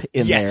step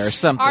in Yes. there or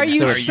something. Are you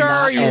so it's sure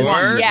not you as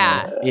want? easy.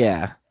 Yeah.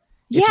 Yeah.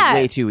 It's Yeah.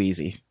 way too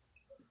easy.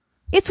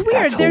 It's weird.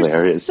 That's There's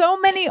hilarious. so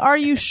many "Are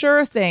you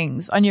sure"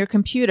 things on your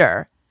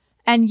computer,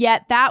 and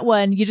yet that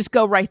one you just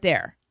go right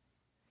there.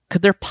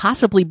 Could there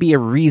possibly be a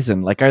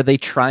reason? Like, are they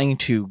trying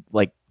to,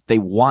 like, they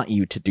want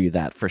you to do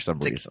that for some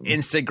It's like reason?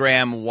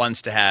 Instagram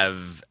wants to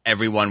have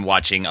everyone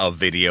watching a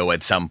video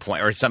at some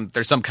point, or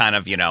there's some kind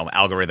of,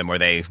 algorithm where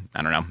they,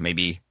 I don't know,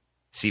 maybe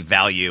see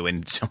value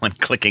in someone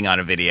clicking on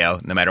a video,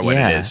 no matter what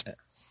it is.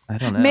 I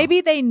don't know.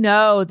 Maybe they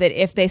know that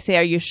if they say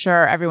 "Are you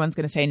sure," everyone's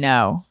going to say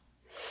no.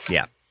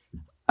 Yeah.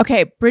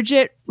 Okay,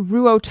 Bridget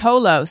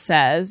Ruotolo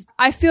says,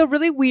 I feel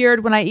really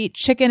weird when I eat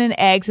chicken and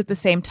eggs at the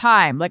same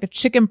time, like a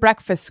chicken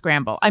breakfast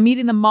scramble. I'm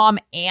eating the mom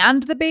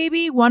and the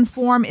baby. One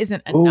form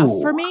isn't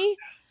enough for me.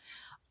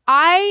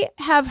 I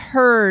have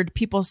heard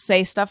people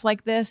say stuff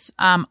like this.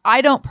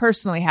 I don't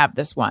personally have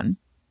this one.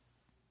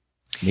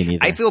 Me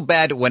neither. I feel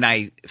bad when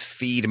I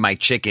feed my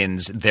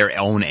chickens their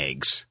own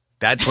eggs.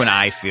 That's when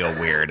I feel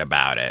weird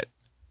about it.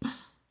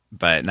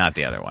 But not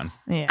the other one.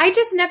 Yeah. I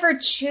just never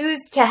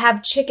choose to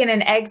have chicken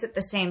and eggs at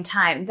the same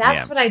time.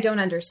 That's what I don't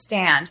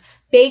understand.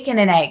 Bacon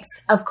and eggs,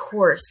 of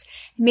course.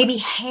 Maybe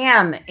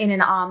ham in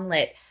an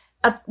omelet.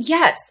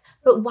 Yes,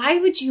 but why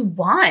would you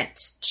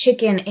want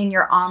chicken in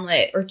your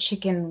omelet or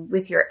chicken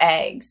with your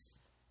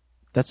eggs?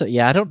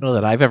 I don't know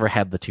that I've ever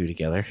had the two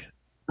together.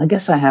 I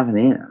guess I haven't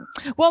either.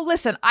 Well,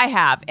 listen, I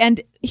have.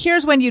 And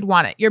here's when you'd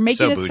want it. You're making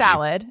So a bougie.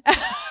 salad.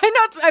 I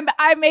know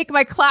I make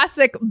my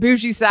classic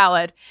bougie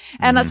salad.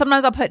 And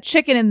sometimes I'll put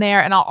chicken in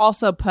there, and I'll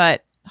also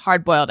put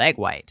hard-boiled egg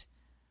white.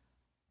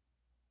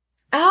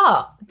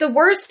 Oh, the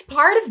worst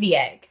part of the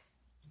egg.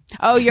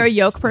 Oh, you're a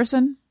yolk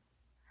person?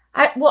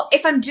 Well,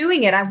 if I'm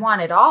doing it, I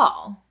want it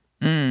all.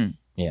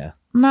 Yeah.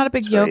 I'm not a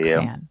big So yolk you.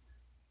 fan.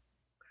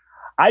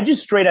 I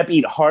just straight up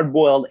eat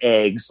hard-boiled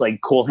eggs,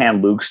 like Cool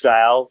Hand Luke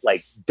style,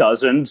 like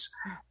dozens,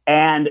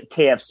 and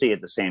KFC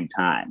at the same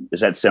time. Is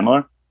that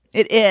similar?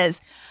 It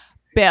is.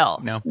 Bill.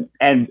 No.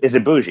 And is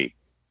it bougie?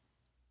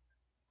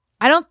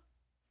 I don't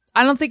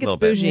think it's Little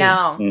bit. bougie.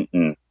 No.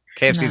 Mm-mm.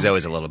 KFC's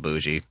always a little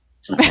bougie.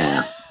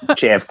 Yeah.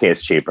 JFK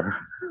is cheaper.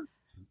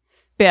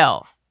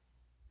 Bill,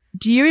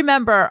 do you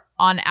remember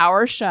on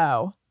our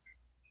show,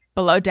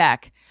 Below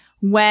Deck,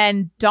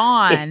 when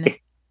Dawn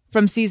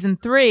from season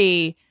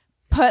 3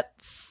 put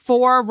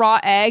 4 raw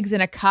eggs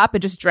in a cup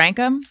and just drank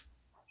them?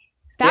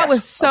 That Yes, was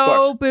of so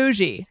course.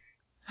 bougie.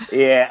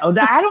 Yeah. Oh,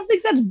 I don't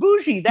think that's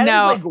bougie. That is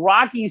No. like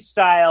Rocky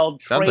style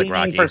Sounds like training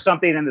Rocky. for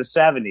something in the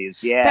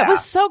 70s. Yeah. That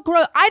was so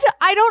gross. I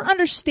don't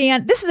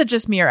understand. This isn't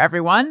just me or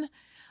everyone.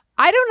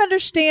 I don't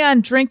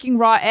understand drinking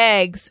raw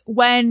eggs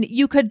when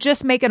you could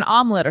just make an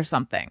omelet or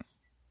something.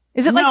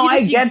 Is it like No, I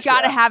you get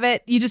gotta ya. have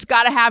it? You just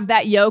gotta have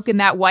that yolk and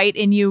that white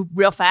in you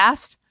real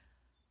fast?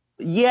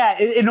 Yeah.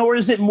 Or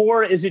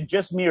is it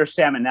just me or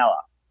salmonella?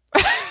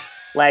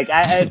 Like,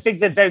 I think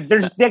that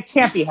that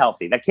can't be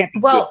healthy. That can't be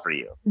Well, good for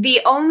you.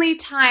 The only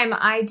time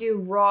I do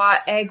raw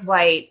egg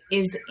white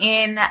is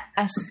in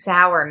a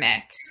sour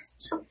mix.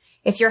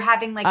 If you're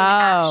having like an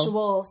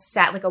actual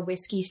like a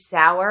whiskey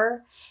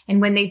sour,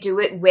 and when they do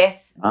it with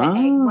the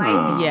egg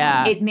white,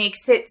 Yeah. it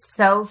makes it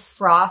so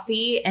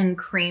frothy and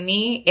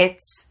creamy.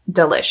 It's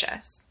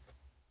delicious.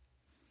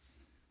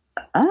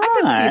 I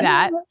can see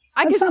that.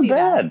 I That's can not see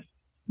bad. that.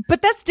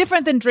 But that's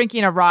different than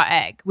drinking a raw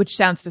egg, which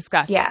sounds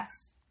disgusting.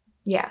 Yes.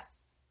 Yes.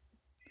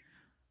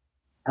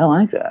 I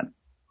like that.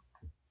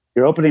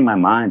 You're opening my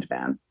mind,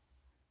 man,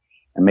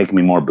 and making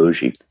me more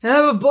bougie.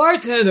 I'm a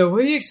bartender.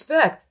 What do you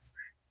expect?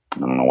 I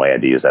don't know why I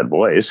had to use that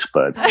voice,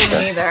 but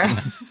Neither.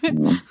 I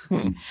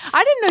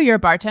didn't know you're a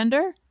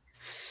bartender.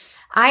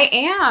 I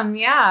am,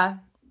 yeah.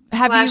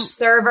 Have Slash you-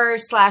 server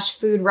 /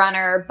 food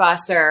runner,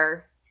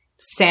 busser,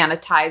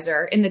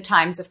 sanitizer in the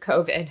times of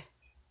COVID.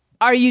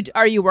 Are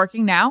you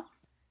working now?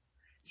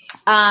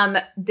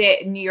 The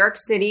New York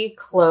City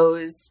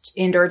closed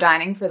indoor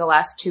dining for the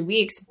last 2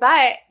 weeks,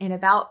 but in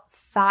about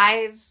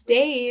 5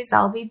 days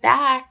I'll be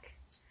back.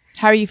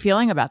 How are you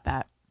feeling about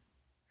that?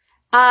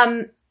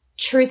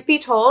 Truth be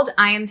told,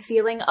 I am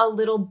feeling a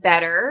little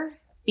better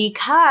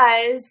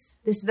because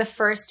this is the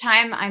first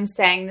time I'm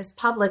saying this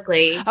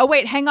publicly. Oh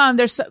wait, hang on.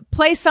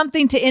 Play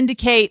something to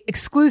indicate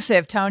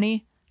exclusive,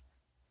 Tony.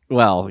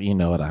 Well, you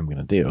know what I'm going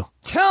to do.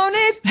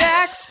 Tony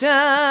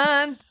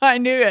Paxton. I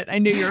knew it. I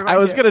knew you were. I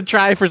was going to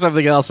try for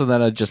something else, and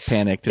then I just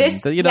panicked. And, This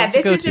it's a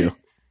is go-to.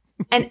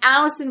 an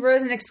Allison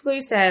Rosen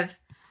exclusive.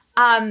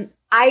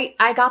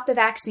 I got the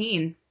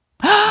vaccine.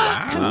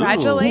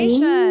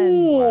 Congratulations.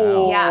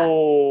 Yeah.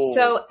 Oh.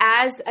 So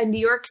as a New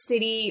York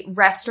City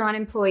restaurant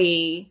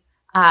employee,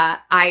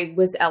 I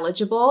was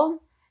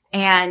eligible.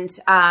 And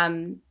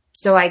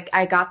so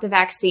I got the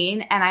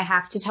vaccine. And I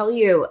have to tell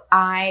you,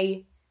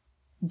 I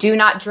do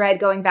not dread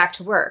going back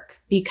to work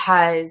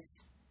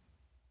because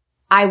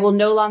I will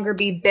no longer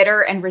be bitter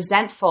and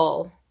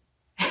resentful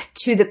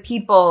to the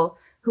people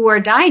who are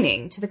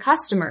dining, to the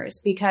customers,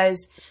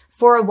 because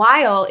for a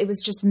while it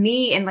was just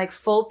me in like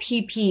full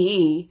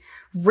PPE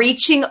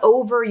reaching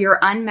over your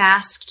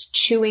unmasked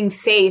chewing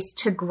face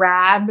to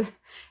grab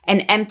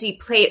an empty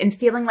plate and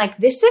feeling like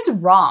this is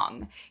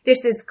wrong.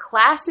 This is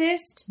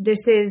classist.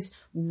 This is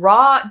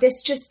raw.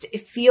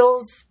 It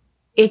feels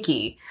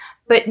icky.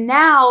 But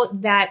now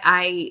that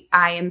I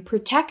am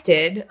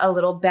protected a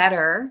little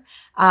better,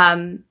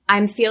 I'm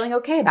feeling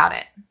okay about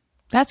it.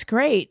 That's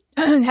great.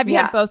 Have you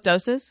Yeah. had both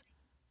doses?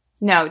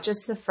 No,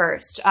 just the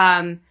first.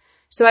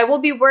 So I will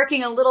be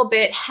working a little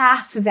bit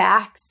half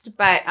vaxxed,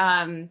 but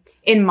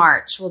in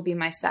March will be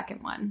my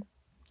second one.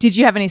 Did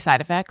you have any side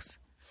effects?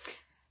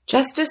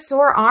 Just a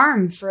sore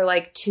arm for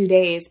like 2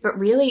 days, but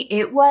really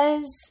it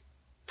was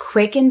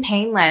quick and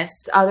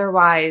painless.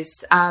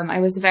 Otherwise, I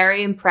was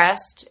very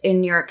impressed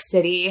in New York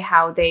City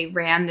how they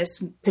ran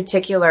this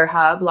particular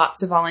hub,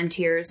 lots of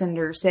volunteers and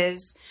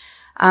nurses.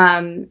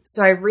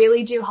 So I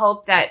really do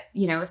hope that,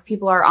 if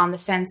people are on the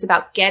fence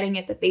about getting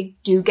it, that they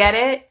do get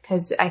it,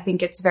 because I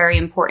think it's very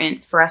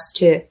important for us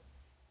to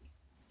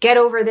get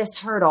over this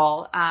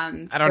hurdle.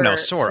 I don't know.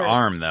 Sore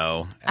arm,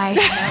 though. I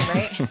know,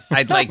 right?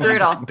 I'd like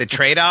Brutal. the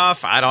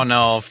trade-off. I don't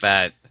know if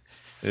that...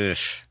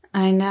 Oof.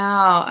 I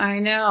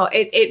know.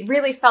 It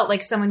really felt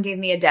like someone gave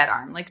me a dead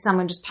arm, like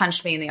someone just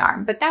punched me in the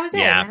arm. But that was it.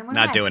 And Yeah, then it went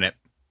not away. doing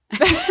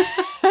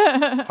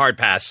it. Hard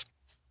pass.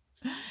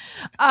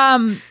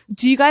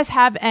 Do you guys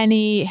have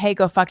any, hey,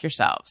 go fuck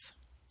yourselves?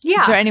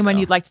 Yeah. Is there anyone so.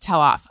 you'd like to tell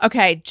off?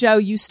 Okay, Joe,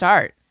 you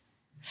start.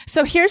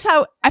 So here's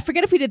how, I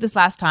forget if we did this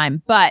last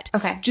time, but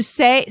Okay. just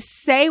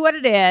say what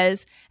it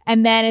is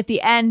and then at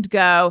the end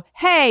go,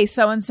 hey,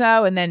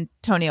 so-and-so, and then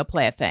Tony will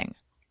play a thing.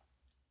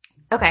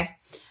 Okay.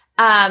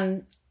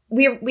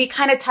 We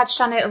kind of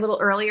touched on it a little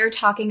earlier,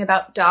 talking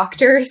about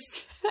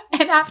doctors.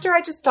 And after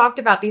I just talked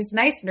about these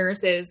nice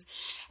nurses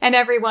and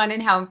everyone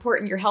and how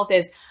important your health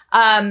is,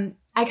 I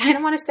kind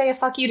of want to say a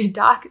fuck you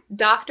to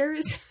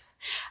doctors.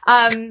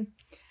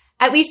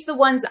 At least the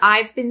ones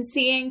I've been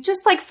seeing,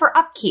 just like for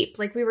upkeep,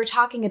 like we were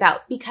talking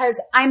about,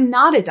 because I'm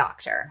not a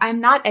doctor.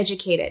 I'm not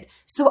educated.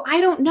 So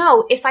I don't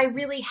know if I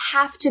really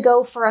have to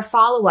go for a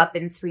follow-up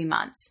in 3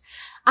 months.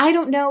 I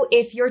don't know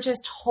if you're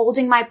just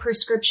holding my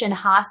prescription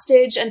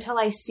hostage until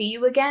I see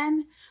you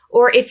again,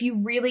 or if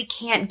you really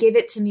can't give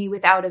it to me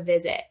without a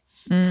visit.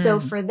 So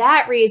for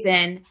that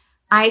reason,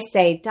 I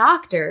say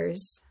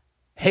doctors.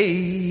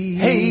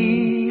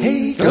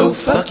 Hey, go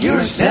fuck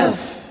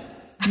yourself.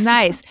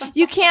 Nice.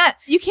 You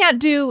can't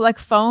do like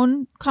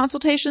phone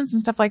consultations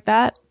and stuff like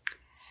that?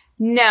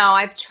 No,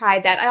 I've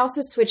tried that. I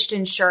also switched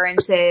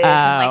insurances.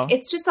 And like,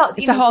 it's just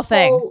it's a whole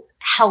thing.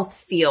 Health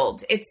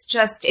field. It's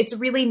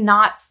really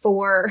not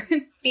for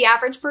the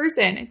average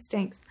person. It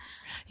stinks.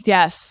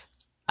 Yes.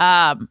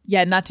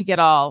 Yeah, not to get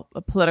all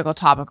political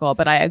topical,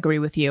 but I agree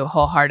with you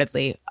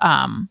wholeheartedly.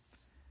 I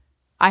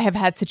have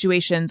had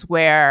situations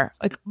where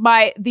like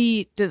I'll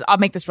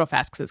make this real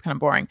fast because it's kind of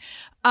boring.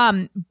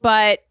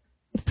 But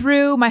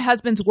through my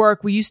husband's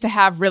work, we used to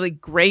have really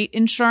great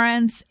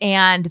insurance,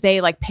 and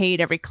they like paid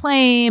every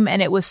claim,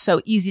 and it was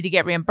so easy to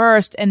get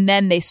reimbursed. And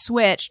then they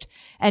switched,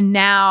 and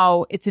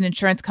now it's an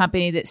insurance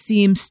company that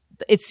seems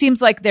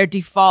like their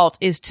default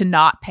is to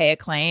not pay a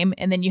claim.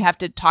 And then you have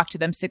to talk to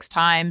them 6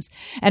 times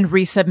and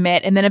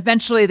resubmit. And then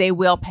eventually they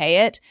will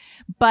pay it.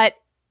 But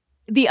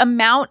the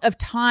amount of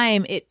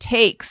time it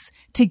takes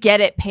to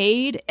get it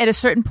paid at a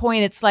certain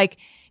point, it's like,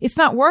 it's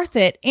not worth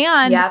it.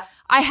 And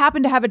I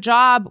happen to have a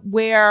job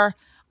where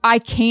I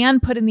can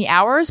put in the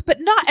hours, but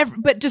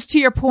but just to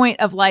your point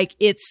of like,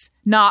 it's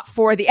not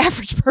for the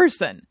average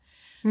person.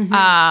 Mm-hmm.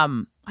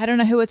 I don't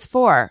know who it's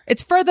for.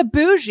 It's for the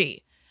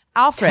bougie.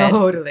 Alfred.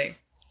 Totally.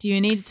 Do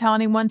you need to tell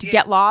anyone to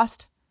get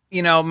lost?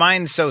 You know,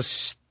 mine's so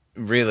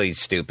really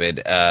stupid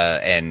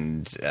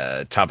and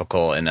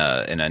topical in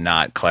a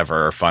not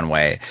clever or fun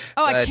way.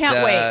 Oh, I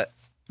can't wait.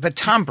 But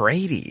Tom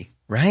Brady,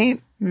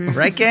 right?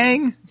 Right,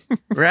 gang?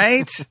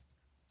 Right?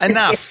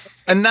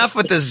 Enough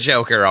with this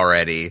joker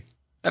already.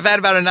 I've had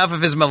about enough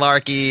of his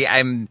malarkey.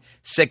 I'm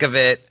sick of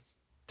it.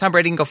 Tom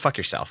Brady, can go fuck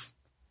yourself.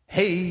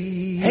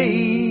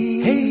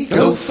 Hey,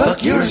 go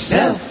fuck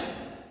yourself.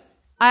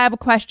 I have a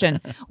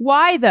question.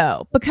 Why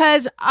though?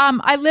 Because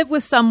I live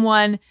with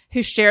someone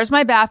who shares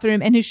my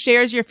bathroom and who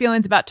shares your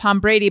feelings about Tom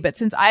Brady, but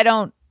since I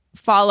don't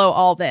follow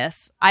all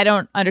this, I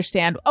don't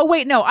understand. Oh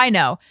wait, no, I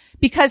know.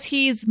 Because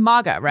he's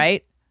MAGA,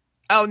 right?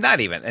 Oh,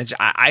 not even.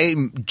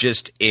 I'm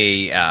just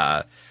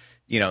a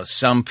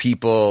some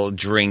people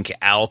drink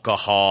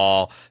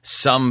alcohol.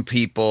 Some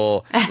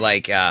people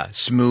like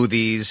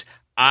smoothies.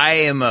 I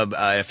am an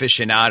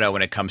aficionado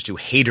when it comes to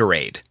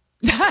haterade.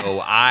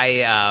 So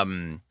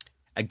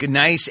a good,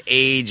 nice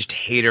aged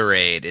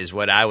haterade is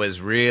what I was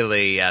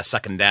really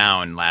sucking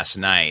down last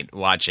night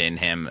watching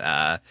him.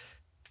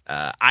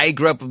 I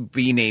grew up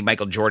being a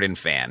Michael Jordan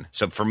fan.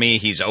 So for me,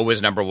 he's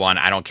always number one.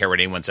 I don't care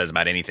what anyone says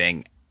about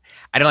anything.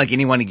 I don't like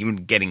anyone even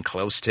getting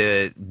close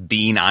to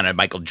being on a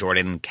Michael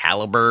Jordan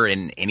caliber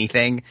in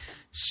anything.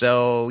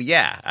 So,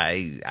 yeah,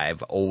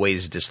 I've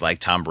always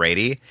disliked Tom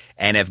Brady.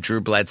 And if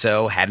Drew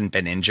Bledsoe hadn't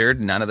been injured,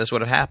 none of this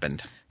would have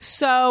happened.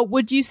 So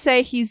would you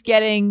say he's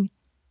getting,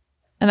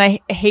 and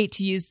I hate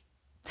to use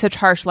such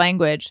harsh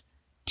language,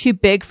 too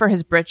big for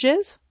his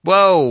britches?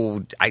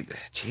 Whoa.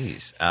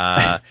 Jeez.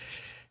 That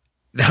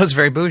was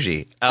very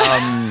bougie.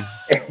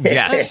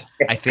 Yes,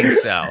 I think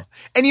so.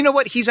 And you know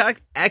what? He's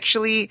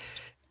actually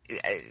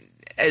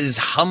as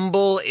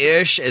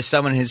humble-ish as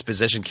someone in his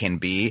position can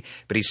be,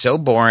 but he's so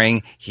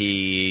boring.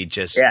 He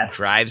just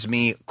drives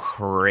me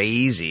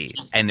crazy.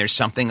 And there's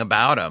something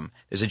about him.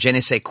 There's a je ne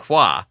sais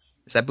quoi.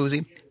 Is that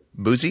boozy?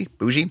 Boozy?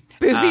 Bougie?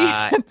 Boozy.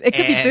 It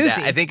could be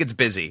boozy. I think it's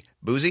busy.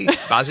 Boozy?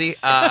 Buzzy?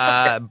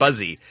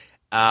 Buzzy.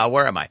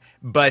 Where am I?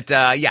 But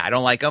yeah, I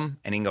don't like him,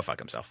 and he can go fuck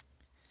himself.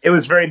 It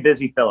was very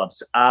busy,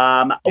 Phillips.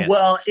 Yes.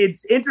 Well,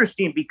 it's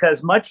interesting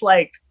because much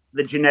like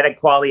the genetic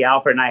quality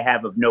Alfred and I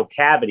have of no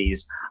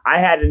cavities, I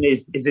had an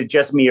is it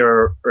just me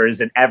or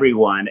is it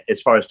everyone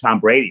as far as Tom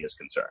Brady is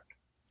concerned?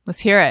 Let's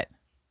hear it.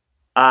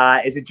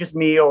 Is it just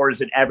me or is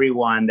it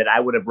everyone that I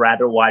would have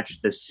rather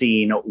watched the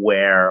scene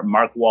where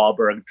Mark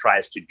Wahlberg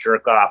tries to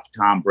jerk off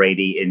Tom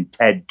Brady in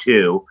Ted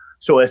 2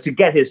 so as to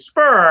get his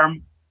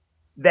sperm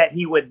that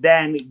he would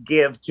then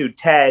give to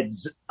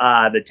Ted's,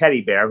 the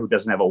teddy bear who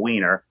doesn't have a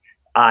wiener,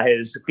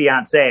 his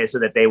fiancée, so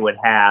that they would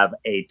have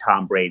a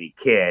Tom Brady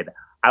kid.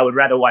 I would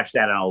rather watch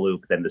that on a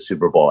loop than the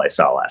Super Bowl I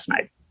saw last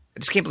night. I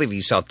just can't believe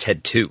you saw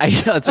Ted 2. I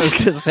know, that's what I was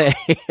going to say.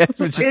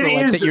 It's just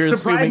it that you're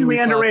assuming we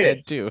saw underrated.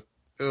 Ted 2.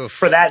 Oof.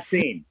 For that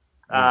scene.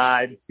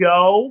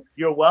 Joe,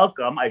 you're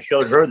welcome. I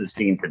showed her the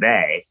scene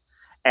today.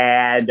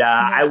 And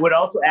I would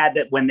also add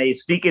that when they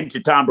sneak into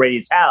Tom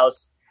Brady's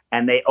house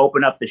and they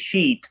open up the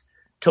sheet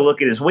to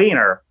look at his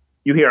wiener,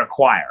 you hear a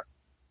choir.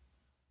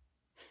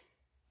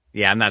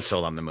 Yeah, I'm not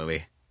sold on the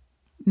movie.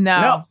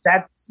 No,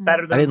 that's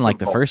better than I didn't like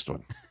the Football. first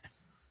one.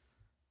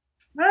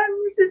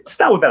 It's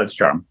not without its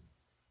charm.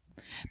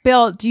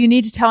 Bill, do you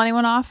need to tell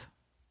anyone off?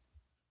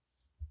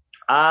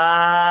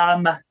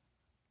 Well,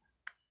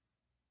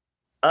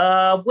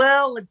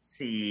 let's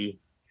see.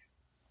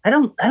 I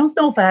don't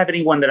know if I have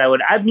anyone that I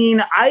would. I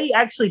mean, I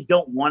actually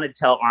don't want to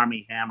tell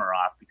Armie Hammer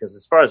off because,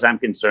 as far as I'm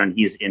concerned,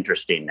 he's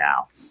interesting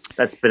now.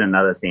 That's been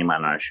another theme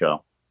on our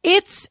show.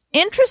 It's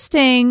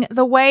interesting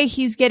the way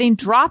he's getting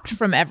dropped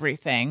from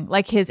everything.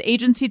 Like his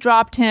agency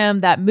dropped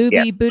him, that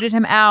movie booted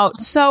him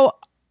out. So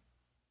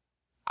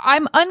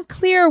I'm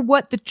unclear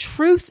what the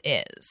truth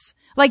is.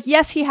 Like,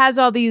 yes, he has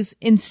all these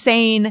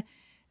insane,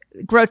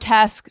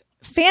 grotesque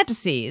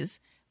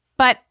fantasies,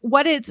 but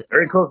what is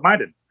Very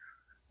close-minded.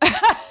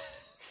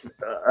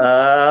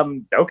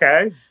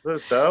 Okay.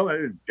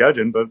 So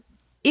judging, but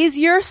is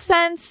your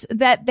sense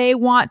that they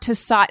want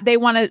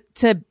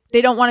to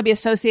they don't want to be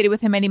associated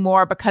with him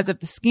anymore because of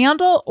the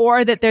scandal,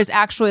 or that there's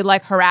actually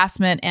like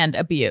harassment and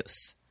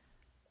abuse?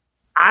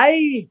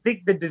 I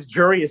think that the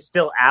jury is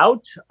still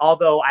out,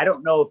 although I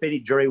don't know if any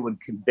jury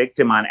would convict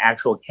him on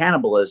actual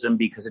cannibalism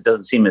because it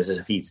doesn't seem as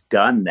if he's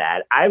done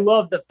that. I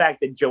love the fact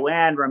that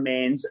Joanne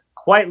remains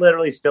quite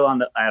literally still on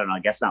the, I don't know,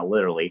 I guess not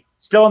literally,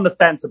 still on the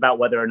fence about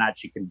whether or not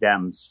she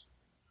condemns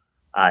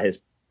his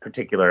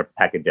particular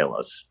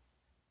peccadillos.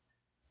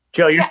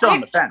 Joe, you're still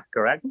on the fence,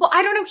 correct? Well,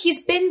 I don't know.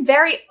 He's been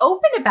very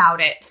open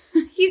about it.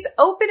 He's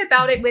open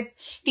about it with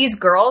these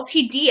girls.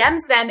 He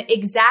DMs them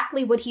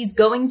exactly what he's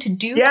going to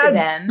do to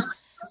them.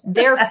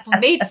 They're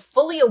made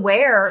fully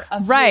aware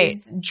of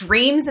his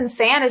dreams and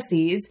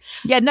fantasies.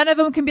 Yeah, none of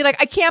them can be like,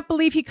 I can't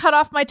believe he cut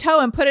off my toe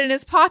and put it in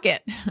his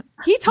pocket.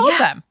 He told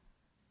them.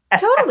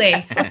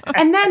 Totally.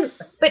 And then,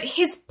 but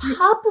his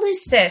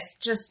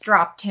publicist just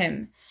dropped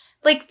him.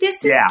 Like,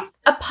 this is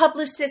a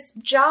publicist's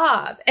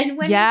job. And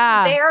when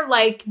they're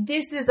like,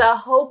 this is a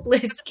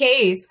hopeless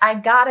case, I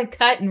gotta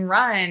cut and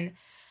run,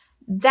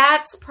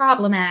 that's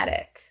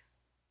problematic.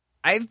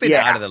 I've been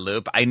out of the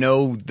loop. I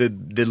know the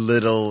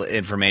little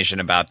information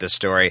about this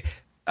story.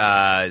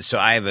 So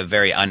I have a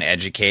very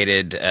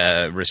uneducated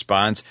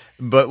response.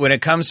 But when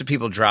it comes to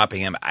people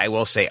dropping him, I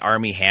will say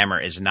Armie Hammer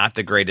is not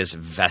the greatest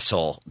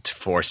vessel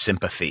for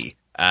sympathy.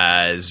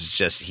 It's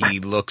just he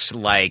looks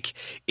like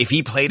if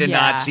he played a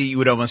Nazi, you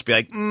would almost be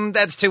like,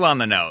 that's too on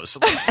the nose.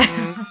 Like,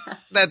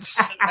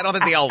 I don't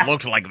think they all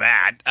looked like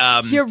that.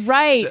 You're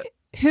right.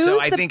 So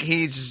I think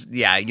he's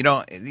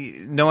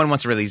no one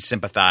wants to really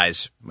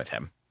sympathize with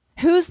him.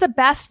 Who's the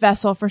best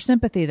vessel for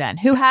sympathy then?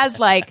 Who has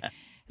like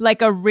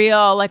a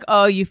real, like,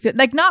 oh, you feel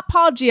like not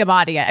Paul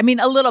Giamatti. I mean,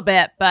 a little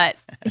bit, but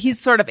he's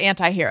sort of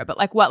anti-hero. But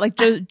like what, like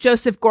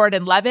Joseph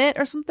Gordon-Levitt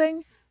or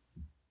something?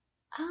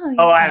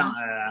 Oh, I don't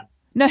know.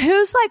 No,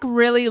 who's like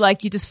really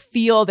like you just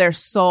feel their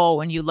soul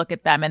when you look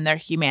at them and their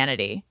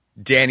humanity?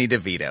 Danny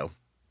DeVito.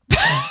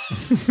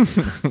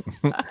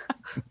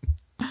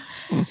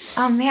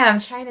 Oh man, I'm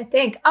trying to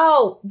think.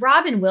 Oh,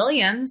 Robin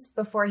Williams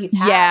before he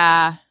passed.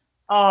 Yeah.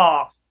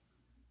 Oh,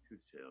 too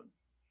soon.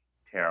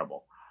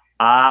 Terrible.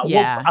 Well,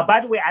 by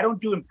the way, I don't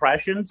do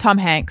impressions. Tom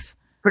Hanks.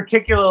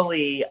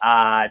 Particularly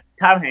Tom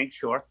Hanks,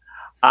 sure.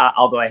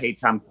 Although I hate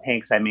Tom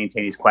Hanks, I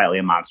maintain he's quietly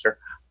a monster.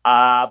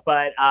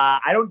 But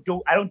I don't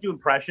do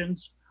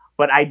impressions,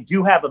 but I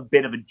do have a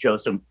bit of a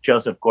Joseph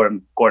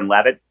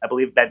Gordon-Levitt. I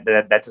believe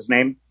that's his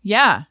name.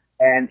 Yeah.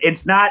 And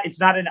it's not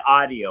an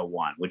audio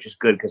one, which is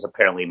good because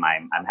apparently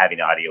I'm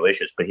having audio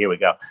issues. But here we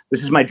go.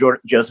 This is my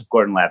Joseph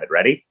Gordon-Levitt.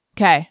 Ready?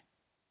 Okay.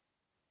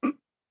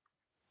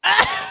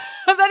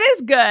 That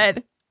is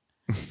good.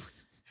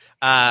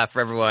 For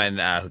everyone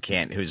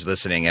who's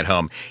listening at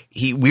home,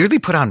 he weirdly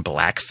put on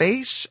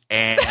blackface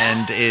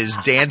and is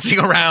dancing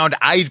around.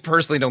 I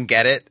personally don't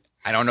get it.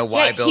 I don't know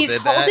why Bill did that.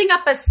 He's holding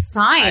up a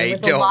sign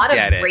with a lot of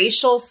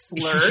racial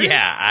slurs.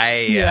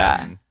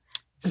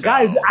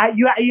 Guys,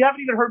 you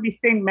haven't even heard me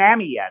sing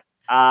 "Mammy" yet.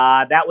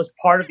 That was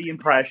part of the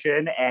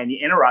impression, and you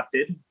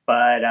interrupted.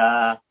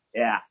 But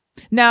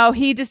no,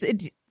 he just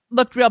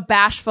looked real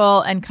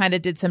bashful and kind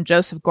of did some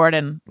Joseph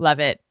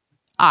Gordon-Levitt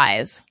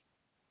eyes.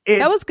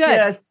 That was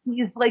good.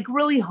 He's like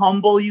really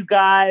humble, you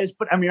guys.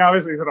 But I mean,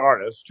 obviously he's an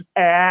artist,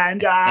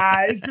 and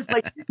it's just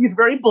like he's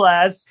very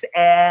blessed.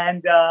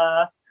 And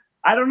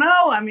I don't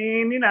know. I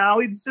mean,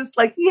 he's just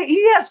like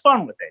he has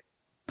fun with it.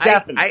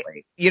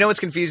 Definitely. You know what's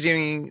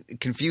confusing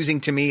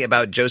to me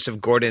about Joseph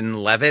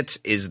Gordon-Levitt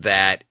is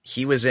that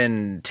he was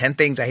in 10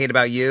 Things I Hate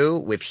About You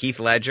with Heath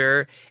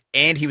Ledger,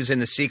 and he was in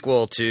the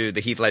sequel to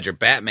the Heath Ledger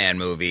Batman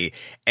movie,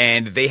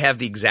 and they have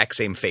the exact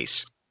same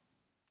face.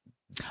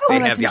 They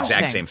have the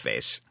exact same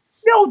face.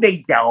 No, they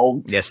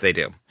don't. Yes, they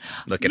do.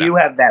 Look it up. You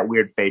have that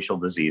weird facial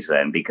disease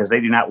then, because they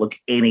do not look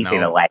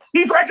anything alike.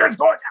 Heath Ledger's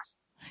gorgeous.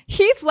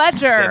 Heath Ledger.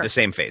 They have the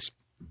same face.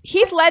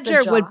 Heath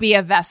Ledger would be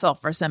a vessel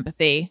for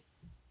sympathy.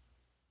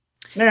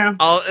 Yeah.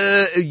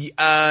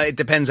 It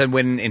depends on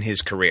when in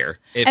his career.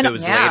 If it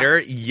was later,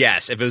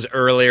 yes. If it was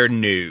earlier,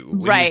 no.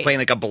 When he was playing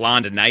like a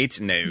blonde knight,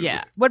 no.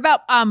 Yeah. What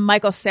about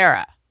Michael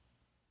Cera?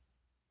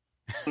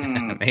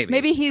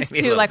 Maybe he's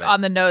too like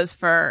on the nose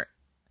for.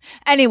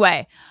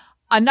 Anyway,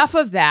 enough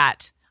of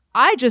that.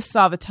 I just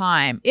saw the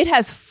time. It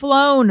has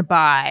flown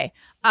by.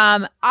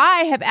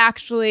 I have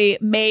actually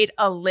made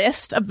a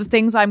list of the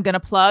things I'm going to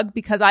plug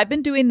because I've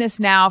been doing this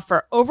now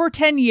for over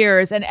 10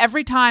 years. And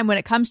every time when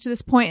it comes to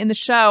this point in the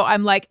show,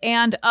 I'm like,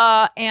 and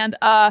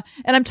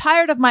I'm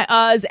tired of my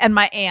uhs and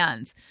my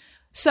ands.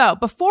 So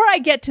before I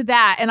get to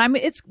that, and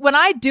when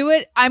I do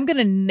it, I'm going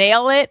to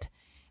nail it.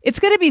 It's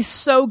going to be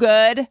so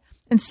good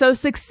and so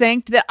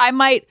succinct that I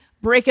might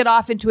break it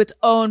off into its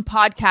own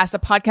podcast, a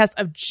podcast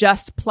of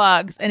just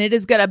plugs. And it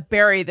is going to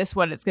bury this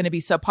one. It's going to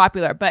be so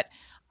popular. But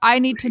I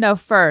need to know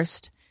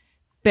first,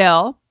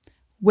 Bill,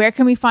 where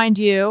can we find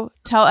you?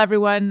 Tell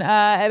everyone,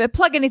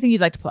 plug anything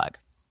you'd like to plug.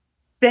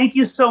 Thank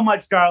you so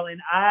much, darling.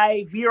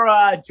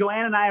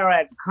 Joanne and I are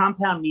at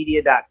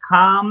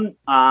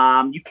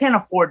compoundmedia.com. You can't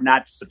afford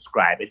not to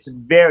subscribe. It's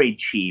very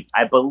cheap.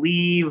 I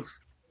believe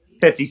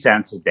 50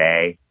 cents a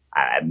day.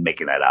 I'm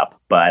making that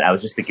up, but I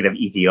was just thinking of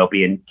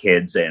Ethiopian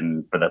kids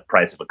and for the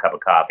price of a cup of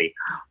coffee.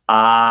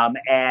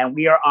 And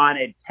we are on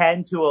at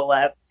 10 through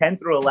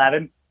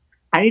 11.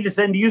 I need to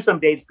send you some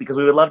dates because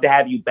we would love to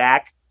have you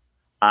back.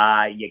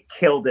 You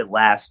killed it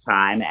last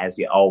time, as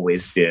you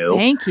always do.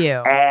 Thank you.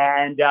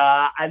 And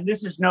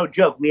this is no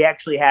joke. We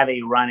actually have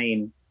a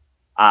running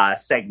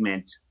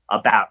segment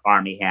about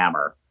Armie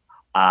Hammer.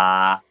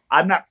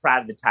 I'm not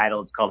proud of the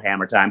title. It's called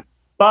Hammer Time.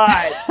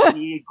 But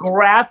the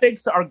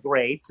graphics are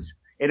great.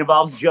 It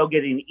involves Joe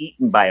getting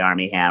eaten by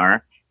Armie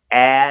Hammer.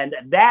 And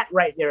that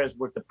right there is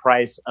worth the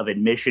price of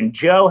admission.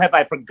 Joe, have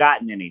I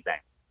forgotten anything?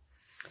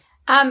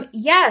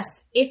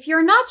 Yes, if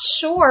you're not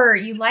sure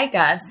you like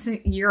us,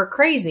 you're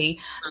crazy,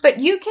 but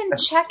you can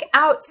check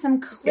out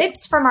some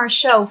clips from our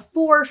show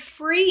for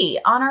free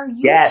on our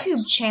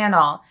YouTube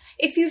channel.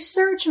 If you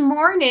search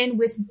Morning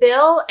with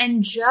Bill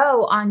and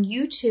Joe on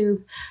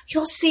YouTube,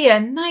 you'll see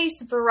a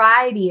nice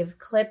variety of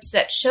clips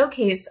that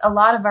showcase a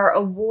lot of our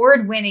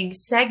award-winning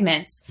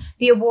segments.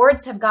 The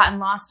awards have gotten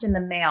lost in the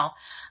mail.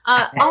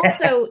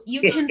 Also,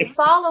 you can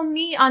follow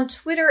me on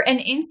Twitter and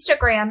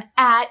Instagram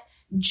at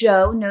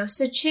Joe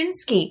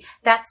Nosachinsky.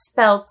 That's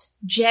spelt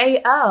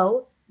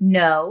J-O,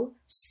 no,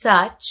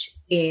 such,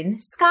 in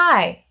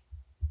sky.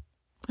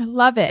 I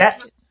love it.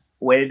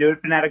 Way to do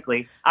it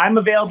phonetically. I'm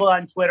available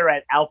on Twitter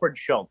at Alfred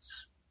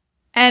Schultz.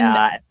 And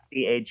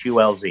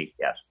CHULZ,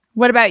 yes.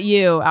 What about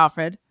you,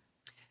 Alfred?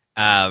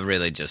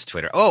 Really just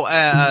Twitter.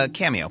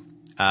 Cameo.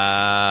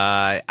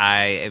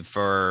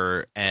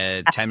 For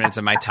 10 minutes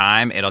of my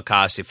time, it'll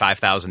cost you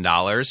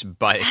 $5,000,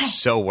 but it's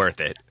so worth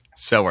it.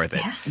 So worth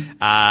it.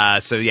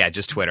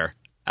 Just Twitter.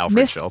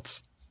 Alfred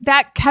Schultz.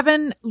 That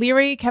Kevin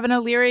O'Leary,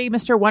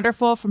 Mr.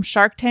 Wonderful from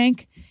Shark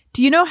Tank.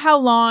 Do you know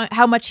how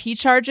much he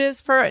charges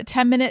for a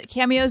 10-minute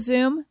Cameo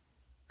Zoom?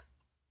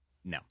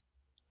 No.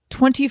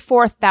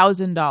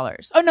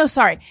 $24,000. Oh, no,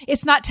 sorry.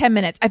 It's not 10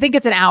 minutes. I think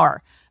it's an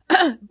hour.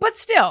 But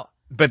still.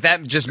 But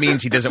that just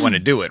means he doesn't want to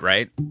do it,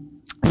 right?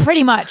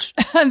 Pretty much.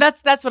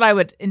 That's what I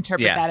would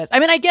interpret that as. I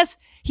mean, I guess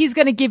he's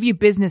going to give you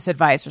business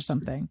advice or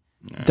something.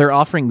 They're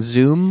offering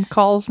Zoom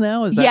calls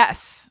now? Is that?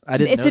 Yes. I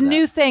didn't It's know a that.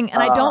 new thing.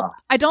 And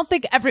I don't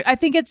think I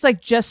think it's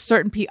like just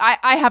certain people.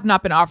 I have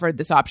not been offered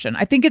this option.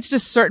 I think it's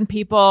just certain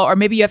people, or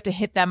maybe you have to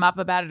hit them up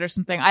about it or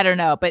something. I don't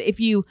know. But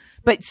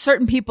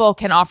certain people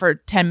can offer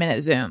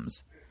 10-minute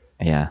Zooms.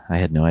 Yeah, I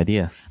had no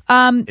idea.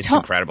 It's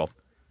incredible.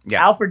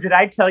 Yeah. Alfred, did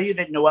I tell you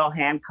that Noel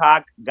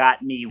Hancock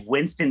got me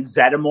Winston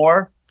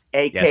Zeddemore?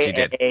 AKA, Yes, you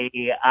did.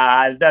 The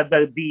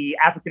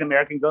African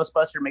American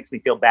Ghostbuster. Makes me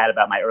feel bad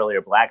about my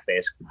earlier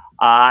blackface.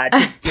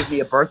 To give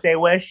me a birthday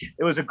wish.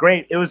 It was a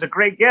great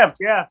gift.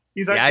 Yeah,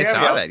 he's our I saw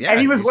cameo. that. Yeah,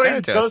 and he was you wearing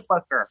sent his it to us.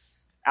 Ghostbuster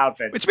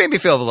outfit. Which made me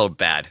feel a little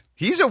bad.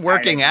 He's a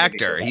working I know,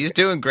 actor. He's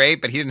doing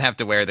great, but he didn't have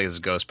to wear this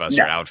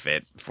Ghostbuster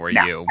outfit for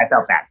you. I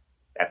felt bad.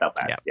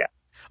 Yeah.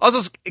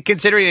 Also,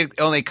 considering it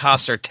only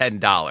cost her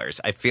 $10,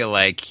 I feel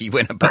like he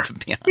went above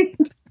and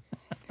beyond.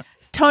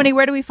 Tony,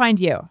 where do we find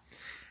you?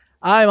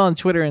 I'm on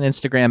Twitter and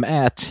Instagram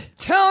at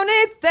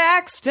Tony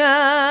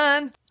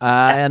Thaxton.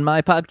 and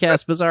my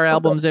podcast, Bizarre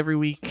Albums, every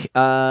week.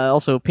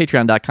 Also,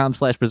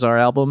 patreon.com/Bizarre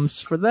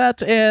Albums for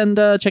that. And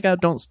check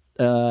out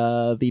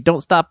the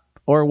Don't Stop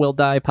or We'll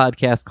Die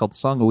podcast called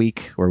Song a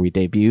Week, where we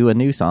debut a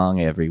new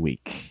song every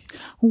week.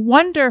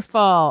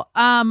 Wonderful.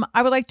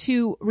 I would like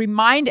to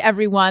remind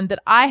everyone that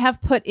I have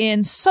put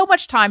in so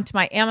much time to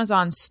my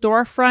Amazon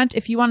storefront.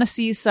 If you want to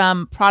see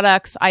some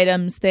products,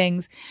 items,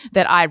 things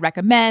that I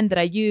recommend, that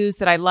I use,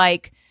 that I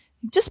like,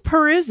 just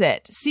peruse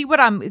it. See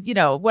what I'm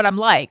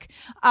like,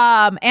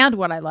 and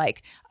what I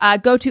like.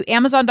 Go to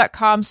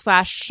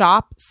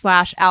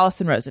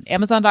amazon.com/shop/Allison Rosen.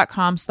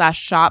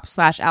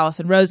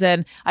 Amazon.com/shop/Allison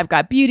Rosen. I've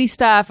got beauty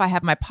stuff. I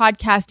have my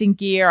podcasting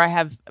gear. I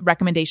have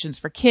recommendations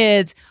for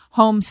kids,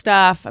 home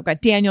stuff. I've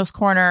got Daniel's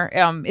Corner.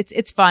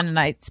 It's fun, and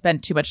I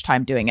spend too much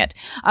time doing it.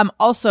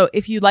 Also,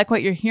 if you like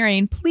what you're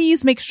hearing,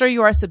 please make sure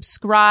you are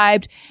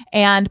subscribed,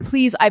 and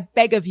please, I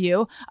beg of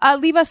you,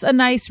 leave us a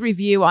nice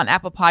review on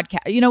Apple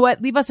Podcast. You know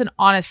what? Leave us an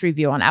honest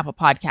review on Apple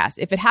Podcasts.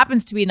 If it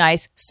happens to be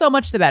nice, so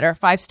much the better.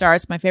 5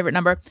 stars, my favorite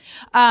number.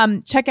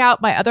 Check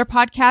out my other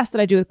podcast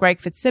that I do with Greg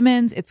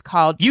Fitzsimmons. It's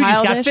called You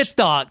Childish. just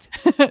got Fitz-dogged.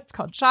 It's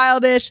called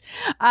Childish.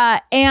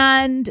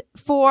 And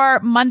for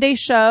Monday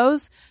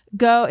shows,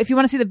 if you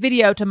want to see the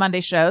video to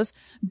Monday shows,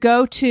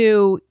 go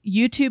to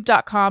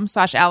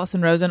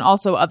youtube.com/Allison Rosen.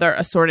 Also other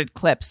assorted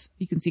clips.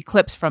 You can see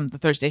clips from the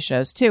Thursday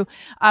shows too.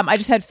 I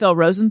just had Phil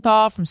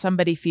Rosenthal from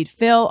Somebody Feed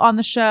Phil on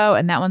the show,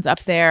 and that one's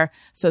up there.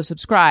 So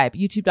subscribe,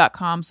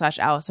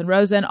 youtube.com/Allison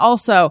Rosen.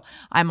 Also,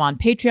 I'm on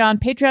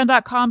Patreon,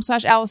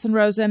 patreon.com/Allison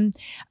Rosen,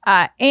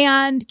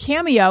 and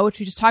Cameo, which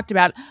we just talked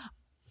about.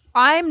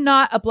 I'm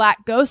not a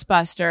black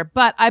Ghostbuster,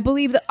 but I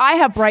believe that I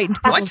have brightened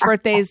people's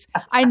birthdays.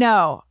 I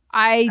know.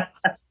 I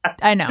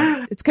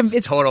know. It's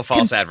total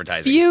false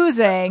advertising.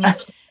 Confusing.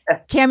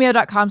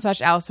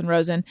 Cameo.com/Allison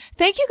Rosen.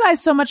 Thank you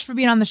guys so much for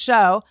being on the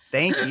show.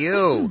 Thank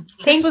you.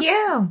 Thank was-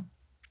 you.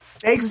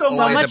 Thanks so so much.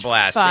 Always much a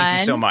blast. fun. Thank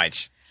you so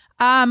much.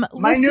 My new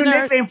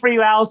Listener, nickname for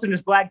you, Allison,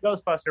 is Black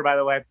Ghostbuster, by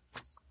the way.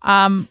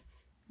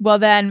 well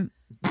then,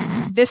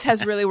 this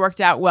has really worked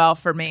out well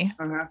for me.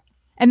 Uh-huh.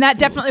 And that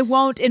definitely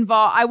won't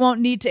involve, I won't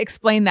need to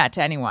explain that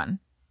to anyone.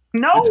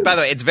 No. By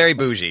the way, it's very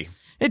bougie.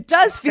 It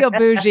does feel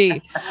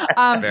bougie.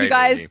 Very You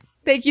guys, bougie.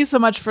 thank you so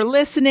much for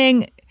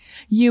listening.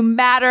 You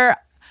matter.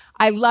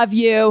 I love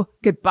you.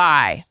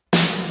 Goodbye.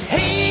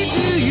 Hey,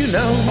 do you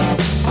know about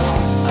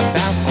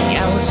the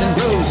Allison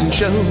Rosen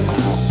show?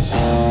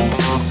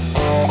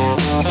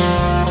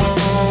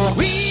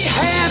 We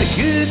had a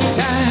good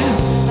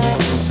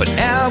time, but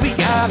now we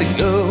gotta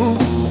go.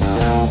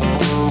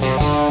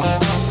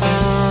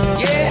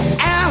 Yeah,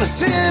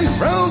 Allison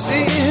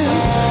Rosen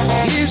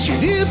is your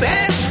new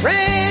best